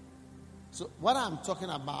 So what I'm talking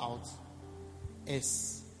about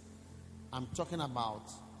is, I'm talking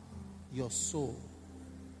about your soul.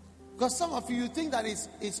 Because some of you think that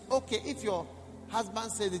it's okay if your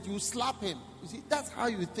husband says that you slap him. You see, that's how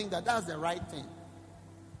you think that that's the right thing.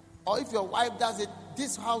 Or if your wife does it,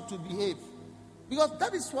 this is how to behave. Because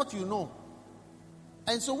that is what you know.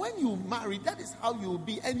 And so when you marry, that is how you will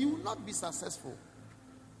be, and you will not be successful.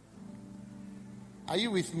 Are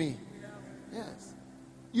you with me? Yes.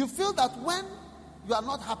 You feel that when you are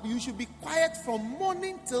not happy, you should be quiet from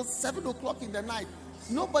morning till 7 o'clock in the night.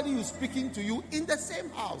 Nobody is speaking to you in the same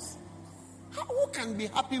house. Who can be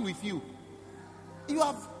happy with you? You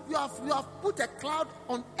have put a cloud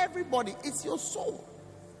on everybody. It's your soul.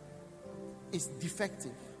 It's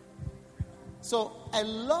defective. So a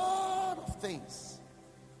lot of things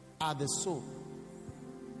are the soul.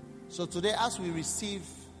 So today, as we receive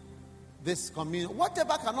this communion,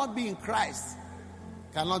 whatever cannot be in Christ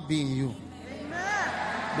cannot be in you.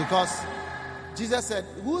 Amen. Because Jesus said,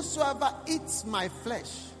 whosoever eats my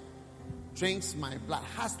flesh, drinks my blood,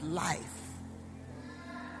 has life.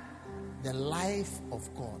 The life of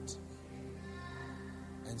God.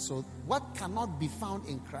 And so what cannot be found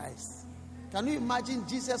in Christ? Can you imagine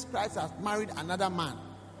Jesus Christ has married another man?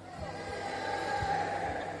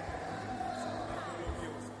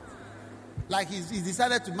 Like he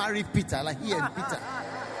decided to marry Peter, like he and Peter.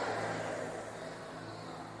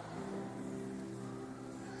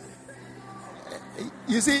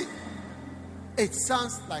 You see, it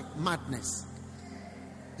sounds like madness.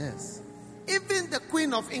 Yes. Even the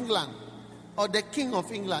Queen of England or the King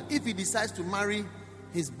of England, if he decides to marry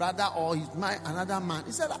his brother or another man,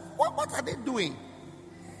 he said, what are they doing?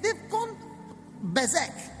 They've gone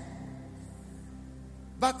berserk.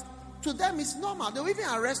 But to them, it's normal. They'll even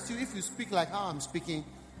arrest you if you speak like how I'm speaking.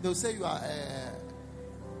 They'll say you are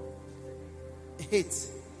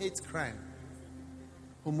hate crime,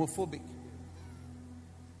 homophobic.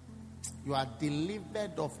 You are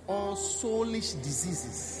delivered of all soulish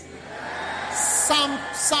diseases.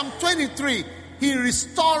 Psalm 23, he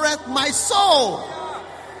restoreth my soul.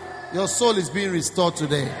 Your soul is being restored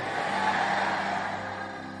today.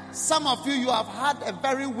 Some of you have had a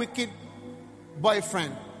very wicked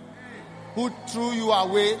boyfriend who threw you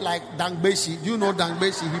away like Dangbeshi. Do you know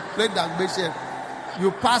Dangbeshi? He played Dangbeshi.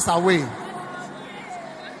 You pass away.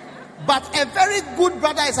 But a very good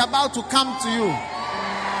brother is about to come to you.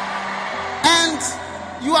 And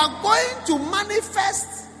you are going to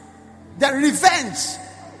manifest the revenge.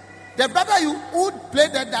 The brother who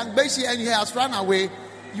played the Dangbeshi and he has run away,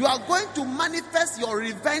 you are going to manifest your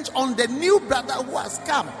revenge on the new brother who has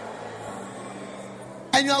come.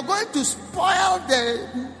 And you are going to spoil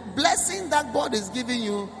the blessing that God is giving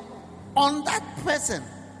you on that person.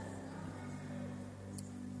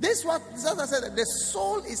 This is what Jesus said, that the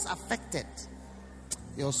soul is affected.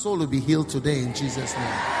 Your soul will be healed today in Jesus'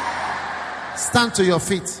 name. Stand to your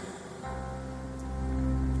feet.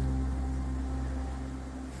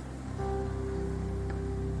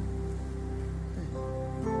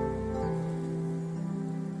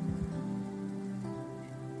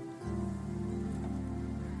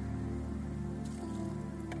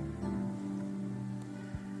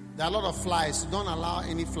 There are a lot of flies. Don't allow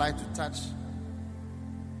any fly to touch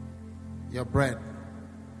your bread.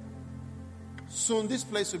 Soon this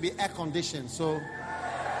place will be air conditioned, so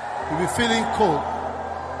you'll be feeling cold.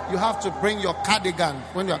 You have to bring your cardigan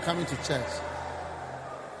when you are coming to church.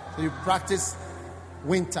 So you practice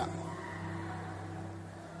winter.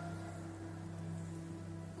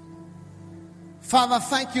 Father,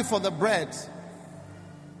 thank you for the bread.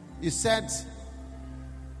 You said,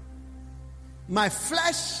 my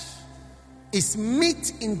flesh is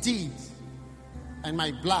meat indeed, and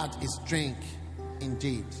my blood is drink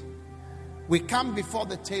indeed. We come before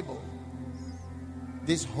the table,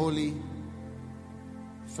 this holy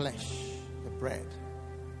flesh, the bread.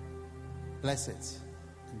 Bless it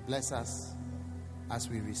and bless us as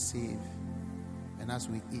we receive and as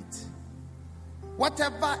we eat.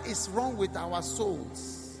 Whatever is wrong with our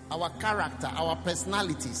souls, our character, our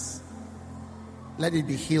personalities, let it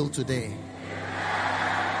be healed today.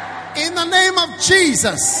 In the name of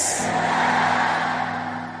Jesus.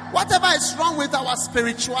 Whatever is wrong with our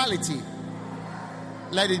spirituality,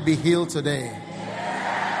 let it be healed today.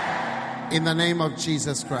 In the name of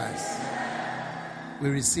Jesus Christ. We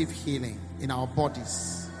receive healing in our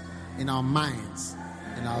bodies, in our minds,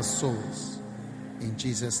 in our souls. In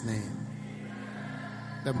Jesus' name.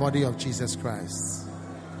 The body of Jesus Christ.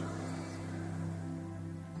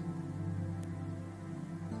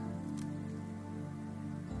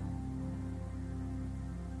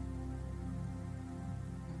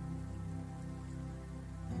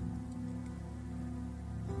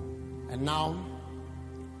 And now,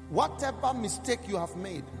 whatever mistake you have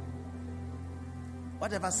made,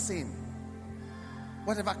 whatever sin,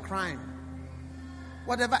 whatever crime,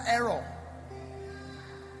 whatever error,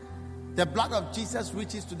 the blood of Jesus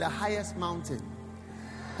reaches to the highest mountain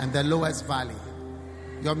and the lowest valley.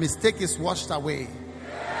 Your mistake is washed away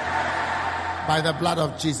By the blood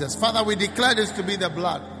of Jesus. Father, we declare this to be the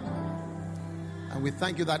blood. And we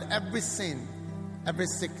thank you that every sin, every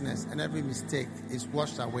sickness, and every mistake is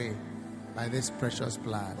washed away by this precious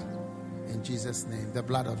blood. In Jesus' name, the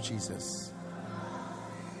blood of Jesus.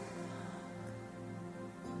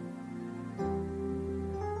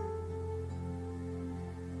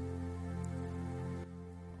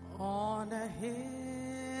 On a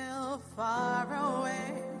hill far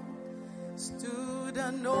away stood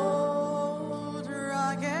an old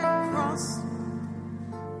rugged cross,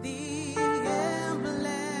 the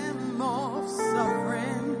emblem of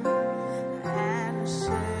suffering and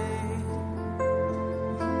shame.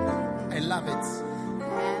 I love it.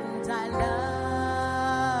 And I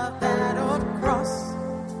love that old cross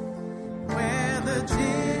where the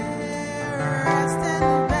dearest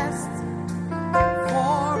and best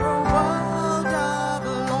for a world of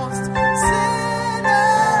lost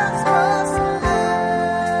sinners was slain.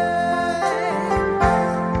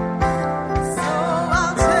 So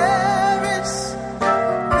I'll cherish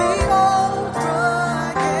the old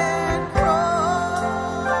rugged cross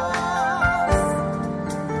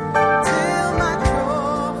till my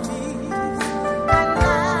trophies at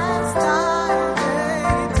last I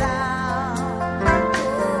lay down.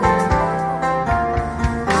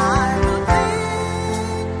 I will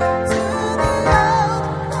cling to the old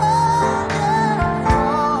rugged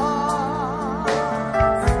cross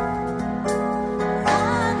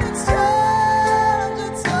and exchange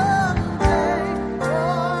it someday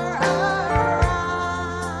for a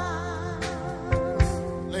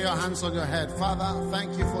ride. Lay your hands on your head. Father,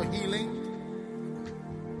 thank you for healing.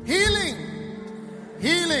 Healing.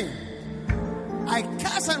 Healing. I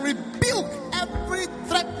curse and rebuke every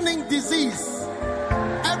threatening disease,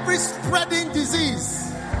 every spreading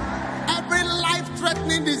disease, every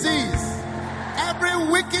life-threatening disease, every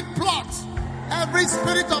wicked plot, every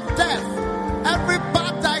spirit of death, every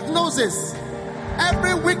bad diagnosis,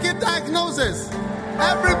 every wicked diagnosis,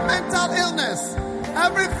 every mental illness,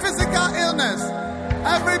 every physical illness,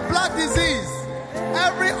 every blood disease,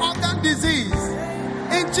 every organ disease.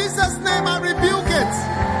 In Jesus' name I rebuke it.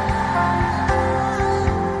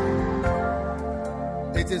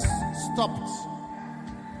 It is stopped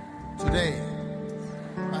today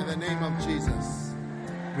by the name of Jesus.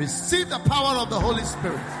 Receive the power of the Holy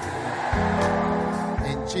Spirit.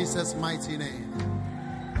 In Jesus' mighty name.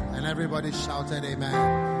 And everybody shouted amen.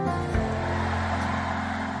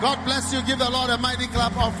 God bless you. Give the Lord a mighty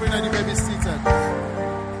clap offering and you may be seated.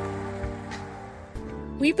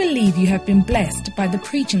 We believe you have been blessed by the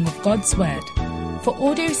preaching of God's Word. For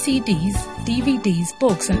audio CDs, DVDs,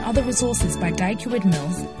 books and other resources by Dag Heward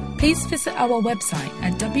Mills, please visit our website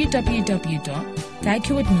at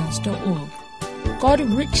www.daghewardmills.org. God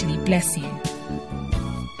richly bless you.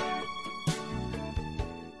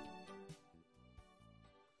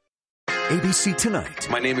 ABC Tonight.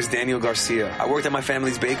 My name is Daniel Garcia. I worked at my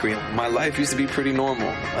family's bakery. My life used to be pretty normal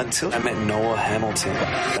until I met Noah Hamilton.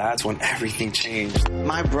 That's when everything changed.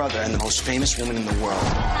 My brother and the most famous woman in the world.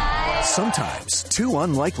 Sometimes two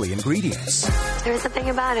unlikely ingredients There's something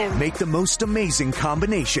about him. make the most amazing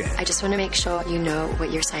combination. I just want to make sure you know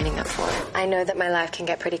what you're signing up for. I know that my life can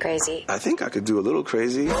get pretty crazy. I think I could do a little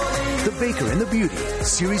crazy. The Baker and the Beauty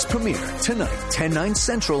series premiere tonight, 10/9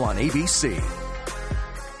 Central on ABC.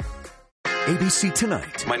 ABC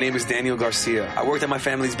Tonight. My name is Daniel Garcia. I worked at my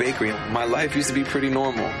family's bakery. My life used to be pretty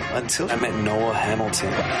normal until I met Noah Hamilton.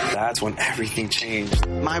 That's when everything changed.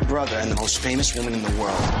 My brother and the most famous woman in the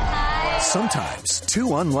world. Sometimes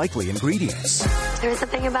two unlikely ingredients There's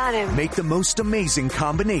something about him. make the most amazing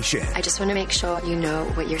combination. I just want to make sure you know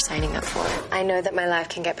what you're signing up for. I know that my life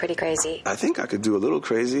can get pretty crazy. I think I could do a little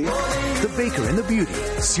crazy. The Baker and the Beauty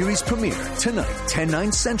series premiere tonight,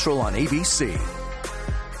 10/9 Central on ABC.